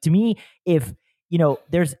Solana. Like, to me, if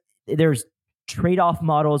there's trade-off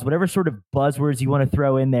models, whatever sort of buzzwords you want to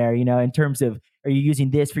throw in there, in terms of, are you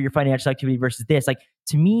using this for your financial activity versus this? Like,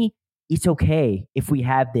 to me, it's okay if we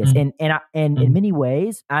have this. And in many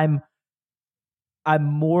ways, I'm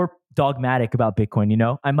more dogmatic about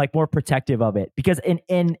Bitcoin. I'm like more protective of it, because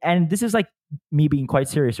and this is like me being quite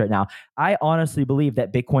serious right now. I honestly believe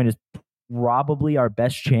that Bitcoin is probably our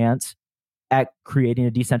best chance at creating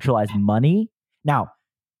a decentralized money. Now,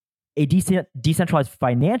 a decentralized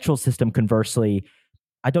financial system, conversely,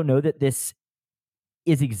 I don't know that this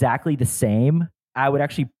is exactly the same. I would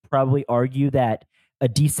actually probably argue that a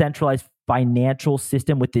decentralized financial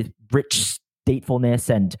system with this rich statefulness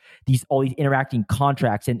and all these interacting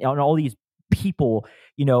contracts and all these people,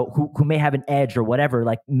 who may have an edge or whatever,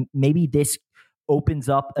 like maybe this opens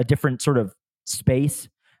up a different sort of space.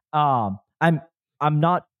 I'm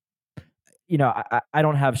not, I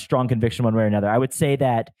don't have strong conviction one way or another. I would say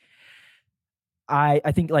that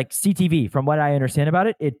I think, like, CTV, from what I understand about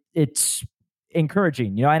it's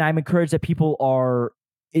encouraging, and I'm encouraged that people are.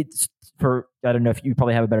 It's for, I don't know if you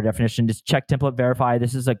probably have a better definition. Just check, template, verify.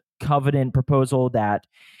 This is a covenant proposal that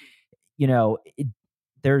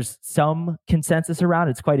there's some consensus around.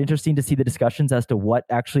 It's quite interesting to see the discussions as to what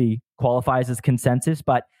actually qualifies as consensus.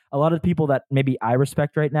 But a lot of the people that maybe I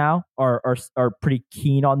respect right now are pretty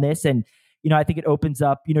keen on this, and I think it opens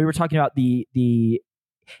up. We were talking about the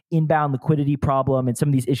inbound liquidity problem and some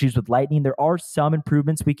of these issues with Lightning. There are some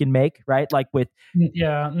improvements we can make, right? Like with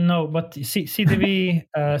but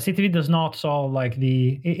CTV does not solve like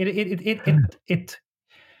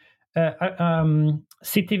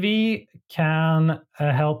CTV can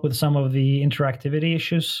help with some of the interactivity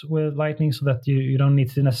issues with Lightning, so that you don't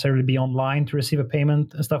need to necessarily be online to receive a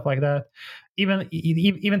payment and stuff like that. Even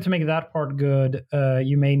to make that part good,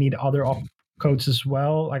 you may need other codes as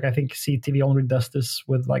well. Like, I think CTV only does this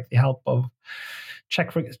with like the help of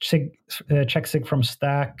checksig from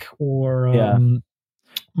Stack, or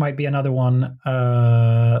might be another one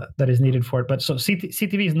that is needed for it. But so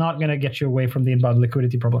CTV is not going to get you away from the inbound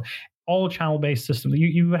liquidity problem. All channel-based systems,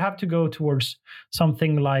 you would have to go towards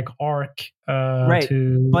something like ARC. Right.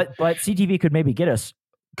 But CTV could maybe get us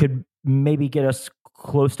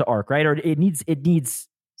close to ARC, right? Or it needs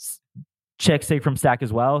checksig from Stack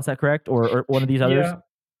as well. Is that correct? Or one of these others? Yeah,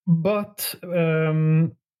 but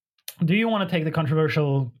do you want to take the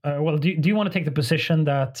controversial? Do you want to take the position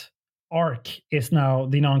that ARC is now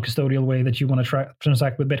the non-custodial way that you want to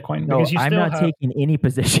transact with Bitcoin? No, because I'm not taking any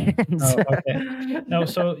positions. Oh, okay. No,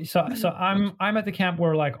 so I'm at the camp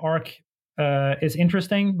where like ARC is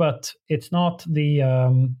interesting, but it's not the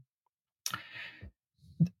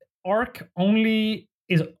ARC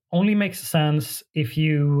only makes sense if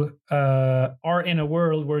you are in a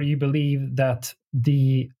world where you believe that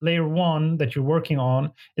the layer one that you're working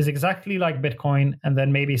on is exactly like Bitcoin, and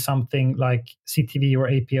then maybe something like CTV or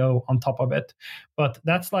APO on top of it. But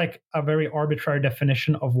that's like a very arbitrary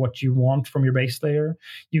definition of what you want from your base layer.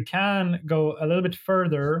 You can go a little bit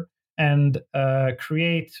further and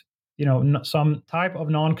create some type of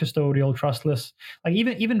non-custodial, trustless, like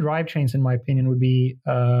even drive chains, in my opinion, would be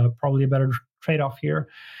probably a better trade-off here.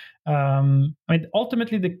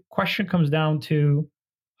 Ultimately, the question comes down to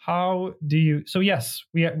how do you. So yes,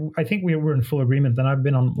 I think we're in full agreement, and I've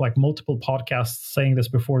been on like multiple podcasts saying this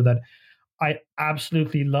before, that I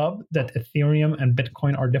absolutely love that Ethereum and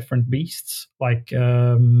Bitcoin are different beasts. Like,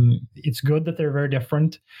 it's good that they're very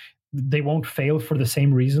different. They won't fail for the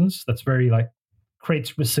same reasons. That's very like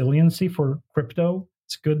creates resiliency for crypto.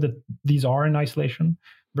 It's good that these are in isolation.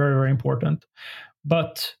 Very, very important.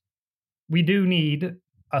 But we do need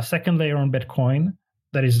a second layer on Bitcoin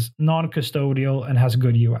that is non-custodial and has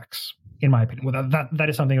good UX, in my opinion. Well, that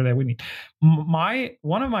is something that we need.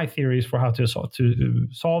 One of my theories for how to solve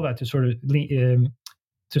that, to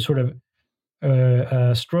sort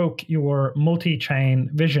of stroke your multi-chain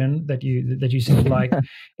vision that you seem to like,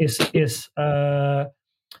 is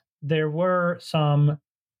there were some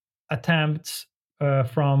attempts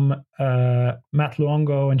from Matt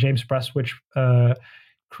Luongo and James Presswich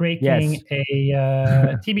creating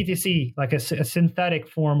a TBTC, like a synthetic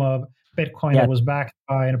form of Bitcoin that was backed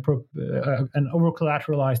by an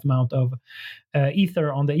over-collateralized amount of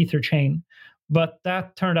Ether on the Ether chain. But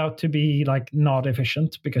that turned out to be like not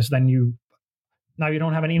efficient, because then you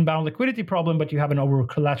don't have an inbound liquidity problem, but you have an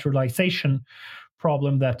over-collateralization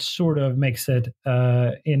problem that sort of makes it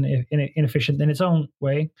inefficient in its own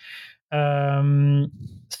way.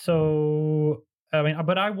 So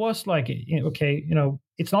but I was like, okay,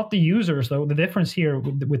 it's not the users though. The difference here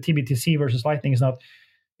with TBTC versus Lightning is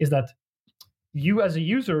that you as a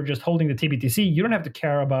user just holding the TBTC, you don't have to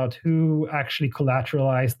care about who actually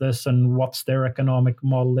collateralized this and what's their economic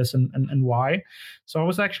model is and why. So I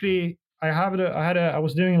was actually I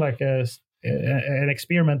was doing like an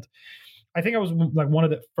experiment. I think I was like one of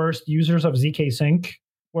the first users of ZK Sync,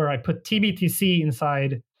 where I put TBTC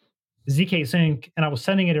inside ZK Sync and I was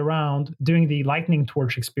sending it around doing the lightning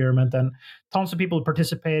torch experiment, and tons of people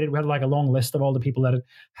participated. We had like a long list of all the people that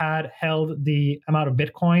had held the amount of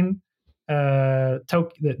Bitcoin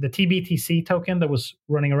the TBTC token that was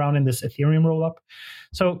running around in this Ethereum rollup.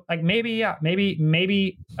 So like maybe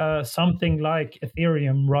something like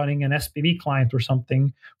Ethereum running an SPV client or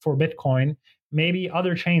something for Bitcoin. Maybe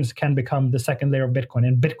other chains can become the second layer of Bitcoin,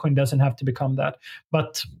 and Bitcoin doesn't have to become that.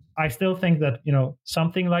 But I still think that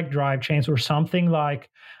something like drive chains or something like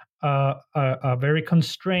a very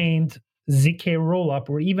constrained ZK rollup,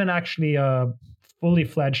 or even actually a fully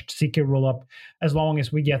fledged ZK rollup, as long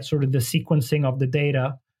as we get sort of the sequencing of the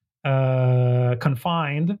data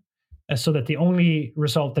confined, so that the only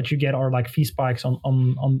result that you get are like fee spikes on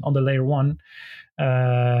the layer one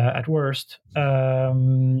at worst.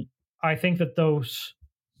 I think that those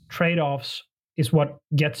trade-offs is what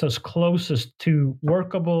gets us closest to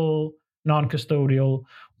workable non-custodial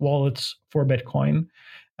wallets for Bitcoin.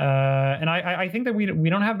 And I think that we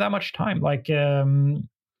don't have that much time. Like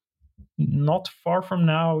not far from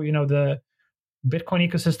now, the Bitcoin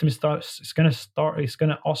ecosystem is going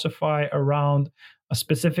to ossify around a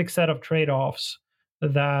specific set of trade-offs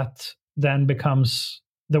that then becomes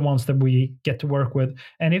the ones that we get to work with.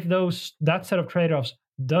 And if that set of trade-offs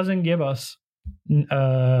doesn't give us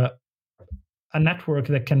a network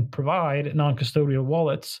that can provide non-custodial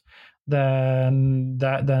wallets, then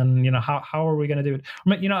how are we going to do it? I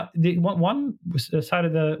mean, the one side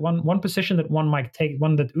of the one position that one might take,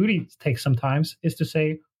 one that Udi takes sometimes, is to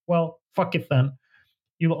say, well, fuck it then.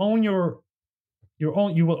 You will own your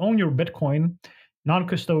Bitcoin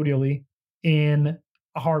non-custodially in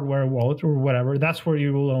a hardware wallet or whatever. That's where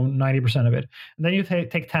you will own 90% of it. And then you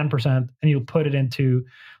take 10% and you'll put it into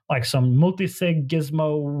like some multi-sig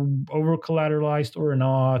gizmo, over collateralized or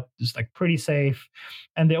not, just like pretty safe.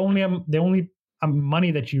 And the only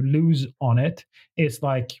money that you lose on it is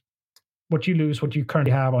like what you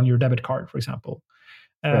currently have on your debit card, for example.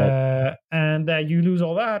 Right. And you lose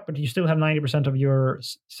all that, but you still have 90% of your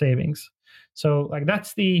savings. So like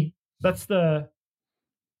that's the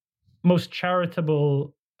most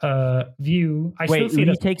charitable view. I Wait, still see Udi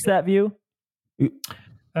that takes that view?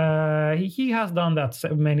 he has done that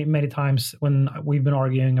many times when we've been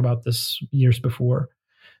arguing about this years before.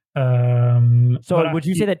 So would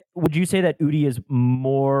you say that Udi is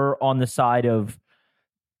more on the side of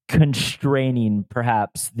constraining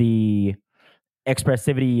perhaps the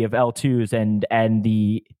expressivity of L2s and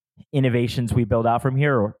the innovations we build out from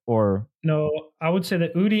here, or no? I would say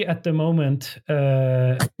that Udi at the moment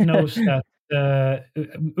knows that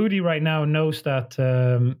Udi right now knows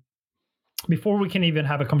that before we can even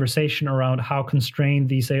have a conversation around how constrained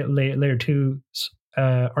these layer twos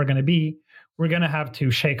are going to be, we're going to have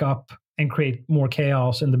to shake up and create more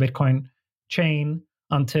chaos in the Bitcoin chain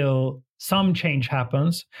until some change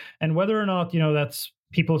happens. And whether or not that's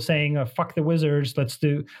people saying fuck the wizards, let's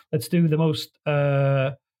do the most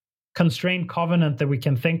constrained covenant that we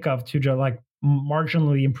can think of to just like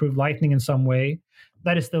marginally improve Lightning in some way,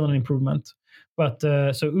 that is still an improvement. But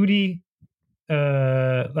so Udi,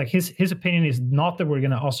 like his opinion is not that we're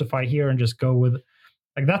going to ossify here and just go with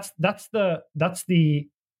like that's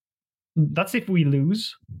if we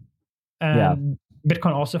lose and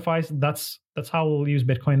Bitcoin ossifies, that's how we'll use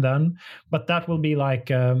Bitcoin then. But that will be like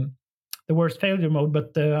the worst failure mode.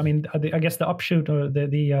 But I mean, I guess the upshoot or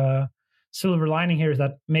the silver lining here is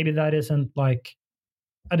that maybe that isn't like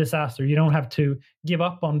a disaster. You don't have to give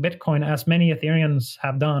up on Bitcoin as many Ethereans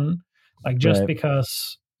have done, like just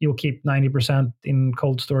because you'll keep 90% in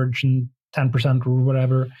cold storage and 10% or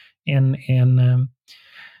whatever in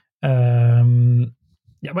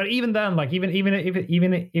yeah. But even then, like even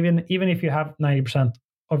if you have 90%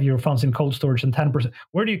 of your funds in cold storage and 10%,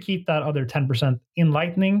 where do you keep that other 10% in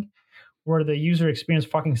Lightning, where the user experience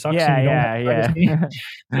fucking sucks and you don't have privacy?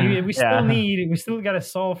 So we still got to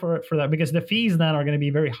solve for that, because the fees then are going to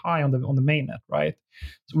be very high on the mainnet, right?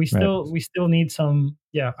 So we still need some.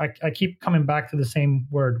 Yeah, I keep coming back to the same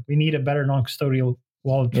word. We need a better non-custodial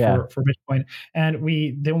wallet for Bitcoin, and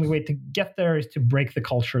the only way to get there is to break the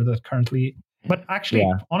culture that currently. But actually,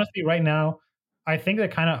 honestly, right now, I think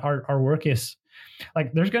that kind of our work is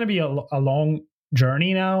like there's going to be a long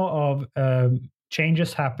journey now of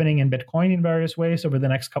changes happening in Bitcoin in various ways over the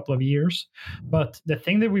next couple of years. But the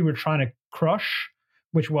thing that we were trying to crush,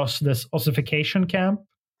 which was this ossification camp,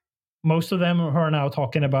 most of them are now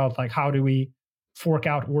talking about like how do we fork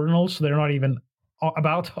out ordinals, so they're not even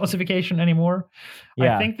about ossification anymore.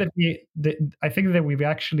 Yeah. I think that we've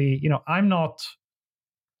actually, I'm not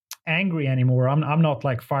angry anymore. I'm not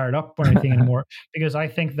like fired up or anything anymore, because I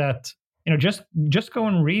think that, just go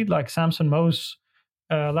and read like Samson Moe's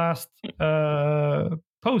last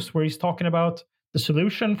post where he's talking about the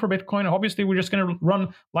solution for Bitcoin. Obviously, we're just going to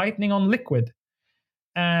run Lightning on Liquid.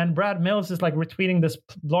 And Brad Mills is like retweeting this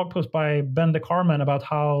blog post by Ben de Carmen about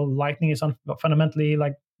how Lightning is fundamentally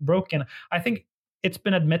like broken. I think it's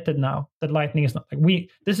been admitted now that Lightning is not like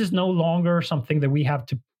this is no longer something that we have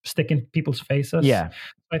to stick in people's faces. Yeah.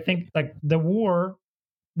 I think like the war,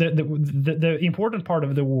 the important part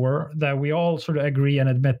of the war that we all sort of agree and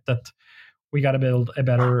admit that we got to build a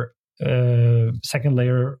better second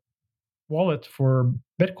layer wallet for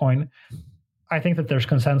Bitcoin. I think that there's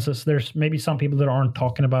consensus. There's maybe some people that aren't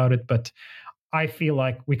talking about it, but I feel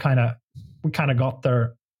like we kind of got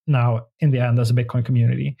there now in the end as a Bitcoin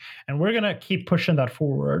community, and we're gonna keep pushing that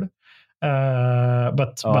forward.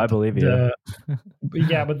 But I believe you.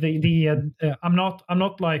 Yeah, but I'm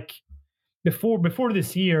not like before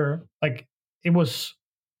this year. Like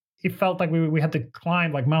it felt like we had to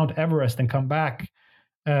climb like Mount Everest and come back,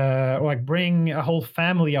 or like bring a whole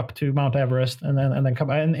family up to Mount Everest and then come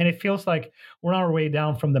back. And it feels like we're on our way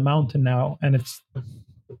down from the mountain now, and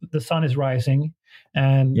the sun is rising,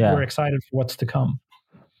 and we're excited for what's to come.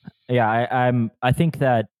 Yeah, I think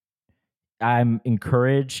that I'm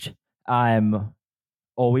encouraged. I'm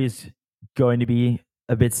always going to be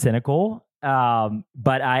a bit cynical,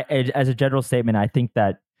 but as a general statement, I think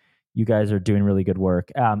that you guys are doing really good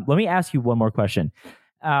work. Let me ask you one more question.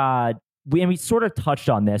 We sort of touched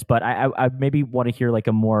on this, but I maybe want to hear like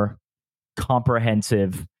a more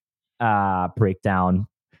comprehensive breakdown.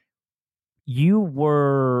 You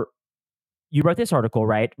wrote this article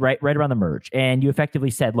right around the merge, and you effectively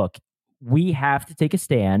said, look, we have to take a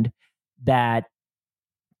stand that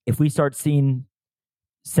if we start seeing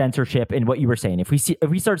censorship in what you were saying, if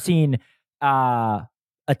we start seeing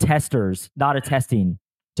attesters not attesting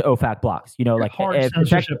to OFAC blocks, like hard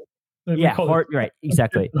censorship. Right,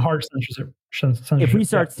 exactly. Hard censorship. If we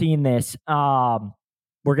start seeing this,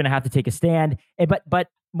 we're going to have to take a stand. But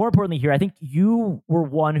more importantly here, I think you were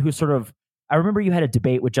one who sort of, I remember you had a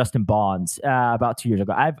debate with Justin Bonds about 2 years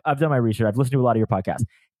ago. I've done my research. I've listened to a lot of your podcasts,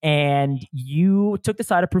 and you took the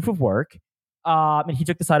side of proof of work, and he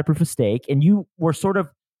took the side of proof of stake, and you were sort of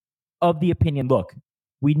the opinion, look,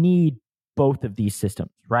 we need both of these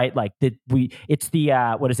systems, right? Like it's the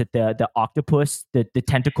what is it? The octopus, the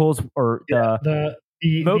tentacles, or the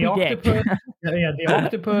octopus. The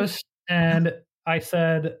octopus, and I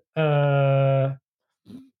said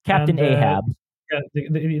Captain Ahab.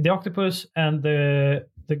 The octopus and the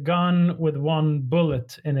gun with one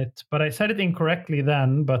bullet in it. But I said it incorrectly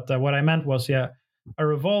then. But what I meant was a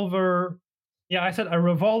revolver. Yeah, I said a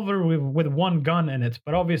revolver with one gun in it,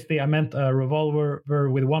 but obviously I meant a revolver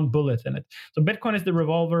with one bullet in it. So Bitcoin is the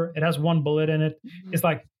revolver. It has one bullet in it. It's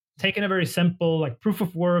like taking a very simple, like proof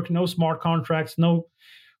of work, no smart contracts, no,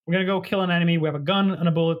 we're going to go kill an enemy. We have a gun and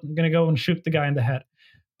a bullet. We're going to go and shoot the guy in the head.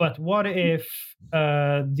 But what if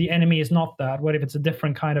the enemy is not that? What if it's a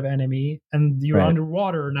different kind of enemy and you're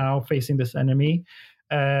underwater now facing this enemy?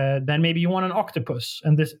 Then maybe you want an octopus,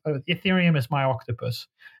 and this Ethereum is my octopus.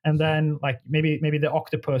 And then like maybe the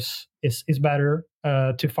octopus is better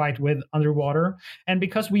to fight with underwater. And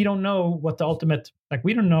because we don't know what the ultimate, like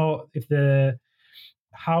we don't know if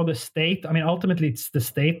how the state, I mean, ultimately it's the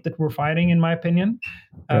state that we're fighting, in my opinion.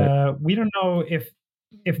 We don't know if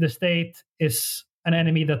the state is an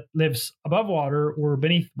enemy that lives above water or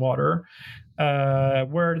beneath water,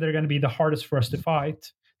 where they're going to be the hardest for us to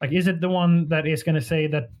fight. Like, is it the one that is going to say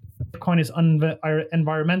that Bitcoin is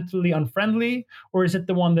environmentally unfriendly, or is it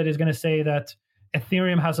the one that is going to say that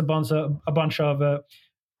Ethereum has a bunch of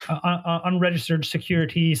unregistered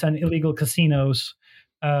securities and illegal casinos,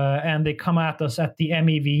 and they come at us at the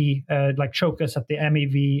MEV, like choke us at the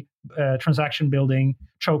MEV transaction building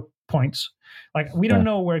choke points? Like, we don't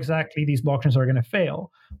know where exactly these blockchains are going to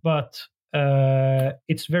fail, but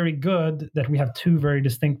it's very good that we have two very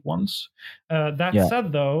distinct ones. That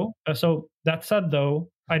said, though,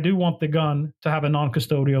 I do want the gun to have a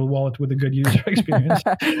non-custodial wallet with a good user experience.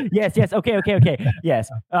 Yes. Okay. Yes.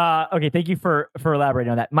 Okay. Thank you for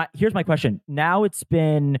elaborating on that. Here's my question. Now it's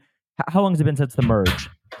been, how long has it been since the merge?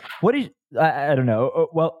 What is, I don't know,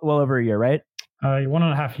 well over a year, right?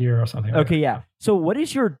 1.5 years or something. Okay, yeah. So what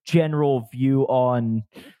is your general view on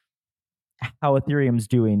how Ethereum's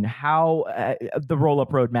doing, how the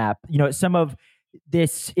roll-up roadmap? Some of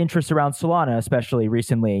this interest around Solana, especially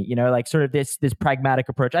recently, like sort of this pragmatic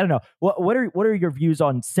approach. I don't know. What are your views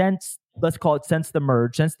on since, let's call it, since the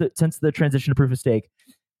merge, since the transition to proof of stake?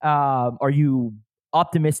 Are you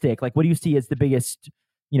optimistic? Like, what do you see as the biggest,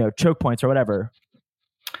 choke points or whatever?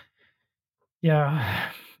 Yeah.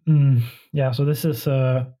 Yeah. So this is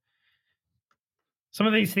some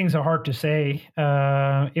of these things are hard to say.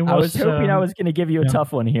 I was hoping I was going to give you a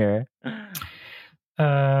tough one here.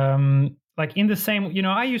 Like in the same,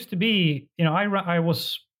 I used to be, I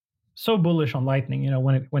was so bullish on Lightning,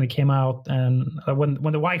 when it came out, and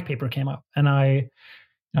when the white paper came out, and I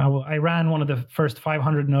ran one of the first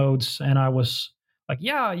 500 nodes, and I was like,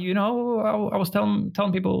 yeah, I was telling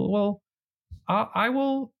people, well, I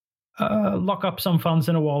will lock up some funds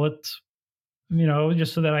in a wallet,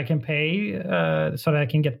 just so that I can pay, so that I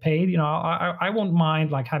can get paid. I won't mind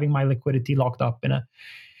like having my liquidity locked up in a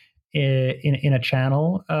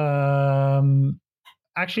channel.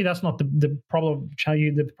 Actually, that's not the problem.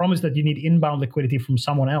 The problem is that you need inbound liquidity from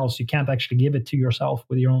someone else. You can't actually give it to yourself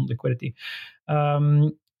with your own liquidity.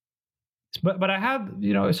 But I had,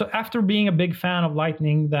 so after being a big fan of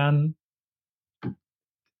Lightning, then a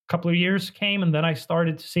couple of years came, and then I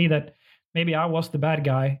started to see that maybe I was the bad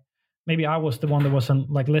guy. Maybe I was the one that wasn't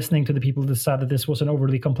like listening to the people that said that this was an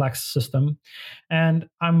overly complex system. And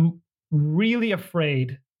I'm really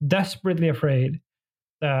afraid, desperately afraid,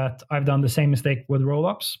 that I've done the same mistake with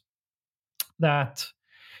rollups. That,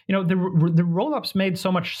 the rollups made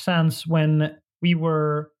so much sense when they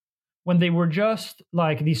were just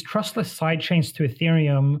like these trustless sidechains to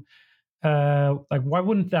Ethereum. Like, why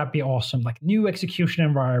wouldn't that be awesome? Like new execution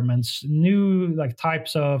environments, new like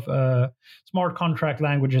types of smart contract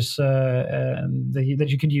languages that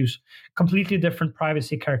you could use, completely different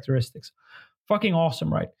privacy characteristics. Fucking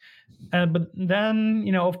awesome, right? But then,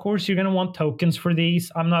 of course, you're going to want tokens for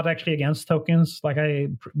these. I'm not actually against tokens. Like I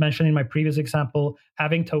mentioned in my previous example,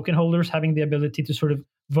 having token holders, having the ability to sort of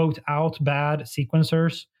vote out bad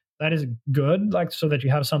sequencers, that is good, like so that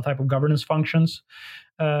you have some type of governance functions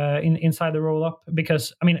inside the rollup.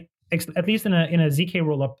 Because, I mean, at least in a ZK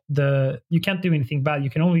rollup, you can't do anything bad. You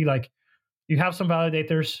can only you have some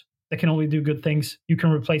validators that can only do good things. You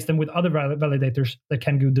can replace them with other validators that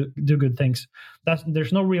can do good things.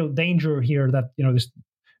 There's no real danger here that this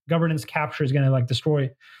governance capture is going to destroy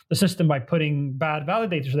the system by putting bad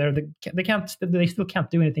validators there. They still can't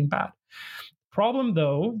do anything bad. Problem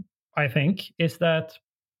though, I think, is that,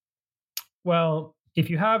 well, if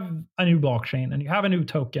you have a new blockchain and you have a new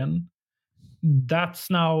token, that's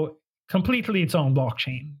now completely its own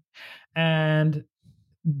blockchain, and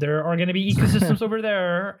there are going to be ecosystems over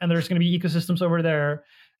there, and there's going to be ecosystems over there,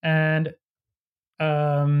 and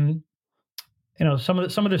some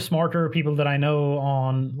of the smarter people that I know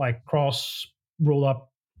on like cross rollup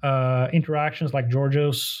interactions, like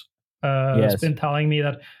Georgios, has been telling me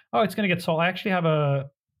that it's going to get solved. I actually have a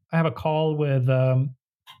call with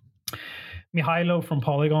Mihailo from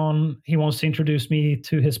Polygon. He wants to introduce me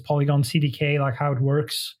to his Polygon CDK, like how it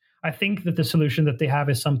works. I think that the solution that they have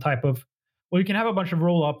is some type of, well, you can have a bunch of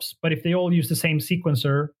rollups, but if they all use the same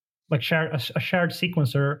sequencer, like a shared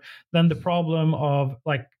sequencer, then the problem of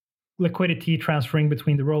like liquidity transferring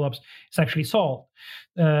between the rollups is actually solved.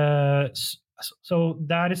 So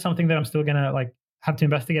that is something that I'm still gonna have to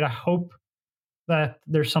investigate. I hope that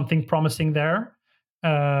there's something promising there,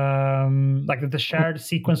 like the shared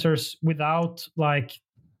sequencers without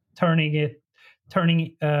turning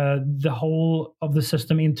the whole of the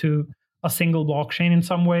system into a single blockchain in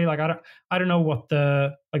some way. Like I don't know what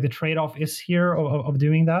the trade-off is here of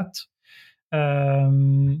doing that.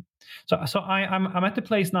 So I'm at the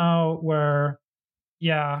place now where,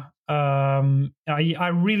 yeah, I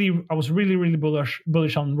was really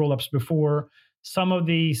bullish on rollups before. Some of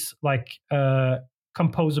these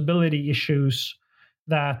composability issues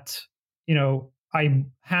that I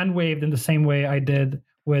hand waved in the same way I did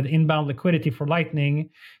with inbound liquidity for Lightning,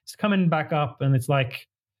 it's coming back up, and it's like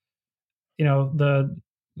the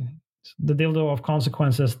dildo of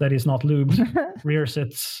consequences that is not lubed rears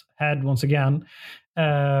its head once again.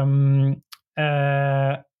 I'm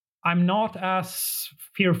not as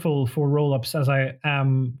fearful for rollups as I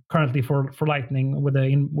am currently for Lightning with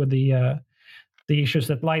the issues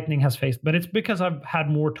that Lightning has faced, but it's because I've had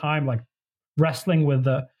more time wrestling with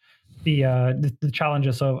the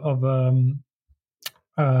challenges of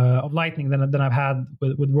Lightning than I've had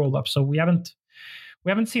with rollups. So we haven't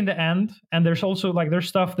seen the end, and there's also there's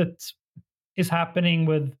stuff that is happening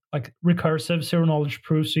with recursive zero knowledge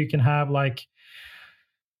proofs, so you can have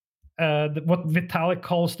what Vitalik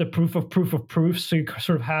calls the proof of proofs. So you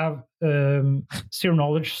sort of have zero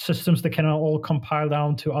knowledge systems that can all compile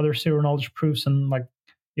down to other zero knowledge proofs, and like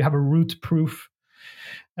you have a root proof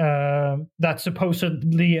that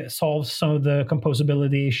supposedly solves some of the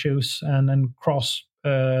composability issues and cross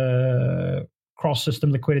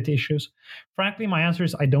system liquidity issues. Frankly, my answer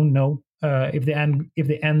is I don't know if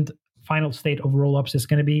the end final state of rollups is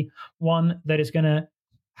going to be one that is going to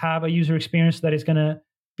have a user experience that is going to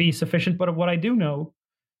be sufficient. But what I do know,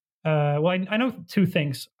 I know two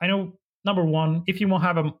things. I know, number one, if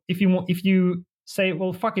you say,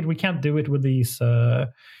 well, fuck it, we can't do it with these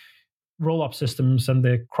rollup systems, and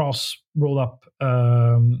the cross rollup,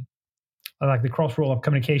 like the cross rollup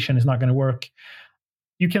communication is not going to work.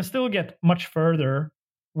 You can still get much further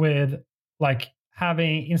with like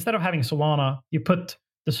instead of having Solana, you put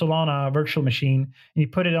the Solana virtual machine and you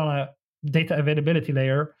put it on a data availability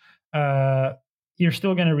layer. You're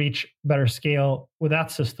still going to reach better scale with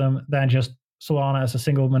that system than just Solana as a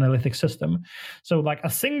single monolithic system. So like a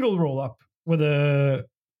single rollup with a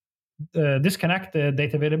disconnected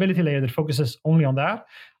data availability layer that focuses only on that,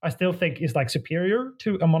 I still think is like superior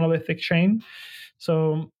to a monolithic chain.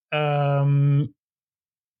 So I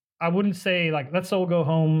wouldn't say like, let's all go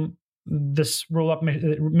home, this rollup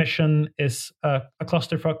mission is a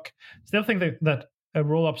clusterfuck. Still think that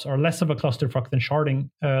rollups are less of a clusterfuck than sharding.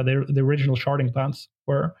 The original sharding plans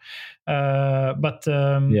were, but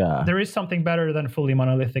there is something better than fully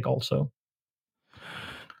monolithic also.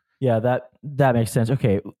 Yeah, that makes sense.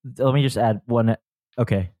 Okay, let me just add one.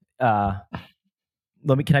 Okay, can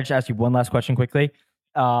I just ask you one last question quickly?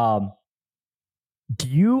 Do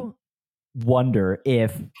you wonder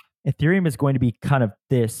if Ethereum is going to be kind of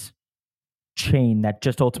this chain that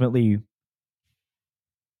just ultimately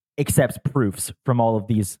accepts proofs from all of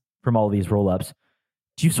these rollups?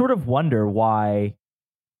 Do you sort of wonder why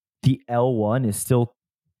the L1 is still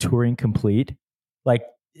Turing complete? Like,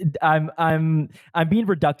 I'm being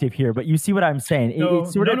reductive here, but you see what I'm saying.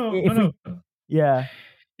 Yeah,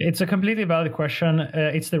 it's a completely valid question.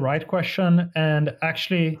 It's the right question, and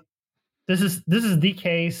actually, this is the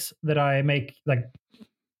case that I make, like,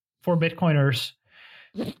 for Bitcoiners.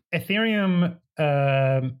 Ethereum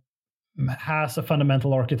has a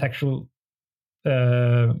fundamental architectural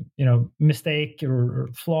mistake or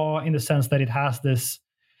flaw, in the sense that it has this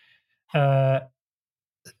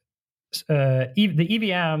the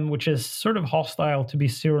EVM, which is sort of hostile to be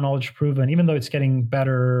zero knowledge proven, even though it's getting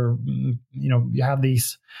better. You have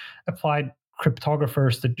these applied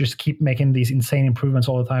cryptographers that just keep making these insane improvements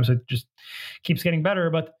all the time, so it just keeps getting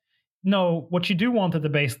better. But no, what you do want at the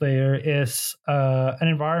base layer is an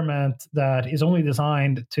environment that is only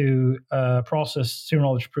designed to process zero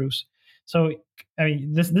knowledge proofs. So, I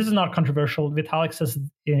mean, this is not controversial. Vitalik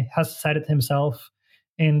has said it himself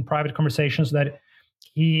in private conversations that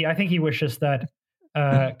I think he wishes that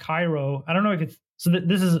Cairo, I don't know if it's,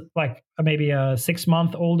 this is like maybe a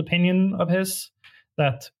 6-month-old opinion of his,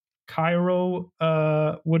 that Cairo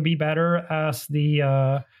would be better as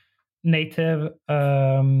the native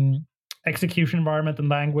execution environment and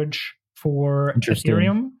language for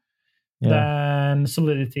Ethereum than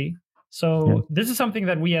Solidity. So this is something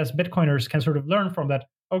that we as Bitcoiners can sort of learn from, that,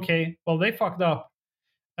 okay, well, they fucked up.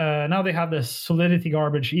 Now they have this Solidity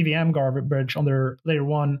garbage, EVM garbage on their layer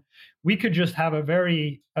one. We could just have a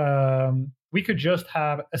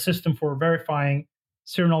system for verifying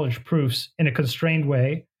zero knowledge proofs in a constrained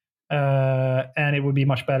way, and it would be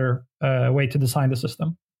much better way to design the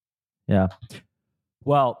system. Yeah.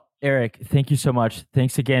 Well, Eric, thank you so much.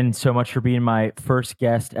 Thanks again so much for being my first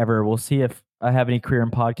guest ever. We'll see if I have any career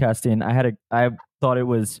in podcasting. I thought it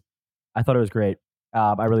was great.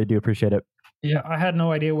 I really do appreciate it. Yeah, I had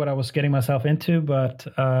no idea what I was getting myself into, but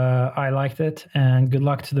I liked it. And good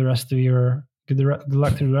luck to the rest of your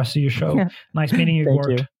show. Nice meeting you, Thank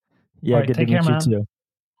Gort. you. Yeah, all right, good take to meet care, you man. too.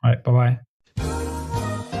 All right, bye-bye.